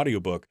doing an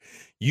audiobook,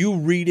 you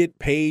read it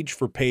page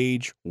for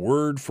page,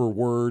 word for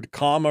word,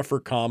 comma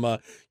for comma.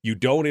 You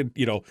don't,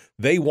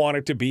 they want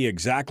it to be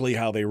exactly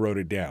how they wrote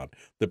it down.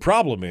 The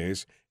problem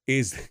is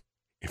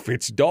if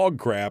it's dog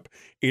crap,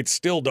 it's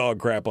still dog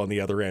crap on the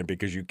other end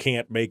because you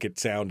can't make it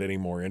sound any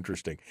more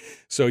interesting.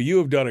 So you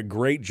have done a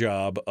great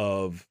job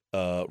of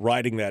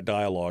writing that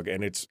dialogue,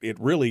 and it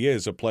really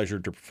is a pleasure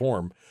to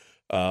perform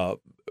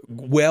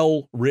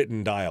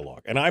well-written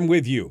dialogue. And I'm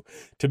with you.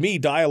 To me,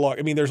 dialogue,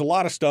 I mean, there's a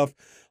lot of stuff.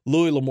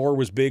 Louis L'Amour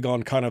was big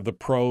on kind of the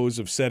prose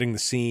of setting the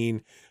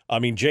scene. I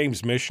mean,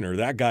 James Michener,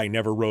 that guy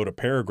never wrote a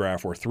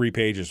paragraph where 3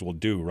 pages will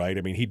do, right?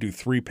 I mean, he'd do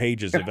 3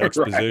 pages of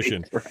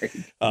exposition,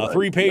 right.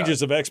 3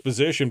 pages of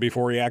exposition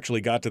before he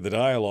actually got to the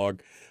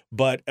dialogue.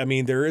 But, I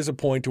mean, there is a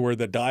point to where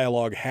the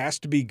dialogue has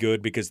to be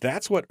good because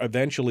that's what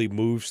eventually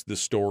moves the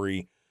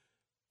story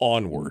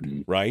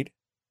onward, right?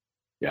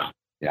 Yeah.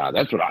 Yeah,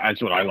 that's what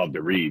I love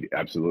to read.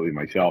 Absolutely,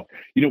 myself.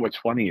 You know what's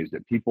funny is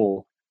that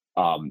people,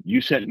 you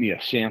sent me a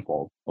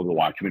sample of The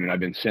Watchmen, and I've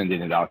been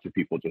sending it out to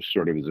people just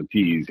sort of as a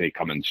tease. Hey,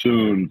 coming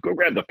soon. Go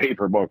grab the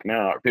paperback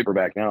now,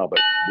 but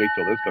wait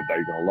till this comes out.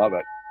 You're gonna love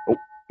it. Oh,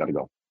 gotta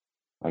go.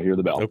 I hear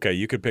the bell. Okay,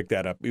 you could pick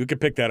that up. You could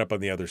pick that up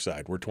on the other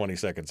side. We're 20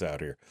 seconds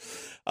out here.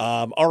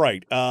 All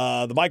right,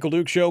 the Michael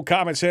Duke Show,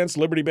 common sense,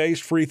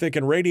 liberty-based,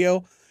 free-thinking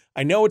radio.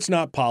 I know it's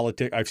not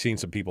politics. I've seen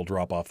some people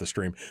drop off the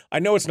stream. I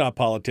know it's not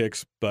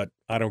politics, but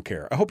I don't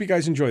care. I hope you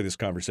guys enjoy this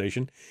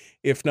conversation.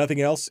 If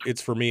nothing else,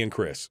 it's for me and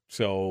Chris.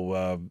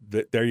 So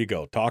there you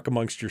go. Talk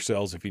amongst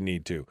yourselves if you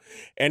need to.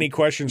 Any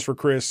questions for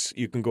Chris,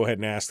 you can go ahead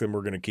and ask them.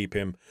 We're going to keep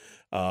him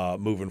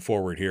moving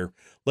forward here.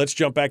 Let's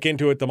jump back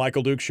into it. The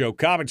Michael Duke Show,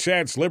 common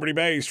sense,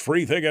 liberty-based,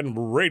 free-thinking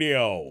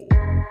radio.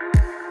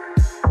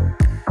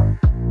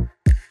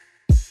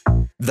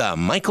 The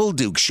Michael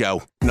Duke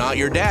Show, not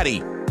your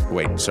daddy.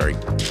 Wait, sorry,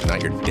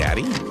 not your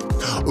daddy?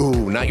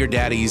 Ooh, not your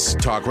daddy's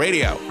talk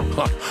radio.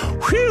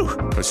 Whew,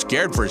 I was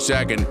scared for a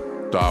second.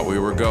 Thought we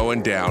were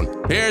going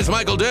down. Here's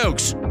Michael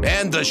Dukes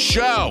and the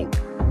show.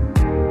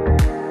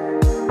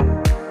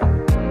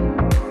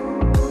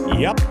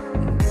 Yep.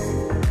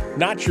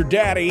 Not your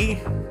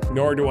daddy,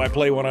 nor do I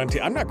play one on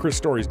TV. I'm not Chris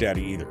Story's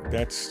daddy either.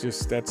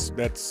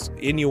 That's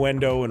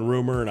innuendo and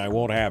rumor, and I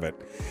won't have it.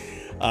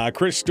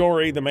 Chris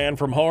Story, the man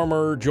from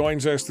Homer,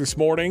 joins us this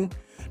morning.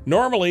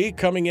 Normally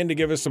coming in to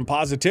give us some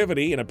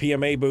positivity and a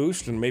PMA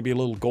boost and maybe a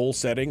little goal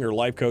setting or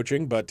life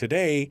coaching, but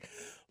today, a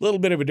little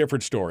bit of a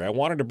different story. I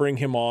wanted to bring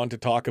him on to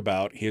talk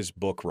about his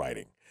book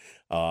writing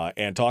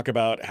and talk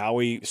about how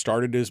he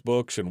started his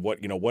books and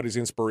what his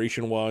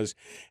inspiration was,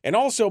 and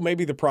also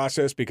maybe the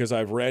process, because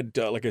I've read,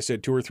 like I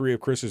said, 2 or 3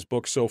 of Chris's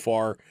books so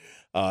far,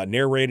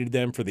 narrated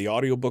them for the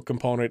audiobook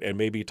component, and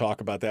maybe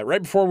talk about that.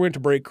 Right before we went to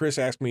break, Chris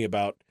asked me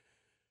about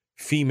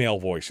female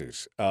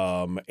voices.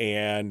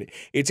 And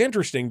it's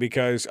interesting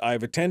because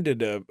I've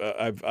attended,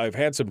 I've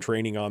had some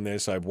training on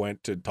this. I've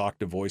went to talk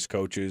to voice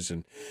coaches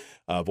and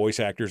voice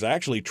actors. I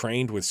actually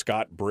trained with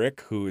Scott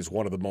Brick, who is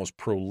one of the most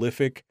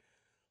prolific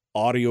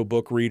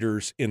audiobook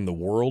readers in the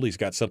world. He's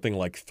got something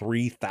like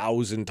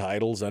 3,000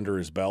 titles under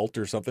his belt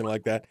or something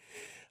like that.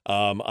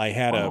 I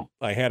had a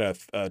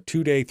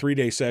 2-day,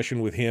 3-day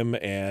session with him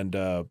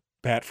and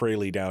Pat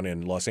Fraley down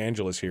in Los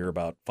Angeles here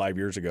about 5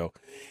 years ago.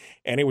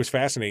 And it was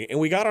fascinating. And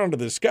we got onto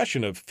the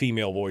discussion of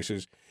female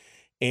voices.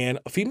 And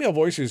female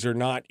voices are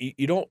not,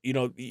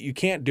 you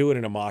can't do it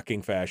in a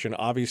mocking fashion.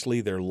 Obviously,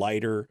 they're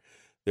lighter.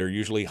 They're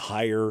usually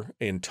higher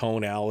in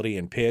tonality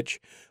and pitch,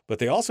 but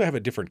they also have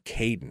a different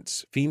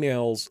cadence.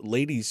 Females,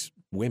 ladies,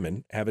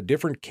 women have a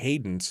different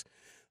cadence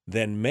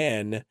than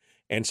men.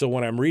 And so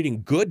when I'm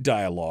reading good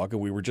dialogue,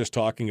 and we were just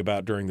talking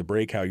about during the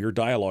break how your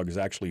dialogue is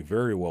actually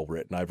very well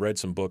written. I've read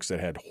some books that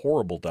had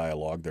horrible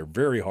dialogue. They're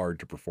very hard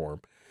to perform.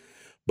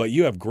 But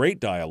you have great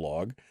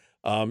dialogue.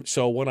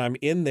 So when I'm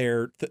in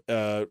there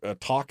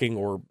talking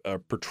or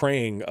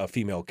portraying a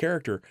female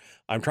character,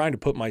 I'm trying to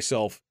put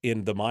myself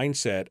in the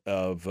mindset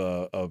of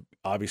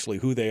obviously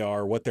who they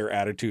are, what their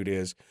attitude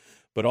is,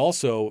 but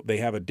also they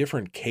have a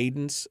different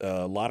cadence.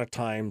 A lot of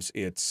times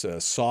it's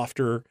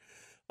softer,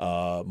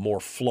 more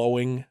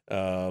flowing.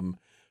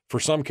 For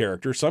some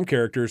characters. Some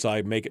characters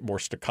I make it more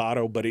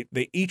staccato, but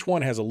each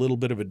one has a little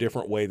bit of a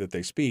different way that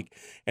they speak,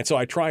 and so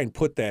I try and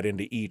put that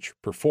into each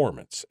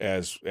performance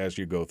as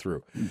you go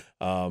through.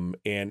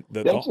 And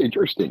that's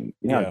interesting.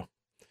 Yeah.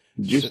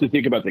 Just to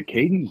think about the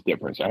cadence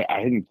difference, I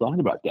hadn't thought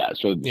about that.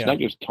 So it's not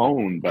just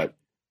tone, but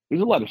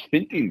there's a lot of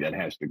thinking that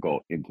has to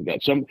go into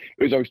that.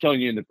 As I was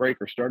telling you in the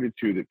break, or started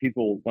to, that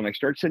people, when I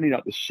start sending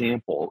out the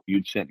sample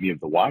you'd sent me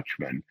of The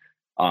Watchmen,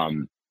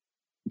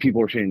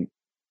 people are saying,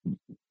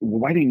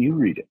 well, why didn't you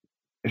read it?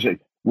 I said,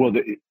 well,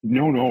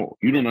 no,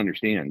 you don't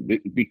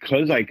understand.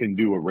 Because I can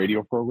do a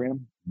radio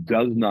program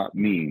does not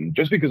mean,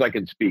 just because I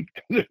can speak,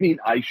 doesn't mean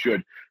I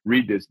should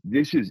read this.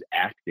 This is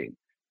acting.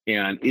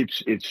 And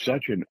it's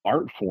such an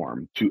art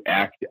form to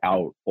act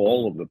out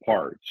all of the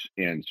parts.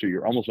 And so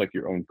you're almost like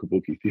your own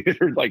kabuki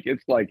theater.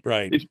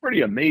 It's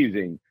pretty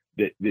amazing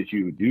that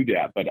you do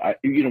that. But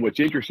what's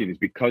interesting is,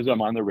 because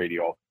I'm on the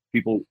radio,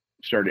 people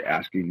started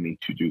asking me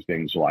to do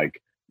things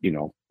like,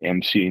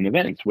 emceeing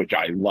events, which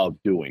I love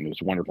doing. It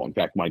was wonderful. In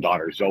fact, my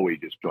daughter Zoe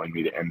just joined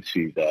me to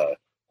MC the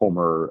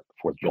Homer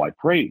 4th of July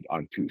parade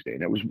on Tuesday,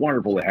 and it was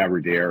wonderful to have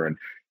her there.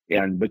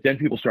 But then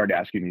people started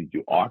asking me to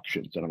do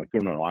auctions, and I'm like,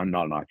 no, I'm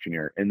not an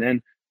auctioneer. And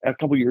then a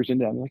couple years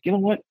into that, I'm like, you know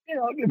what?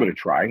 I'll give it a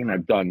try. And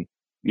I've done,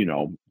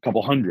 a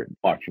couple hundred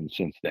auctions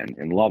since then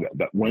and love it.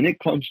 But when it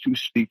comes to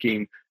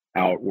speaking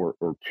out or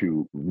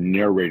to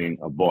narrating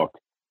a book,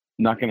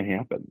 not going to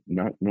happen.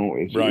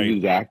 It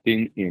is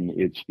acting in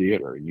its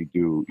theater, and you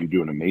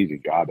do an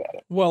amazing job at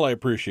it. Well, I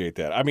appreciate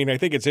that. I mean, I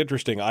think it's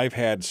interesting. I've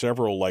had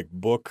several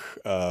book.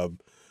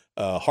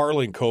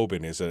 Harlan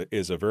Coben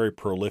is a very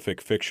prolific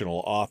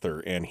fictional author,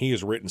 and he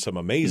has written some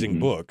amazing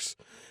books.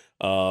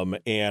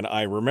 And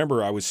I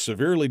remember I was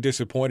severely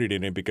disappointed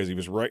in him because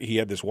he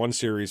had this one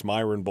series,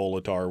 Myron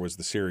Bolitar was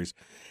the series,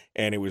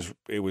 and it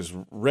was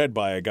read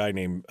by a guy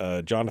named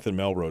Jonathan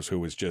Melrose, who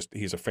was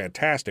he's a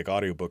fantastic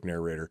audiobook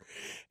narrator.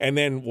 And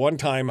then one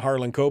time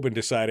Harlan Coben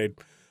decided,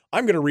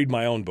 I'm going to read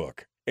my own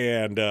book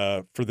and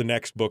for the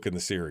next book in the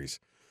series.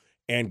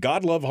 And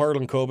God love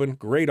Harlan Coben,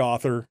 great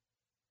author,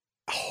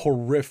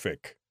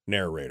 horrific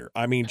narrator.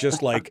 I mean,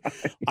 just like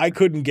I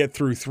couldn't get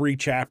through 3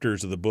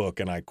 chapters of the book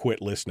and I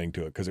quit listening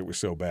to it because it was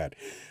so bad.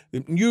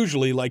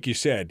 Usually, like you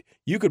said,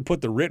 you could put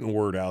the written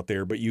word out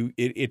there, but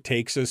it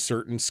takes a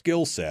certain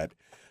skill set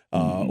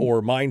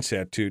or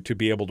mindset to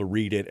be able to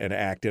read it and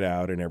act it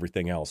out and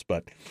everything else.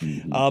 But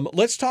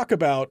let's talk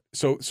about,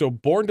 so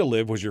Born to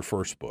Live was your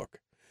first book.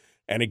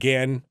 And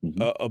again,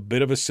 a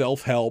bit of a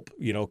self-help,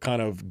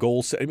 kind of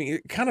goal set. I mean,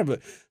 it kind of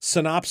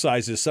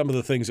synopsizes some of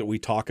the things that we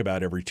talk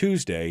about every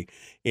Tuesday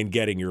in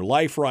getting your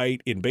life right,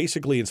 in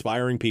basically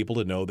inspiring people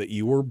to know that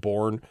you were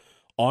born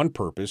on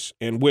purpose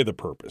and with a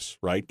purpose,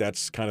 right?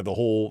 That's kind of the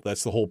whole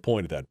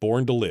point of that,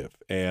 Born to Live.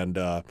 And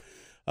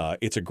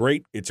it's a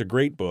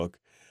great book.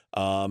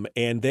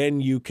 And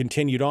then you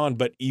continued on,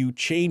 but you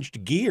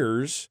changed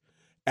gears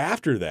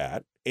after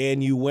that,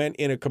 and you went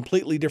in a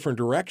completely different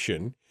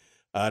direction.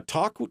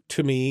 Talk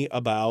to me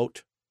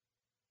about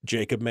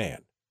Jacob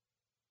Mann.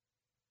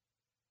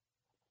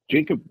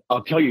 Jacob,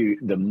 I'll tell you,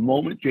 the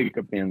moment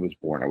Jacob Mann was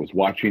born, I was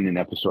watching an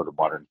episode of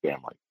Modern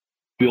Family.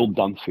 Phil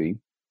Dunphy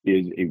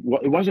it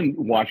wasn't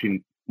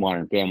watching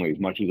Modern Family as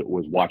much as it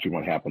was watching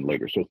what happened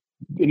later. So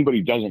if anybody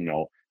who doesn't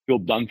know, Phil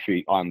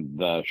Dunphy on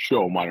the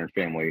show Modern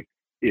Family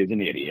is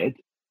an idiot.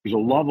 He's a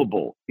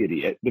lovable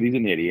idiot, but he's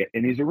an idiot,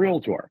 and he's a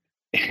realtor.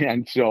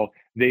 And so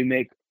they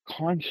make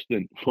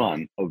constant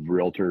fun of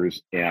realtors,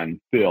 and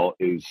Phil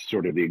is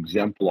sort of the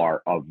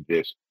exemplar of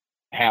this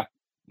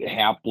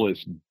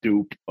hapless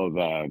dupe of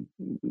a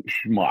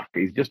schmuck.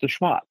 He's just a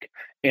schmuck.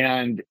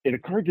 And it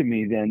occurred to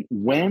me then,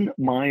 when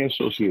my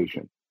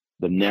association,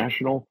 the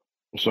National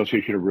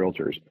Association of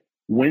Realtors,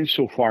 went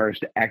so far as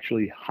to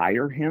actually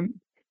hire him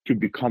to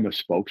become a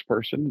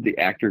spokesperson, the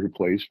actor who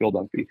plays Phil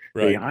Dunphy,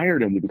 they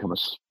hired him to become a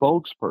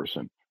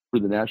spokesperson for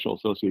the National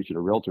Association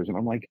of Realtors. And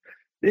I'm like,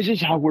 this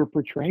is how we're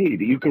portrayed.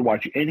 You could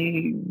watch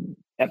any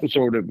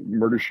episode of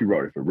Murder, She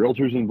Wrote. If a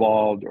realtor's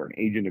involved or an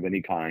agent of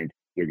any kind,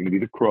 they're going to be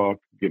the crook,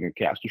 going to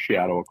cast a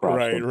shadow across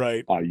them.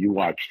 Right. You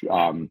watch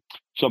some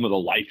of the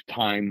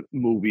Lifetime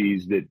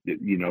movies that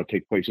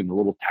take place in a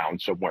little town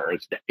somewhere.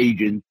 It's the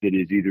agent that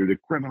is either the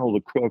criminal,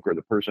 the crook, or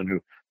the person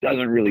who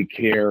doesn't really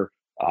care.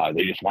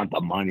 They just want the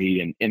money.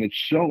 And it's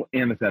so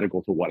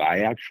antithetical to what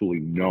I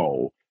actually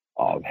know,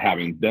 of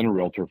having been a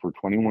realtor for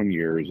 21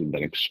 years and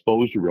been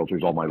exposed to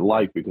realtors all my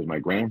life, because my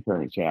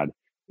grandparents had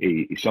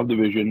a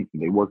subdivision.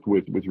 They worked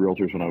with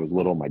realtors when I was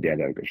little. My dad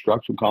had a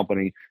construction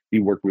company. He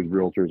worked with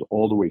realtors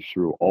all the way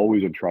through,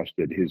 always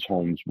entrusted his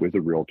homes with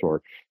a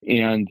realtor.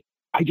 And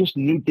I just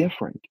knew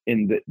different,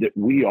 in that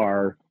we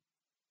are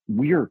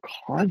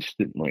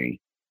constantly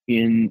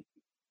in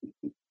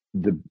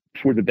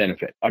for the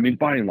benefit. I mean,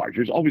 by and large,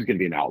 there's always going to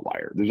be an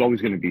outlier. There's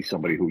always going to be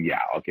somebody who,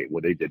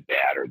 they did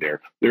bad, or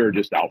they're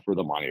just out for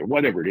the money, or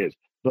whatever it is.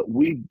 But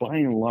we, by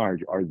and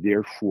large, are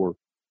there for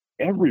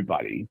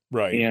everybody.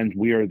 Right. And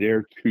we are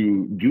there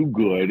to do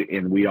good.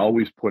 And we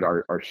always put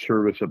our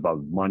service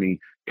above money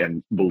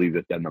and believe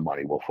that then the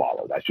money will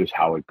follow. That's just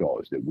how it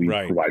goes, that we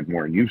Right. provide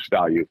more in use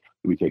value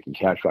than we take in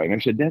cash value. And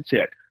I said, that's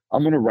it.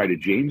 I'm going to write a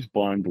James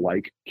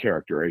Bond-like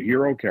character, a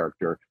hero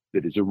character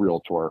that is a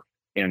realtor.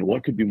 And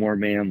what could be more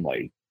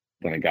manly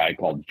than a guy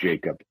called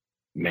Jacob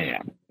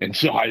Mann? And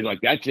so I was like,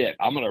 that's it.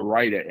 I'm going to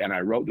write it. And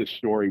I wrote this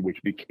story,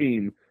 which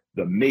became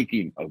The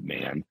Making of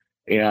Man.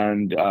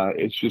 And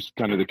it's just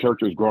kind of, the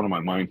character has grown in my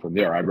mind from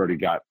there. I've already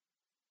got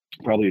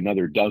probably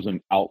another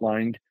dozen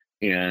outlined.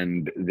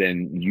 And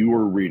then you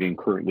are reading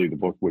currently the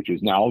book, which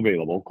is now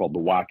available, called The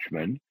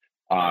Watchmen,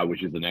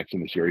 which is the next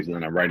in the series. And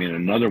then I'm writing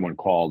another one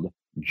called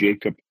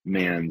Jacob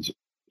Mann's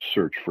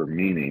Search for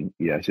Meaning.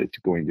 Yes, it's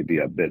going to be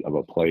a bit of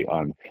a play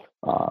on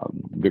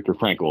Viktor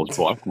Frankl's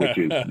book, which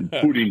is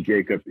putting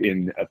Jacob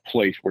in a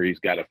place where he's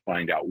got to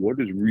find out what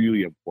is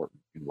really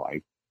important in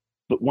life.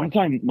 But one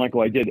time,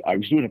 Michael, I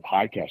was doing a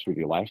podcast with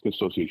the Alaska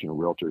Association of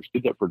Realtors,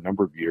 did that for a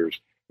number of years.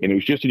 And it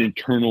was just an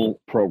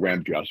internal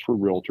program just for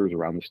realtors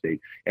around the state.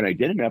 And I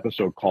did an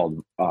episode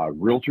called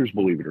Realtors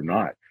Believe It or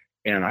Not.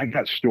 And I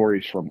got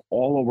stories from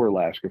all over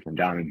Alaska, from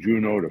down in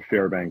Juneau to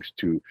Fairbanks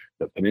to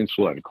the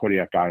peninsula and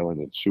Kodiak Island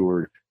and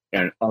Seward,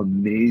 and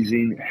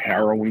amazing,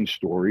 harrowing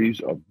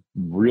stories of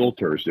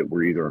realtors that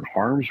were either in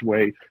harm's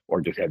way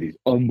or just had these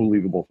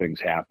unbelievable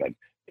things happen.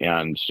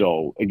 And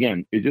so,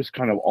 again, it just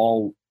kind of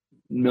all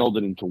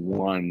melded into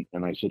one.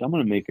 And I said, I'm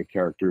going to make a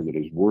character that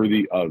is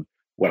worthy of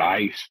what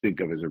I think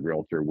of as a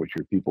realtor, which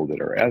are people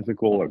that are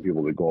ethical or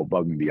people that go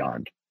above and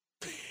beyond.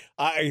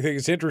 I think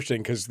it's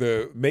interesting because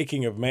The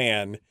Making of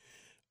Man,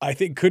 I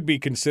think, could be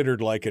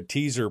considered like a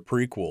teaser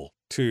prequel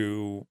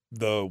to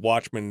The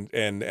Watchmen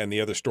and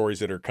the other stories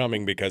that are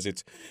coming, because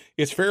it's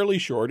fairly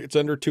short. It's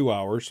under 2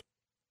 hours.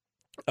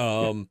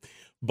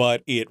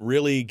 But it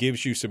really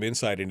gives you some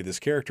insight into this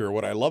character.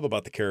 What I love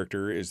about the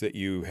character is that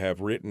you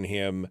have written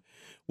him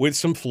with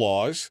some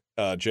flaws.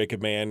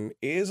 Jacob Mann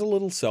is a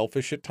little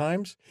selfish at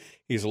times.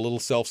 He's a little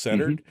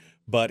self-centered,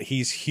 but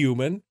he's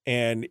human.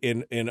 And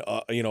in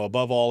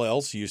above all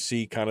else, you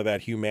see kind of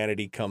that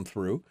humanity come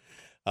through.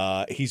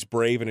 He's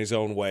brave in his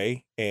own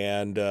way,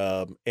 and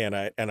I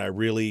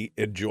really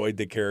enjoyed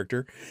the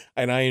character,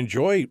 and I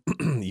enjoy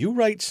you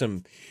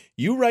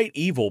write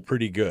evil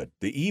pretty good.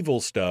 The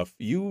evil stuff,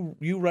 you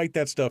write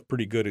that stuff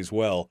pretty good as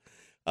well.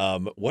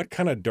 What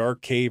kind of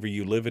dark cave are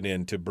you living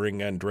in to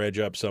bring and dredge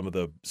up some of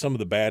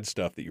the bad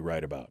stuff that you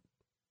write about?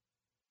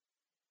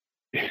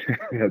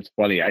 That's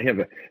funny. I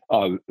have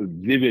a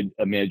vivid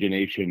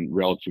imagination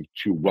relative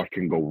to what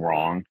can go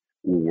wrong,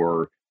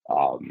 or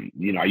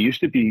I used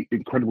to be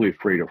incredibly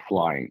afraid of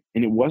flying,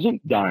 and it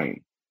wasn't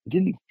dying. I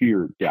didn't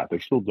fear death. I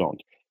still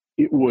don't.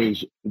 It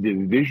was the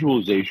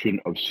visualization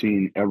of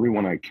seeing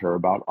everyone I care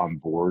about on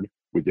board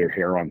with their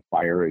hair on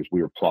fire as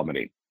we were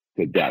plummeting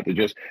to death. It's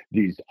just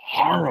these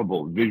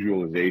horrible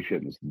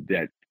visualizations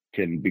that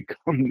can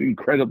become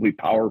incredibly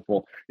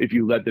powerful if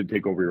you let them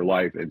take over your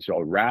life. And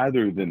so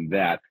rather than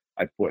that,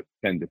 I put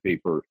pen to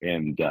paper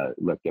and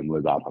let them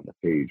live out on the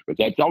page. But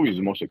that's always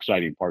the most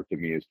exciting part to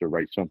me, is to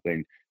write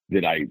something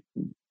that I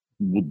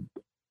would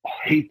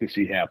hate to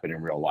see happen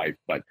in real life,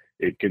 but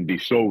it can be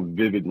so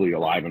vividly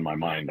alive in my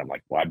mind. I'm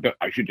like, well,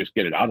 I should just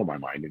get it out of my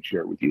mind and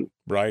share it with you.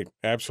 Right.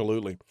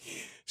 Absolutely.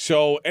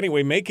 So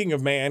anyway, Making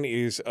of Man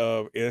is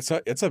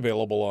it's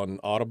available on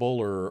Audible,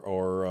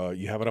 or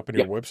you have it up on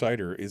your website,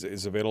 or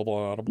is available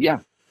on Audible? Yeah.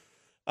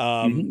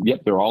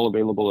 Yep, they're all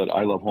available at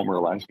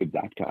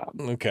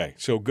ilovehomeralaska.com. Okay,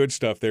 so good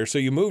stuff there. So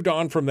you moved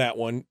on from that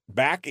one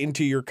back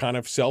into your kind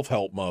of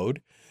self-help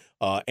mode.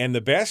 And the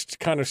best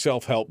kind of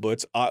self-help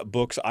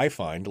books I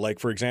find, like,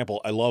 for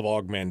example, I love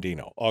Og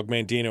Mandino. Og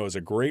Mandino is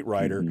a great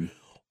writer,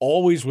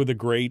 always with a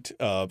great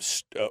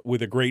it's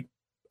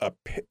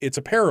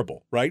a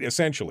parable, right?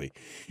 Essentially,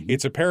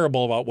 it's a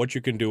parable about what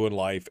you can do in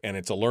life, and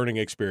it's a learning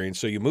experience.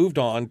 So you moved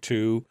on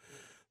to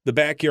The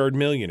Backyard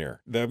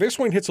Millionaire. Now, this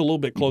one hits a little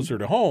bit closer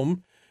to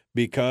home,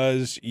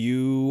 because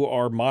you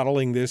are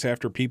modeling this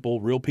after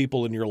real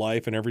people in your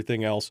life and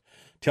everything else.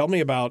 Tell me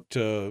about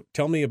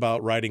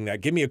writing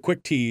that. Give me a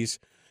quick tease,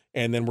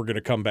 and then we're going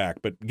to come back.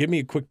 But give me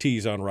a quick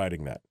tease on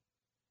writing that.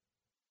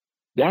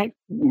 That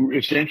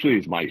essentially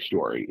is my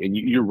story. And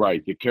you're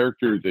right. The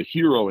character, the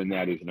hero in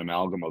that, is an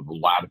amalgam of a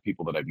lot of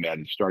people that I've met,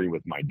 and starting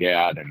with my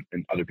dad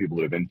and other people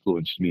that have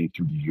influenced me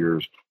through the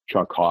years,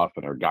 Chuck Hoff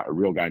and a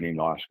real guy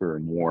named Oscar,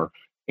 and more.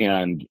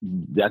 And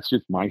that's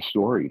just my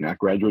story. And I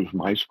graduated from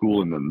high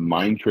school, and the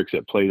mind tricks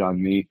that played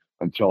on me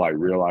until I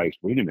realized,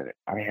 wait a minute,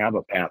 I have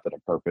a path and a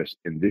purpose,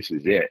 and this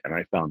is it. And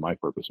I found my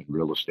purpose in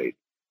real estate.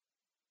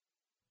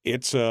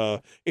 It's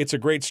a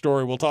great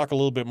story. We'll talk a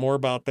little bit more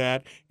about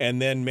that,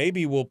 and then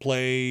maybe we'll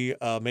play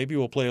a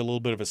little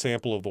bit of a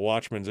sample of The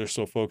Watchmen, just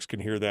so folks can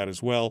hear that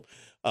as well.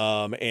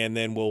 And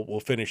then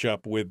we'll finish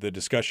up with the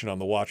discussion on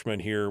The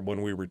Watchmen here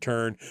when we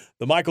return.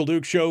 The Michael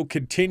Duke Show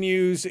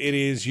continues. It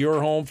is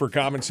your home for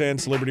common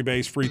sense,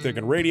 liberty-based,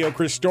 free-thinking radio.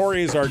 Chris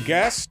Story is our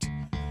guest.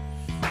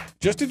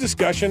 Just a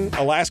discussion.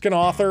 Alaskan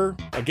author,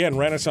 again,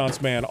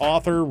 Renaissance man,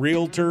 author,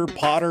 realtor,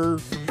 potter,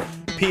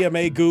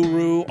 PMA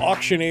guru,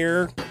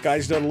 auctioneer.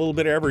 Guy's done a little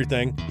bit of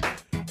everything.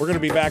 We're going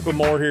to be back with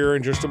more here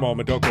in just a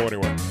moment. Don't go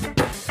anywhere.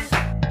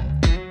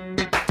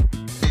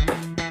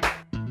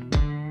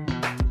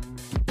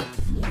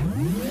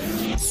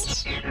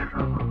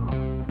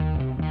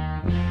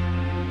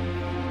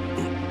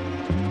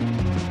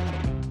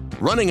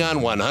 Running on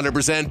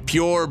 100%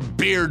 pure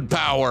beard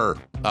power.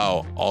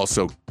 Oh,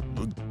 also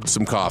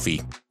some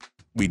coffee.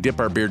 We dip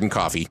our beard in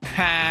coffee.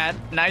 Ha,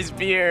 nice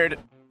beard.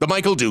 The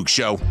Michael Dukes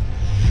Show.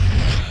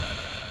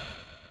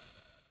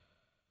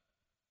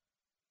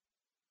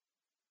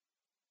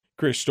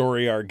 Chris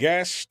Story, our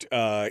guest,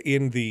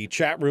 in the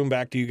chat room.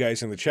 Back to you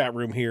guys in the chat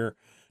room here.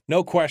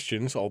 No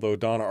questions, although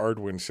Donna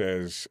Ardwin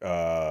says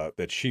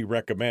that she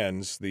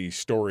recommends the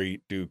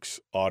Story Dukes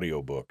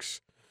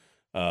audiobooks.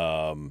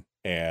 I'm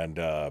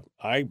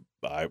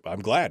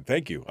glad.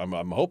 Thank you.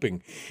 I'm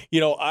hoping,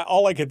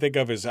 all I can think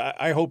of is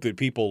I hope that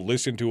people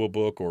listen to a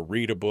book or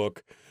read a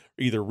book,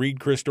 either read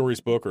Chris Story's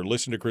book or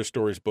listen to Chris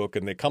Story's book,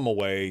 and they come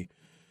away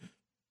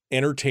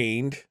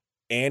entertained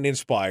and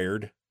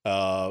inspired.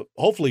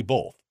 Hopefully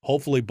both,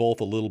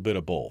 a little bit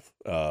of both,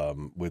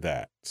 with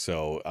that.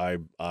 So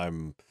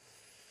I'm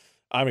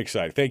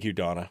excited. Thank you,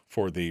 Donna,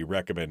 for the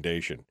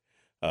recommendation.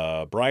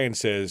 Brian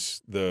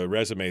says the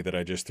resume that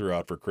I just threw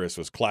out for Chris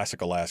was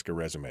classic Alaska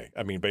resume.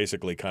 I mean,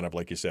 basically kind of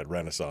like you said,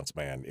 Renaissance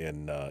man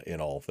in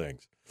all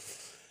things.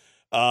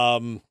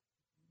 I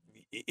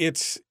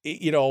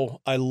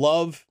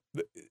love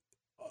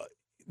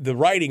the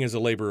writing is a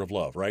labor of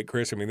love, right,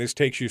 Chris? I mean, this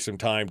takes you some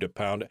time to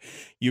pound.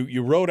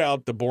 You wrote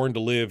out The Born to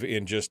Live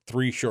in just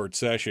 3 short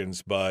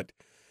sessions, but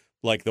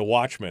like The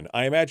Watchmen,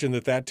 I imagine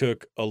that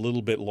took a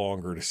little bit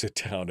longer to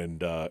sit down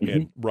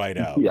and write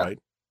out, right?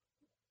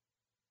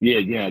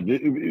 Yeah,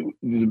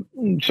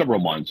 several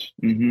months.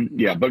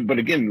 Yeah, but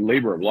again,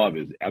 labor of love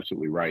is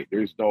absolutely right.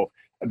 There's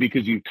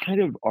because you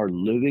kind of are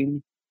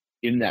living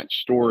in that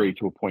story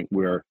to a point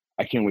where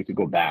I can't wait to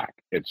go back.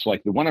 It's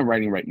like the one I'm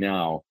writing right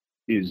now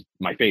is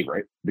my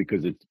favorite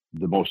because it's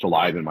the most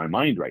alive in my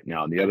mind right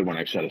now. And the other one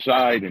I set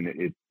aside and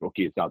it's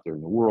out there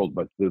in the world.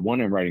 But the one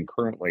I'm writing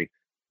currently,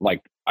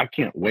 like, I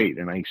can't wait.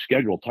 And I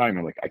schedule time.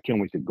 I'm like, I can't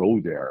wait to go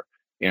there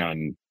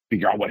and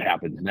figure out what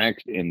happens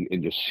next and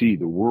just see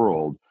the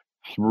world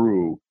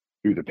through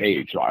the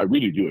page. So I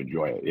really do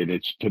enjoy it.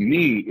 And to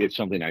me, it's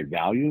something I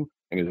value.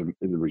 And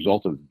as a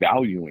result of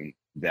valuing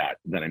that,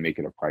 then I make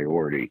it a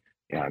priority.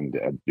 And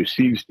there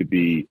seems to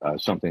be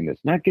something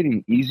that's not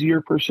getting easier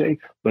per se,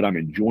 but I'm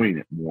enjoying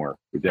it more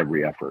with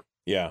every effort.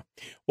 Yeah.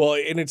 Well,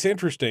 and it's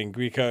interesting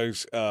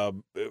because,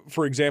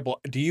 for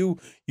example, you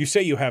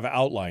say you have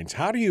outlines.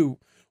 How do you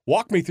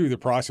walk me through the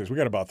process? We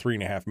got about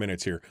 3.5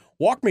 minutes here.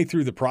 Walk me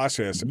through the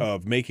process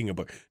of making a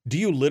book. Do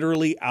you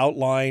literally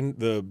outline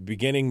the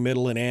beginning,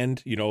 middle, and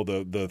end,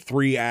 the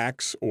 3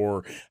 acts?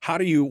 Or how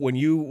do you, when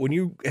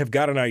you have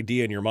got an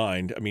idea in your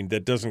mind, I mean,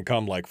 that doesn't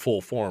come like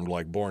full formed,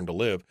 like Born to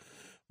Live,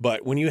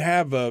 but when you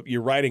have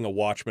you're writing a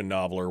Watchmen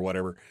novel or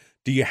whatever,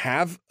 do you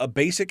have a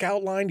basic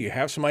outline? Do you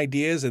have some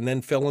ideas and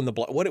then fill in the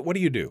blank? What do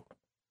you do?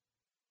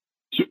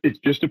 So it's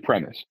just a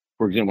premise.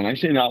 For example, when I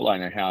say an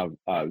outline, I have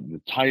the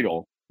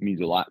title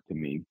means a lot to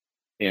me,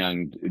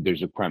 and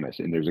there's a premise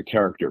and there's a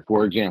character.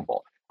 For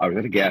example, I was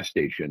at a gas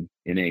station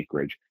in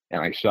Anchorage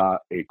and I saw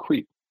a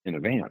creep in a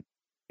van,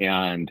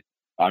 and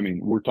I mean,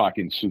 we're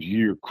talking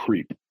severe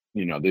creep.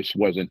 This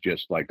wasn't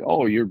just like,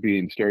 oh, you're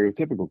being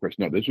stereotypical, Chris.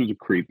 No, this was a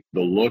creep. The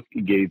look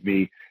he gave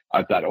me,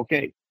 I thought,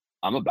 okay,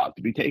 I'm about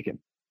to be taken.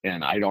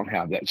 And I don't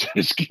have that set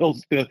of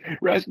skills to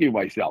rescue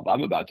myself.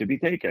 I'm about to be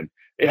taken.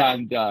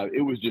 And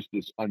it was just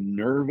this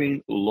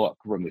unnerving look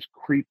from this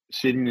creep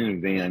sitting in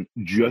a van,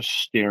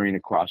 just staring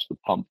across the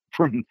pump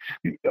from,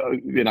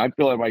 and I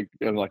feel like,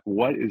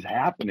 what is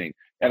happening?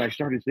 And I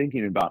started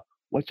thinking about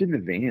what's in the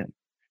van.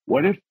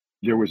 What if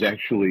there was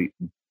actually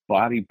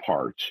body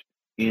parts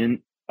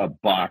in a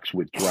box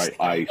with dry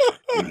ice,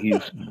 and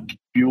he's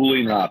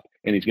fueling up,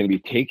 and he's going to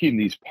be taking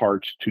these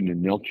parts to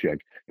Ninilchik.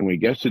 And when he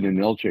gets to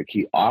Ninilchik,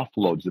 he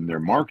offloads them. They're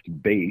marked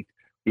bait.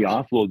 He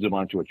offloads them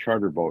onto a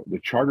charter boat. The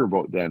charter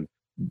boat then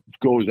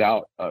goes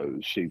out,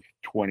 say,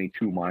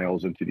 22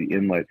 miles into the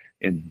inlet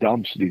and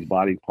dumps these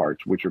body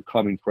parts, which are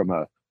coming from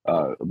a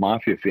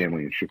mafia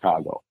family in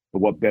Chicago. But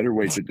what better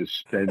way to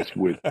dispense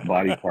with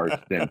body parts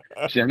than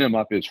send them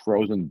up as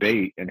frozen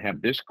bait and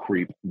have this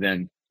creep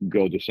then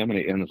go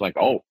disseminate? And it's like,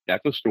 oh,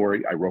 that's a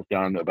story I wrote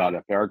down about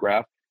a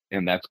paragraph,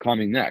 and that's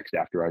coming next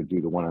after I do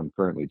the one I'm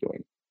currently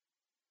doing.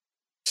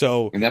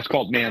 And that's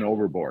called Man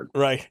Overboard.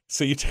 Right.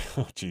 So you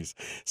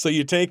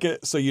take an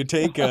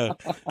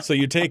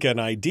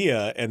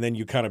idea and then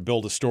you kind of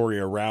build a story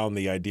around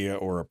the idea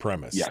or a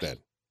premise. Yes. Then.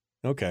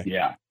 Okay.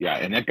 Yeah.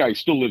 And that guy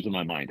still lives in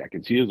my mind. I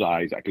can see his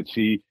eyes. I could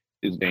see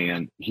his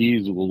van.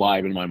 He's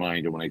alive in my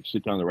mind. And when I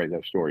sit down to write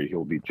that story,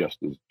 he'll be just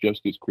as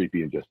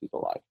creepy and just as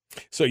alive.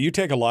 So you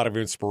take a lot of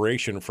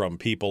inspiration from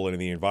people in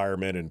the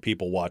environment and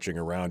people watching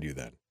around you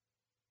then.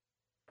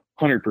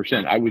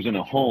 100%. I was in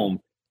a home.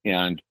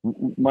 And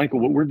Michael,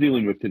 what we're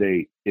dealing with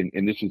today,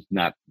 and this is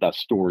not the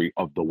story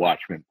of the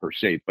Watchmen per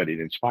se, but it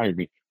inspired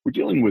me. We're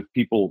dealing with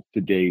people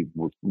today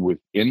with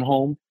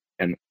in-home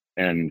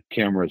and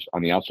cameras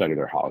on the outside of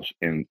their house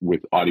and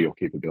with audio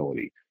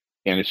capability.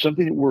 And it's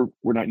something that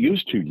we're not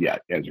used to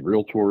yet as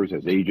realtors,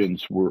 as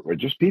agents, we're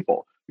just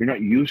people. You're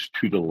not used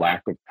to the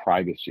lack of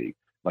privacy.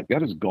 Like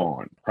that is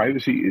gone.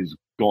 Privacy is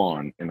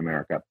gone in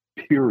America,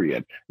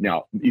 period.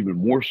 Now, even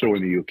more so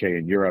in the UK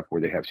and Europe,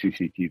 where they have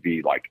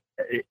CCTV like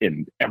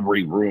in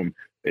every room,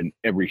 in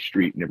every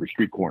street, in every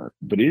street corner.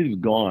 But it is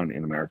gone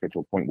in America to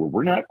a point where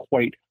we're not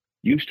quite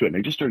used to it. And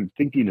I just started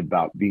thinking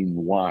about being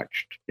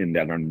watched and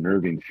that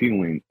unnerving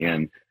feeling.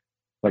 And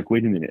like,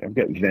 wait a minute, I've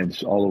got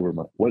vents all over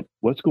my,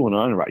 what's going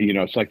on?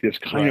 It's like this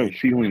kind of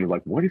feeling of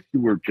like, what if you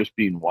were just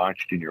being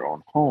watched in your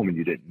own home and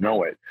you didn't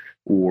know it,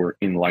 or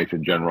in life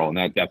in general? And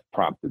that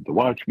prompted the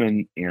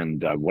Watchmen.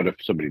 And what if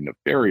somebody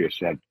nefarious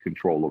had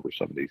control over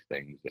some of these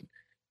things? And,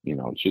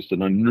 it's just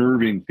an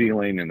unnerving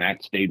feeling. And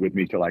that stayed with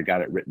me till I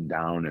got it written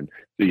down. And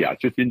so, yeah,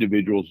 it's just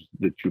individuals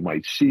that you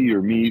might see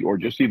or meet, or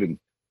just even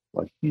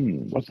like,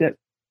 what's that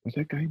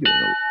guy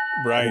doing?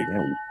 Right.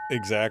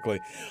 Exactly.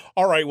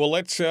 All right. Well,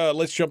 let's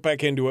jump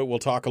back into it. We'll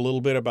talk a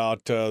little bit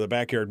about the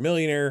Backyard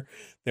Millionaire,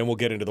 then we'll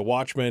get into the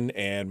Watchmen,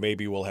 and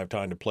maybe we'll have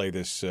time to play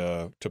this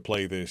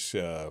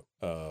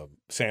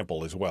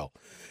sample as well.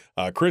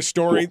 Chris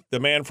Story, cool. The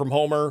man from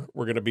Homer.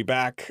 We're going to be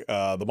back.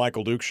 The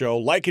Michael Duke Show.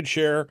 Like and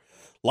share,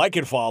 like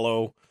and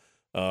follow.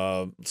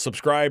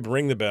 Subscribe,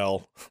 ring the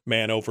bell,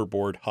 man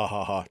overboard. Ha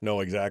ha ha. No,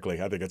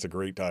 exactly. I think that's a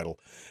great title.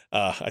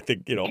 I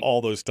think,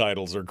 all those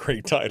titles are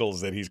great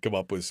titles that he's come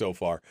up with so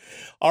far.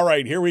 All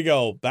right, here we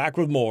go. Back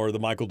with more, The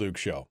Michael Duke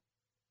Show.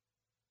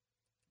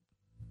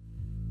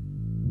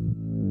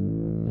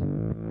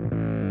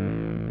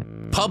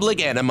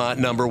 Public enema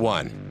number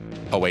one.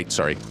 Oh, wait,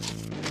 sorry.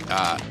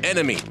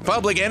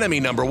 Public enemy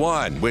number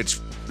one, which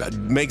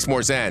makes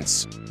more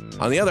sense.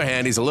 On the other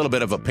hand, he's a little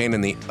bit of a pain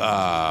in the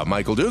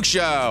Michael Duke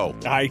Show.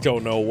 I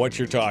don't know what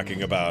you're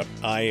talking about.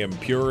 I am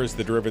pure as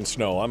the driven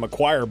snow. I'm a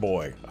choir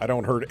boy. I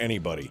don't hurt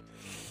anybody.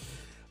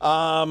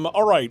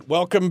 All right,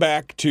 welcome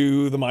back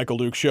to the Michael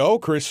Duke Show.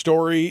 Chris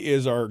Story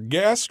is our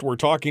guest. We're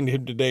talking to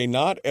him today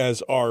not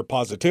as our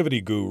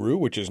positivity guru,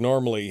 which is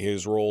normally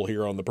his role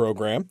here on the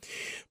program,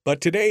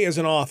 but today as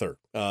an author.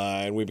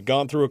 And we've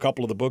gone through a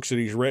couple of the books that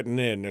he's written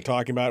and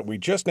talking about. We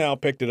just now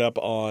picked it up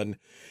on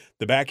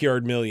The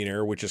Backyard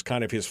Millionaire, which is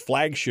kind of his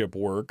flagship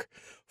work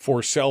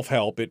for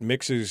self-help. It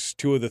mixes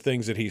two of the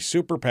things that he's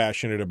super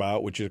passionate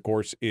about, which of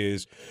course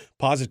is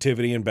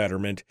positivity and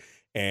betterment.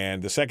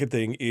 And the second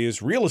thing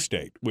is real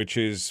estate, which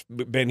has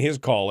been his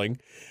calling.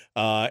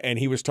 And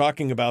he was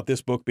talking about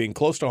this book being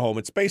close to home.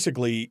 It's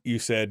basically, you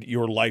said,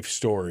 your life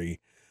story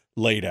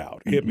laid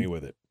out. Hit me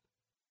with it.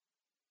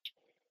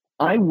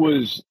 I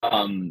was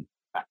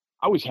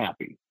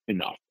happy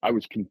enough. I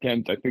was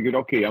content. I figured,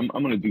 okay, I'm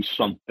going to do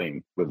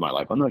something with my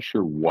life. I'm not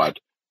sure what.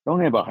 I don't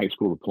have a high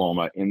school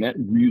diploma, and that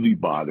really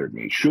bothered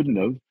me. Shouldn't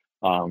have.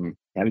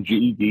 Had a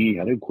GED,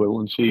 had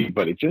equivalency,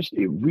 but it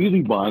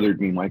really bothered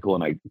me, Michael,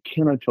 and I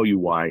cannot tell you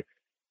why.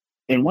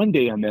 And one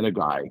day I met a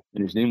guy,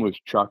 and his name was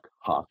Chuck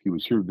Huff. He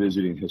was here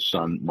visiting his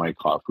son, Mike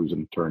Huff, who's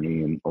an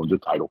attorney and owns a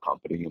title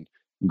company, and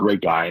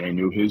great guy. And I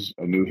knew his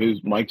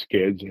Mike's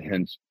kids,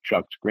 hence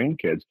Chuck's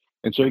grandkids.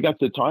 And so he got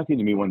to talking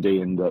to me one day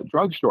in the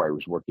drugstore. I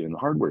was working in the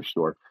hardware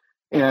store.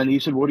 And he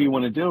said, what do you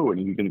want to do? And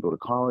are you going to go to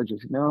college? I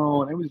said,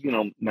 no. And I was,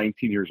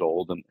 19 years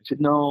old. And I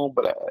said, no,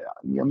 but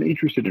I'm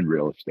interested in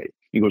real estate.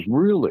 He goes,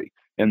 really?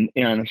 And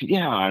I said,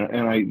 yeah.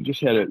 And I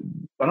just had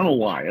I don't know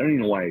why. I don't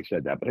even know why I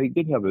said that, but I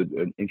did have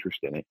an interest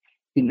in it.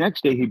 The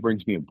next day he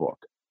brings me a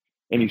book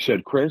and he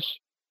said, Chris,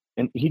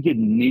 and he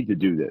didn't need to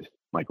do this,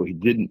 Michael. He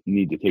didn't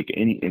need to take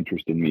any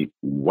interest in me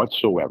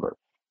whatsoever.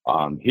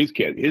 His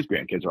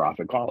grandkids are off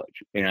at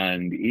college,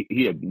 and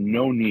he had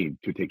no need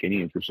to take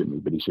any interest in me.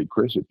 But he said,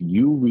 Chris, if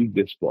you read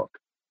this book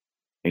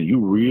and you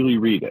really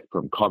read it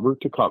from cover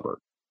to cover,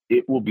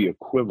 it will be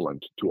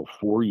equivalent to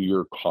a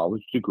 4-year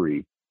college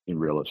degree in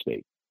real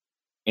estate.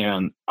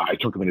 And I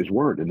took him at his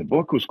word. And the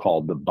book was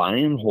called The Buy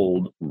and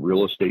Hold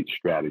Real Estate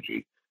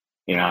Strategy.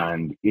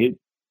 And it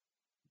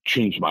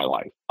changed my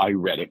life. I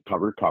read it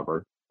cover to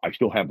cover. I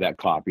still have that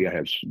copy. I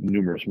have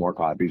numerous more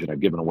copies, and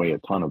I've given away a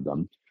ton of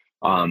them.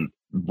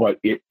 But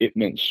it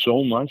meant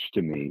so much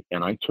to me,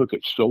 and I took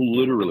it so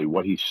literally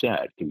what he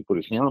said, because he put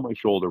his hand on my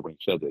shoulder when he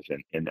said this,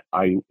 and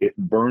it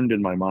burned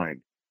in my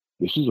mind.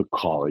 This is a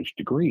college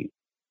degree.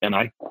 And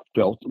I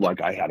felt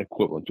like I had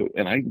equivalent to it.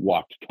 And I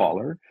walked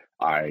taller.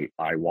 I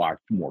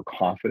walked more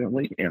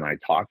confidently, and I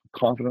talked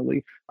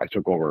confidently. I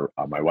took over,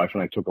 my wife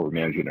and I took over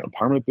managing an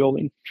apartment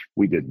building.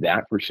 We did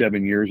that for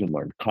 7 years and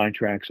learned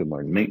contracts and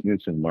learned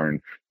maintenance and learned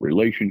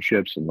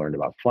relationships and learned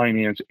about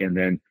finance. And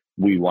then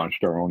we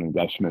launched our own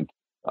investment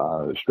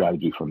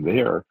strategy from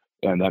there.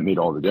 And that made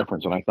all the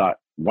difference. And I thought,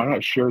 why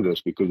not share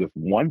this? Because if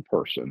one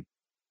person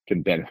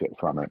can benefit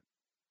from it,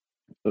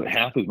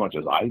 half as much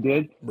as I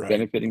did,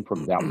 benefiting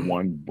from that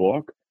one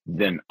book,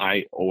 then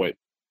I owe it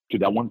to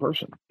that one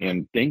person.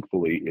 And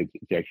thankfully, it's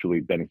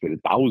actually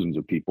benefited thousands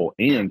of people.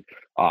 And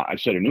I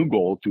set a new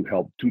goal to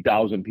help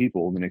 2,000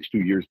 people in the next 2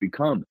 years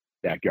become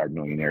Backyard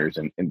Millionaires,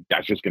 and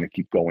that's just going to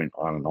keep going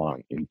on and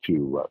on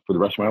into for the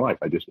rest of my life.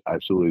 I just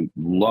absolutely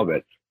love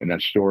it. And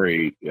that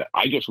story,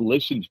 I just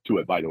listened to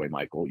it, by the way,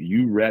 Michael.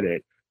 You read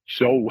it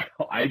so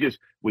well. I just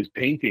was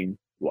painting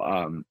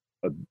a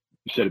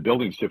set of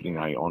buildings Tiffany and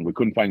I own. We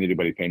couldn't find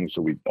anybody painting,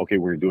 so we're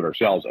going to do it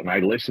ourselves. And I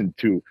listened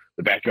to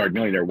the Backyard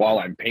Millionaire while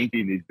I'm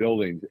painting these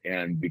buildings.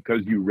 And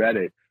because you read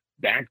it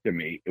back to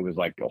me, it was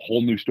like a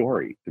whole new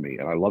story to me,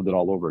 and I loved it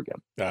all over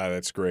again.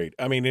 That's great.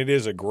 I mean, it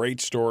is a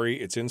great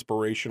story. It's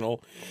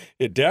inspirational.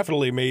 It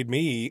definitely made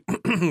me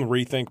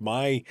rethink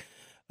my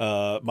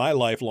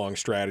lifelong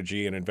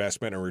strategy and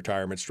investment and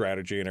retirement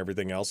strategy and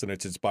everything else, and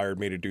it's inspired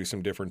me to do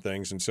some different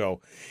things. And so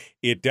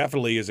it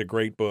definitely is a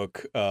great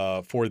book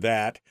for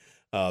that.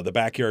 The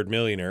Backyard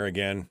Millionaire.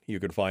 Again, you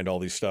can find all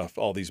these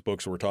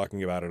books we're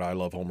talking about at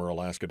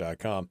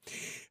ilovehomeralaska.com.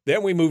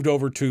 Then we moved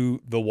over to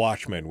The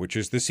Watchmen, which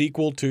is the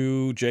sequel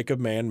to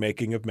Jacob Mann,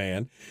 Making of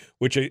Man,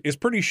 which is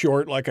pretty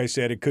short. Like I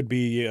said, it could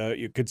be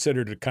you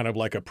considered kind of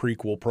like a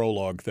prequel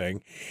prologue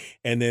thing.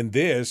 And then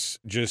this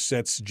just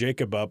sets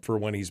Jacob up for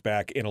when he's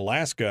back in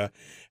Alaska.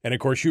 And of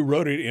course, you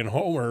wrote it in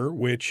Homer,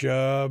 which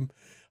I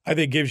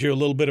think gives you a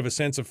little bit of a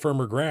sense of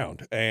firmer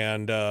ground.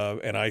 And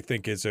I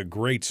think it's a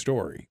great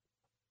story.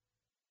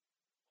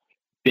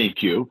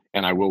 Thank you.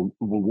 And I will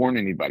warn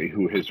anybody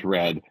who has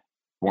read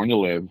Born to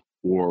Live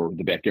or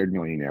The Backyard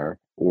Millionaire,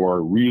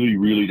 or really,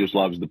 really just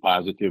loves the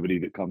positivity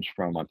that comes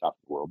from On Top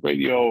of the World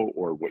Radio,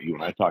 or what you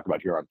and I talk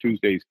about here on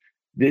Tuesdays.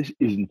 This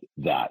isn't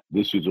that.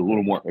 This is a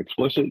little more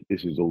explicit.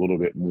 This is a little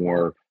bit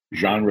more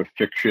genre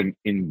fiction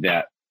in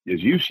that,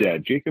 as you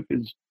said, Jacob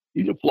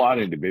he's a flawed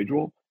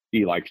individual.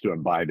 He likes to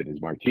imbibe in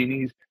his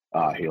martinis.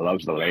 He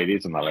loves the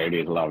ladies, and the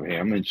ladies love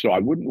him. And so I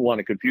wouldn't want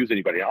to confuse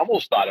anybody. I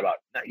almost thought about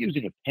not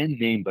using a pen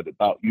name, but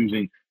about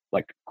using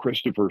like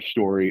Christopher's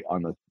story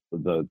on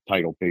the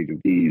title page of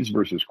these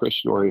versus Chris'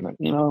 story.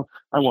 And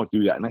I won't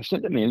do that. And I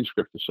sent the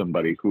manuscript to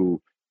somebody who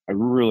I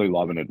really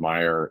love and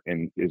admire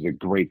and is a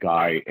great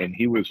guy. And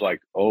he was like,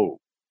 "Oh,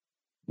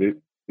 this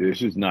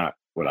is not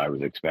what I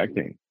was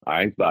expecting."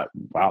 I thought,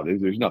 wow,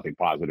 there's nothing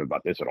positive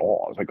about this at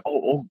all. I was like,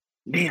 oh,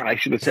 man, I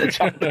should have said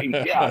something.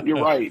 Yeah,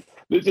 you're right.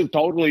 This is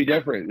totally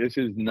different. This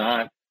is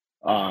not,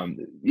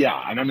 and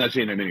I'm not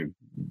saying I'm any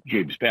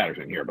James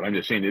Patterson here, but I'm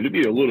just saying it'd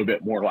be a little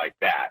bit more like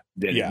that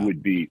than it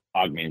would be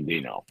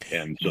Ogmandino.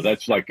 And so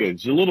that's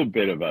it's a little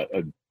bit of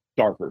a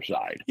darker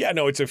side. Yeah,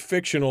 no, it's a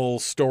fictional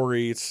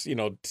story. It's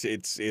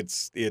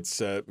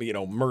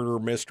murder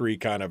mystery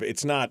kind of.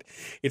 It's not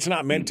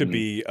meant to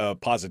be a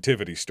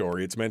positivity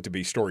story. It's meant to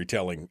be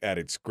storytelling at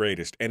its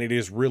greatest, and it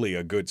is really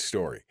a good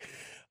story.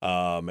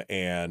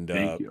 And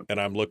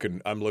I'm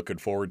looking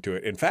forward to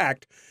it. In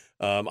fact,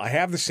 I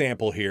have the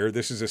sample here.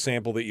 This is a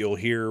sample that you'll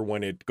hear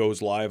when it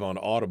goes live on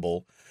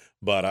Audible,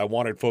 but I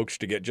wanted folks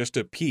to get just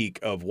a peek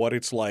of what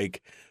it's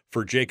like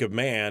for Jacob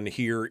Mann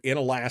here in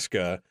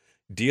Alaska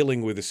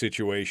dealing with the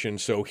situation.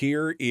 So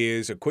here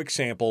is a quick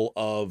sample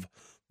of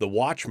The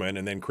Watchmen,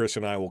 and then Chris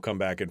and I will come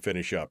back and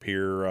finish up.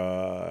 Here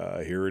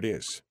it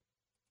is.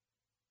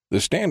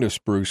 The stand of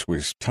spruce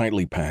was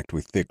tightly packed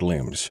with thick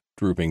limbs,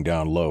 drooping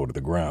down low to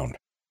the ground.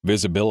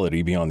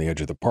 Visibility beyond the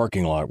edge of the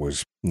parking lot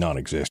was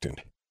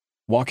non-existent.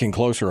 Walking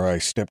closer, I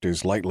stepped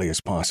as lightly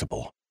as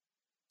possible.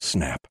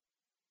 Snap.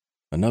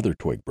 Another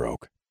twig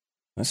broke.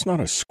 That's not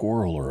a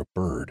squirrel or a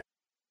bird.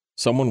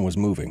 Someone was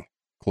moving,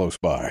 close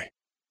by.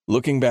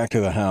 Looking back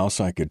to the house,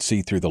 I could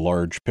see through the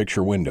large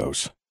picture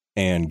windows,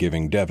 and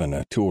giving Devin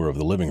a tour of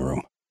the living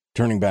room.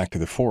 Turning back to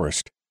the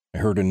forest, I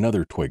heard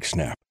another twig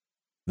snap,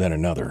 then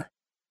another.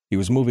 He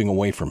was moving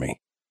away from me,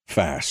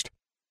 fast.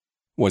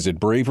 Was it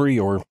bravery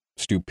or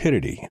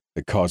stupidity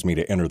that caused me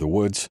to enter the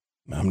woods?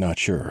 I'm not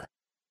sure.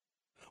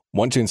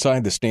 Once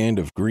inside the stand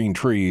of green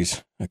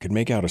trees, I could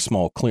make out a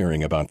small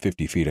clearing about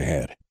 50 feet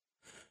ahead.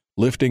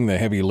 Lifting the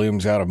heavy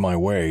limbs out of my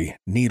way,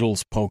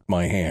 needles poked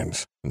my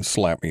hands and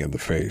slapped me in the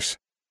face.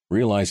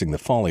 Realizing the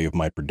folly of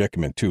my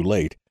predicament too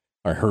late,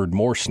 I heard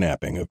more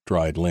snapping of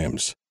dried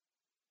limbs.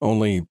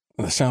 Only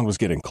the sound was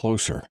getting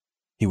closer.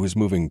 He was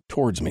moving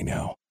towards me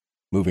now.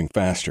 Moving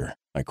faster,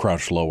 I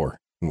crouched lower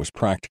and was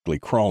practically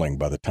crawling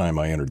by the time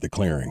I entered the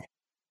clearing.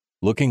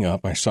 Looking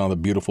up, I saw the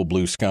beautiful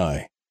blue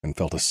sky and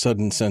felt a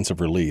sudden sense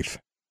of relief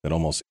that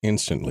almost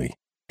instantly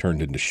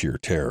turned into sheer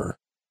terror.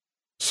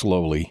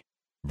 Slowly,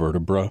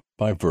 vertebra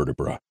by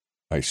vertebra,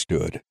 I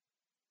stood.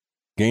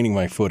 Gaining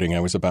my footing, I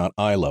was about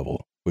eye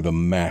level with a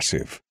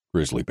massive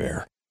grizzly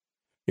bear.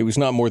 It was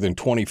not more than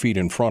 20 feet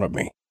in front of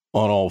me.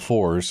 On all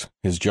fours,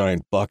 his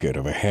giant bucket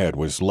of a head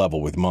was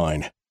level with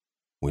mine.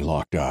 We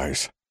locked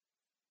eyes.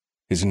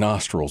 His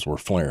nostrils were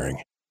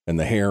flaring, and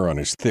the hair on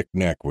his thick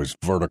neck was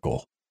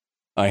vertical.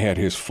 I had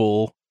his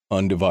full,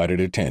 undivided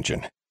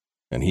attention,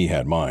 and he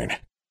had mine.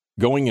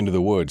 Going into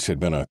the woods had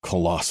been a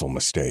colossal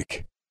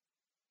mistake.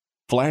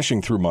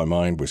 Flashing through my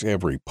mind was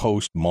every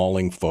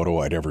post-mauling photo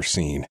I'd ever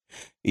seen.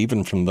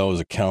 Even from those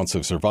accounts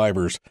of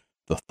survivors,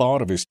 the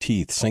thought of his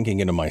teeth sinking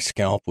into my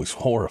scalp was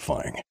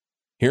horrifying.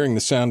 Hearing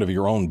the sound of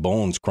your own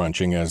bones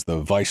crunching as the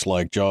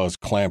vice-like jaws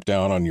clamped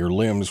down on your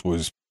limbs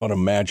was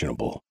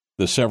unimaginable.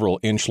 the several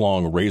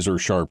inch-long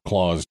razor-sharp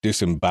claws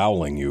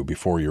disemboweling you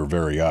before your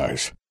very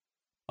eyes.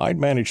 I'd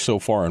managed so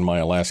far in my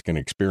Alaskan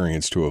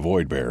experience to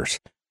avoid bears,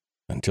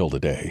 until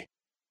today.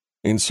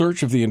 In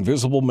search of the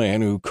invisible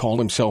man who called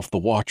himself the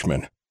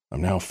Watchman,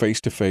 I'm now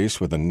face-to-face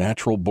with a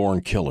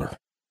natural-born killer.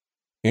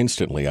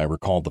 Instantly, I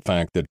recalled the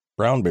fact that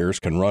brown bears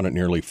can run at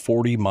nearly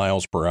 40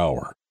 miles per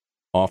hour.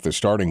 Off the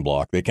starting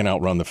block, they can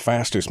outrun the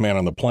fastest man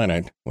on the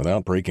planet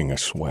without breaking a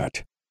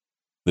sweat.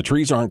 The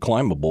trees aren't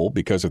climbable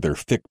because of their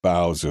thick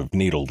boughs of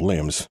needled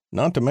limbs,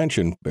 not to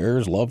mention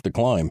bears love to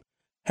climb,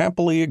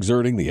 happily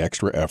exerting the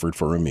extra effort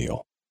for a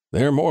meal.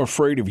 They're more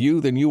afraid of you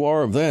than you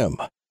are of them.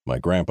 My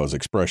grandpa's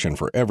expression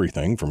for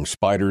everything from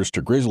spiders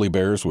to grizzly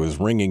bears was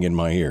ringing in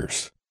my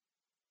ears.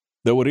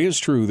 Though it is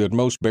true that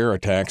most bear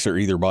attacks are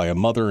either by a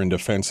mother in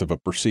defense of a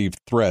perceived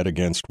threat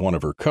against one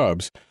of her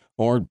cubs,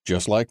 or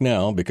just like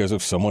now, because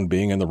of someone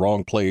being in the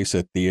wrong place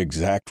at the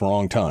exact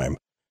wrong time.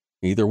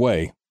 Either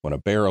way, when a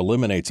bear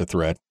eliminates a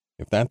threat,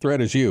 if that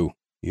threat is you,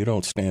 you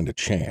don't stand a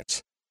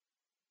chance.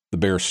 The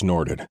bear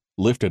snorted,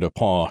 lifted a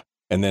paw,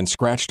 and then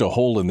scratched a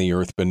hole in the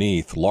earth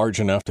beneath,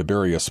 large enough to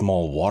bury a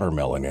small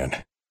watermelon in.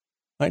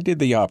 I did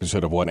the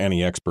opposite of what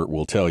any expert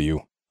will tell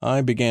you.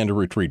 I began to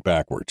retreat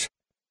backwards.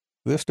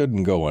 This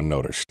didn't go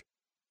unnoticed.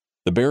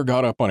 The bear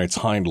got up on its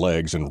hind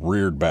legs and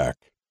reared back,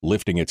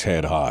 lifting its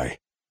head high.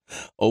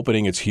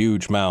 Opening its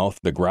huge mouth,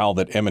 the growl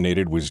that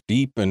emanated was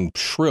deep and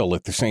shrill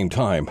at the same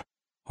time.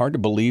 Hard to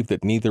believe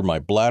that neither my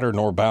bladder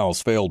nor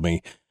bowels failed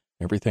me.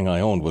 Everything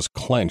I owned was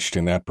clenched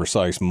in that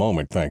precise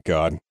moment, thank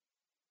God.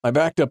 I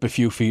backed up a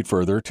few feet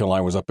further till I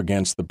was up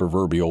against the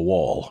proverbial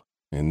wall.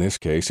 In this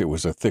case, it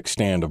was a thick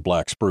stand of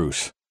black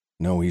spruce.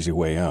 No easy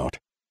way out.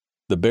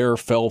 The bear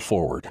fell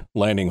forward,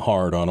 landing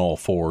hard on all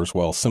fours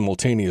while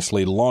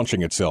simultaneously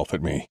launching itself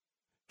at me.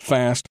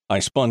 Fast, I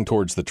spun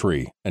towards the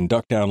tree and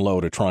ducked down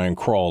low to try and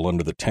crawl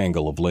under the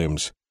tangle of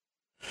limbs.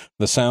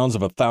 The sounds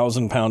of a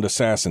 1,000-pound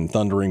assassin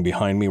thundering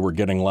behind me were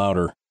getting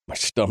louder. My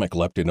stomach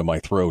leapt into my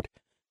throat.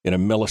 In a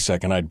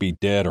millisecond, I'd be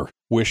dead, or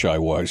wish I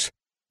was.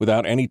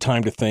 Without any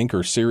time to think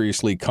or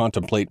seriously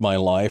contemplate my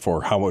life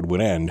or how it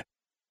would end,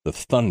 the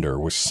thunder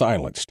was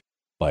silenced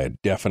by a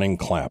deafening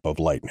clap of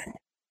lightning.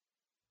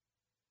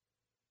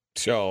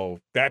 So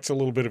that's a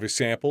little bit of a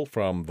sample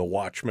from The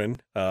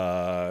Watchman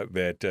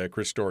that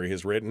Chris Story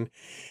has written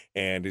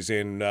and is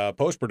in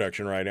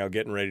post-production right now,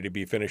 getting ready to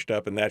be finished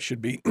up, and that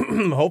should be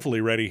hopefully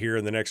ready here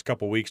in the next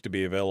couple weeks to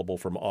be available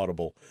from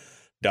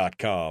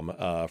audible.com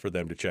for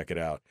them to check it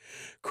out.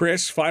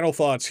 Chris, final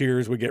thoughts here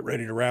as we get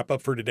ready to wrap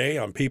up for today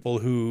on people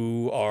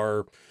who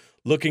are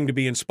looking to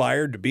be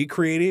inspired to be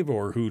creative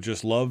or who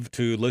just love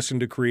to listen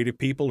to creative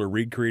people or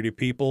read creative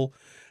people.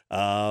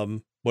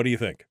 What do you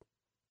think?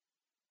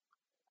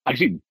 I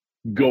say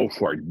go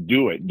for it.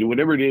 Do it. Do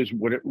whatever it is,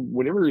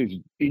 whatever is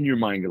in your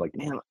mind. You're like,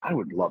 man, I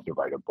would love to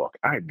write a book.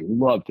 I'd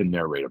love to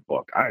narrate a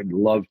book. I'd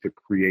love to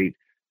create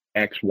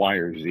X, Y,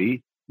 or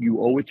Z.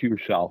 You owe it to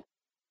yourself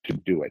to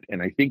do it.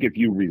 And I think if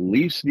you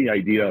release the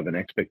idea of an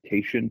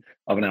expectation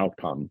of an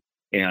outcome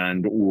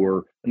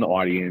or an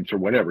audience or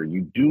whatever,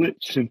 you do it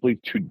simply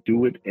to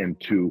do it and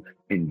to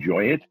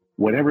enjoy it.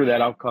 Whatever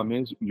that outcome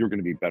is, you're going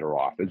to be better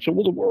off. And so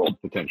will the world,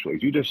 potentially.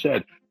 As you just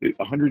said,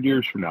 100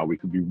 years from now, we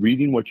could be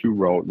reading what you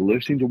wrote,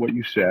 listening to what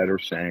you said or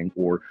sang,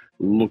 or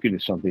looking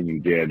at something you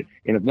did.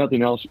 And if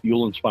nothing else,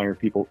 you'll inspire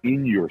people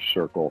in your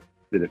circle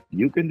that if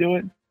you can do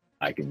it,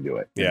 I can do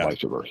it, and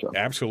vice versa.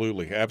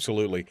 Absolutely,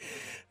 absolutely.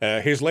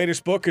 His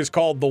latest book is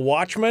called The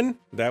Watchman.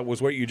 That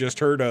was what you just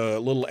heard a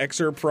little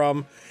excerpt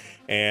from.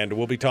 And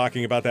we'll be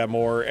talking about that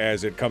more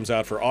as it comes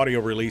out for audio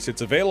release.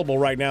 It's available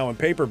right now in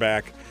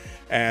paperback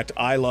at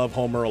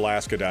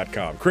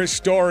ilovehomeralaska.com. Chris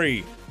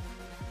Story,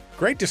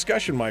 great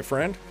discussion, my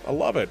friend. I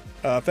love it.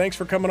 Thanks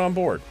for coming on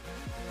board.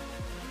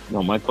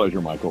 No, my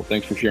pleasure, Michael.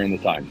 Thanks for sharing the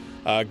time.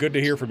 Good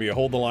to hear from you.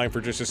 Hold the line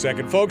for just a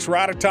second. Folks, we're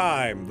out of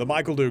time. The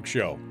Michael Duke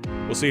Show.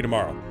 We'll see you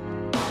tomorrow.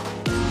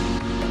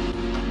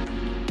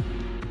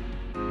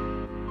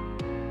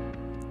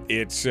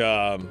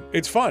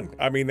 It's fun.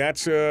 I mean,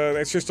 that's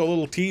just a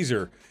little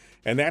teaser.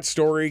 And that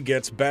story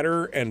gets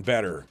better and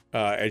better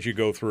as you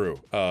go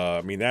through.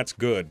 I mean, that's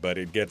good, but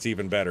it gets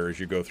even better as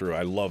you go through.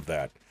 I love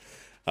that.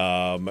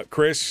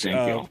 Chris,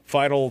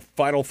 final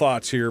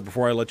thoughts here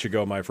before I let you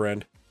go, my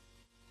friend.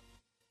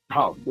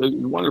 Oh,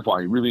 wonderful.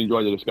 I really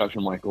enjoyed the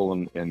discussion,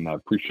 Michael, and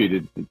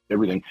appreciated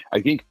everything.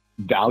 I think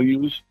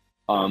values,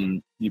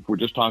 if we're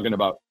just talking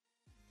about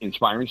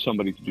inspiring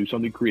somebody to do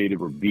something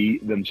creative or be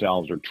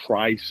themselves or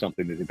try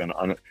something that they've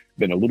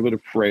been a little bit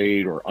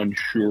afraid or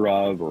unsure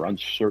of or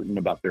uncertain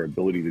about their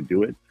ability to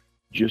do it,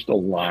 just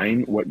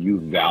align what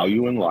you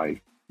value in life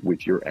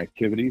with your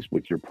activities,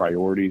 with your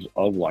priorities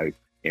of life,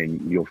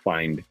 and you'll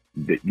find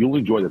that you'll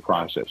enjoy the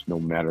process no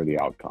matter the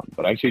outcome.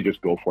 But I say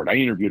just go for it. I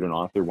interviewed an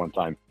author one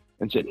time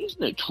and said,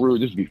 isn't it true,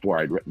 this is before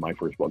I'd written my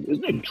first book,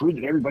 isn't it true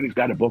that everybody's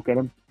got a book in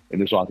them?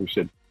 And this author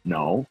said,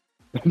 no.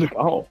 I was like,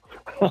 oh,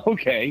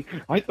 okay.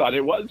 I thought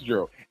it was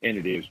true. And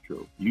it is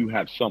true. You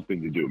have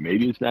something to do.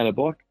 Maybe it's not a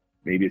book.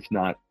 Maybe it's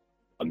not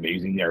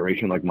amazing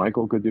narration like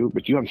Michael could do,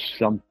 but you have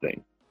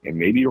something. And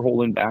maybe you're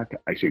holding back.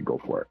 I say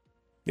go for it.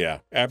 Yeah,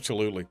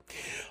 absolutely.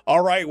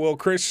 All right. Well,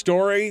 Chris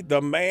Story,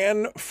 the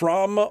man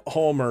from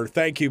Homer.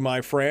 Thank you,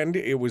 my friend.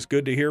 It was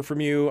good to hear from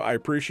you. I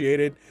appreciate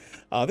it.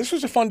 This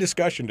was a fun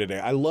discussion today.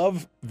 I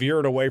love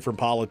veering away from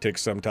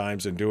politics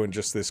sometimes and doing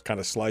just this kind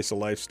of slice of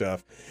life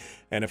stuff.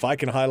 And if I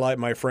can highlight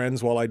my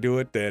friends while I do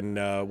it, then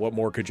what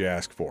more could you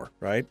ask for,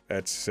 right?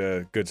 That's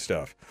good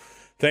stuff.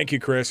 Thank you,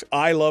 Chris.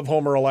 I love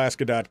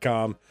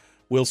HomerAlaska.com.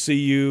 We'll see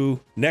you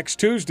next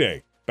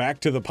Tuesday. Back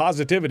to the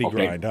positivity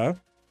grind, huh?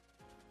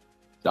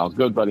 Sounds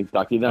good, buddy.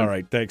 Talk to you then. All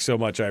right. Thanks so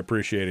much. I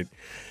appreciate it.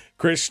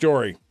 Chris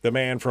Story, the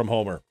man from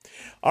Homer.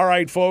 All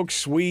right,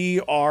 folks, we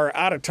are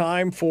out of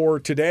time for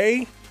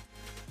today.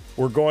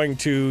 We're going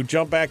to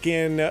jump back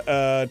in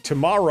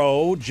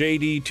tomorrow.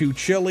 JD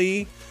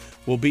Tuchili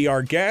will be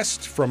our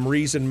guest from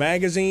Reason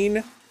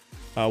Magazine.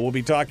 We'll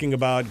be talking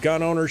about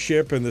gun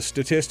ownership and the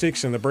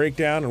statistics and the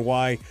breakdown and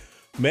why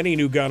many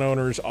new gun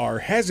owners are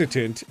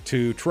hesitant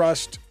to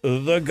trust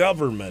the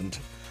government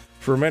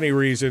for many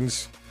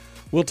reasons.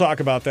 We'll talk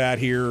about that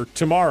here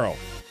tomorrow.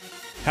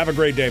 Have a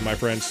great day, my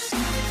friends.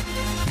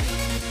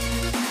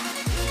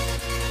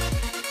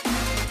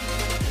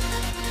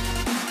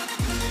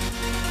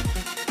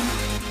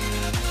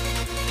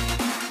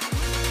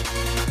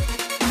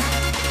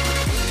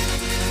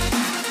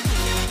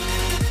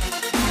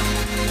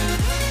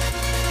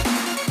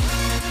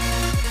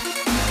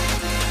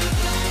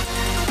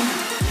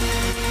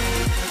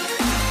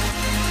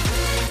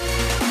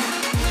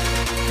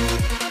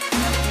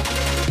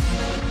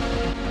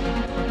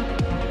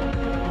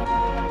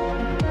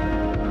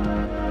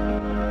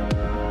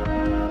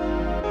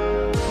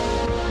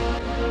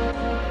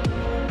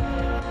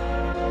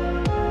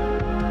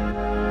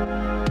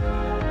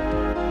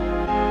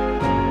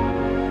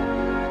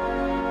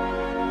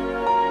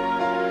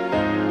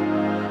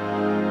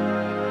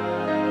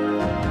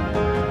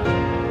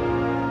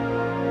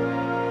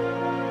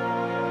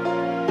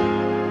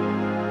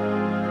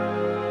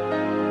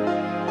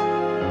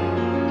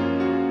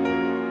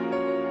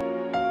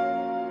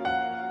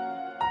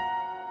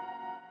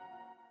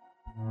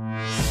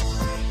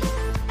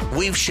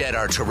 We've shed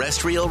our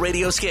terrestrial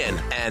radio skin,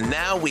 and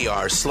now we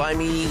are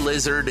slimy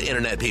lizard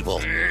internet people.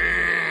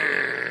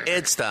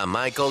 It's the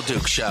Michael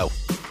Duke Show.